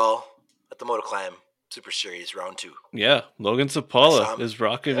overall at the Motoclimb Super Series round 2. Yeah, Logan Sapala is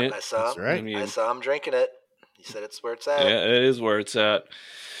rocking it. I saw him. That's right. I saw him drinking it. He said it's where it's at. Yeah, it is where it's at.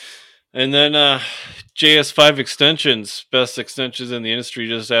 And then JS5 extensions, best extensions in the industry.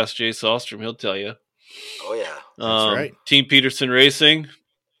 Just ask Jay Sahlstrom, he'll tell you. Oh yeah, That's right. Team Peterson Racing.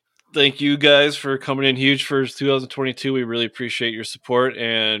 Thank you guys for coming in huge for 2022. We really appreciate your support.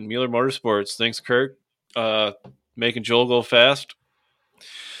 And Mueller Motorsports. Thanks, Kirk. Making Joel go fast.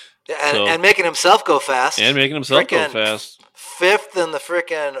 Yeah, and making himself go fast. And making himself go fast. 5th in the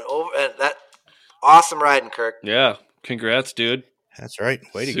freaking that awesome riding, Kirk. Yeah. Congrats, dude. That's right.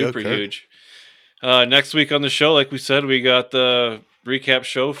 Way to Super go, Kirk. huge. Next week on the show, like we said, we got the recap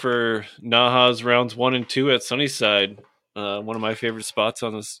show for Naha's rounds 1 and 2 at Sunnyside. One of my favorite spots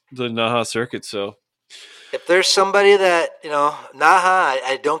on the Naha circuit. So if there's somebody that, Naha,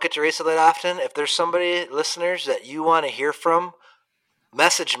 I don't get to race it that often. If there's somebody, listeners, that you want to hear from,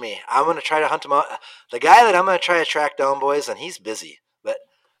 message me. I'm going to try to hunt him out. The guy that I'm going to try to track down, boys, and he's busy, but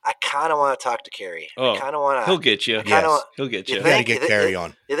I kind of want to talk to Kerry. Oh, I kind of want to. He'll get you. He'll get you. You got to get Kerry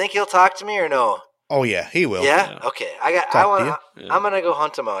on. You think he'll talk to me or no? Oh yeah, he will. Yeah. Okay. I'm gonna go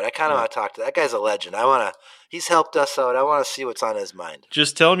hunt him out. I kind of want to talk to that guy's a legend. He's helped us out. I want to see what's on his mind.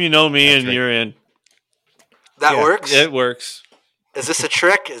 Just tell him you know me and you're in. That works? It works. Is this a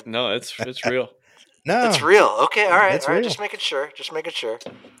trick? No, it's real. No. It's real. Okay, all right. It's all right, real. just making sure.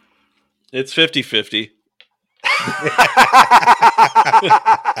 It's 50-50.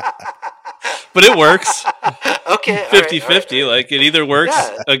 But it works. Okay. 50-50. Like, it either works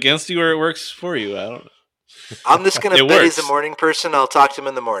against you or it works for you. I don't know. I'm just going to bet he's a morning person. I'll talk to him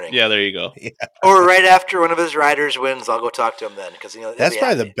in the morning. Yeah, there you go. Yeah. Or right after one of his riders wins, I'll go talk to him then. Because that's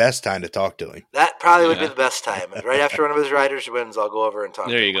probably the best time to talk to him. That probably would be the best time. Right after one of his riders wins, I'll go over and talk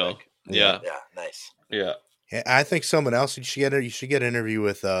to him. There you go. Yeah. Yeah, nice. Yeah. Yeah, I think someone else you should get an interview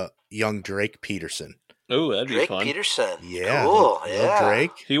with young Drake Peterson. Oh, that'd be Drake fun. Peterson. Yeah. Cool. Yeah.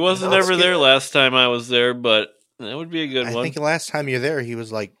 Drake. He wasn't ever there last time I was there, but that would be a good I one. think the last time you're there, he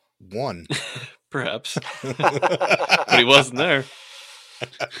was like 1. Perhaps. But he wasn't there.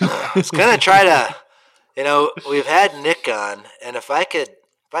 I was gonna try to, we've had Nick on, and if I could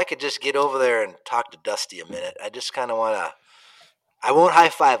just get over there and talk to Dusty a minute, I just kind of want to. I won't high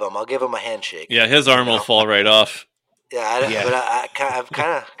five him. I'll give him a handshake. Yeah, his arm will fall right off. Yeah, but I'm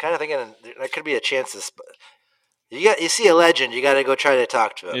kind of thinking there could be a chance. You see a legend, you got to go try to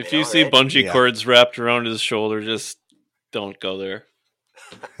talk to him. If you see bungee cords wrapped around his shoulder, just don't go there.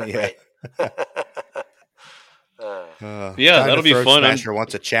 Yeah. Yeah, that'll be fun. Smasher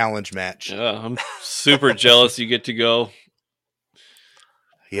wants a challenge match. Yeah, I'm super jealous you get to go.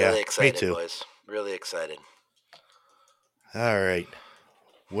 Yeah, really excited, me too. Boys. Really excited. All right.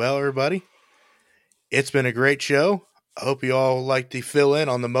 Well, everybody, it's been a great show. I hope you all like to fill in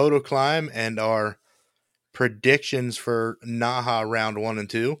on the moto climb and our predictions for Naha round 1 and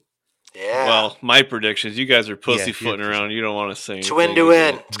 2. Yeah. Well, my predictions. You guys are pussyfooting around. You don't want to say anything. Twin to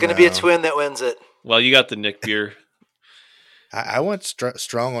win. It's going to be a twin that wins it. Well, you got the Nick Beer. I went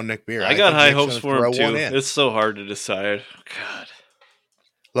strong on Nick Beer. I got high Nick's hopes for gonna him, throw too. one in. It's so hard to decide. God.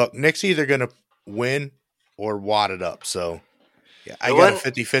 Look, Nick's either going to win or wad it up. So, yeah, I got a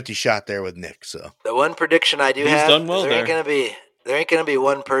 50-50 shot there with Nick. So the one prediction I do He's have done well is there ain't gonna be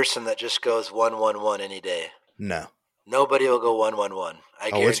one person that just goes 1-1-1 any day. No. Nobody will go 1-1-1.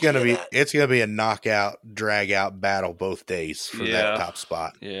 It's gonna be a knockout, drag out battle both days for that top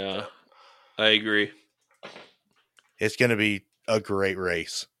spot. Yeah, I agree. It's gonna be a great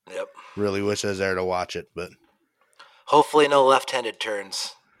race. Yep. Really wish I was there to watch it, but hopefully no left-handed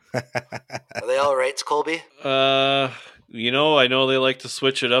turns. Are they all rights, Colby? I know they like to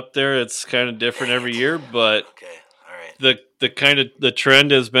switch it up there. It's kind of different every year, but okay, all right. The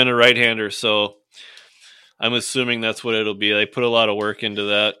trend has been a right-hander, so I'm assuming that's what it'll be. They put a lot of work into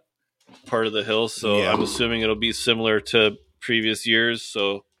that part of the hill, so I'm assuming it'll be similar to previous years.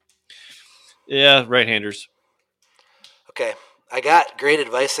 So, yeah, right-handers. Okay, I got great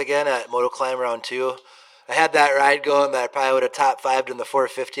advice again at Moto Climb Round 2. I had that ride going that I probably would have top 5'd in the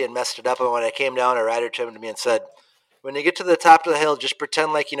 450 and messed it up. And when I came down, a rider turned to me and said, "When you get to the top of the hill, just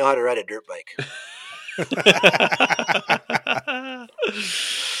pretend like you know how to ride a dirt bike."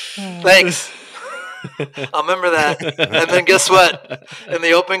 Thanks. I'll remember that. And then guess what? In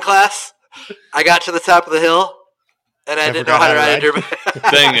the open class, I got to the top of the hill, and I didn't know how to ride a dirt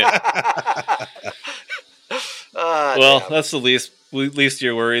bike. Dang it. Well, that's the least of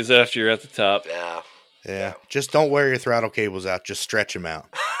your worries after you're at the top. Yeah. Yeah. Just don't wear your throttle cables out. Just stretch them out.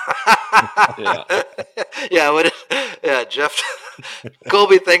 Yeah. Jeff.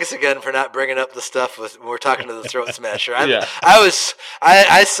 Colby, thanks again for not bringing up the stuff when we're talking to the Throat Smasher.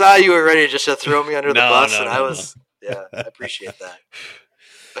 I saw you were ready just to throw me under the bus, and I appreciate that.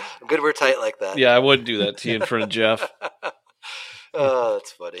 I'm good we're tight like that. Yeah, I wouldn't do that to you in front of Jeff. Oh,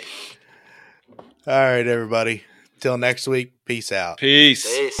 that's funny. All right, everybody. Till next week. Peace out. Peace.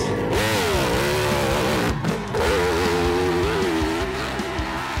 Peace.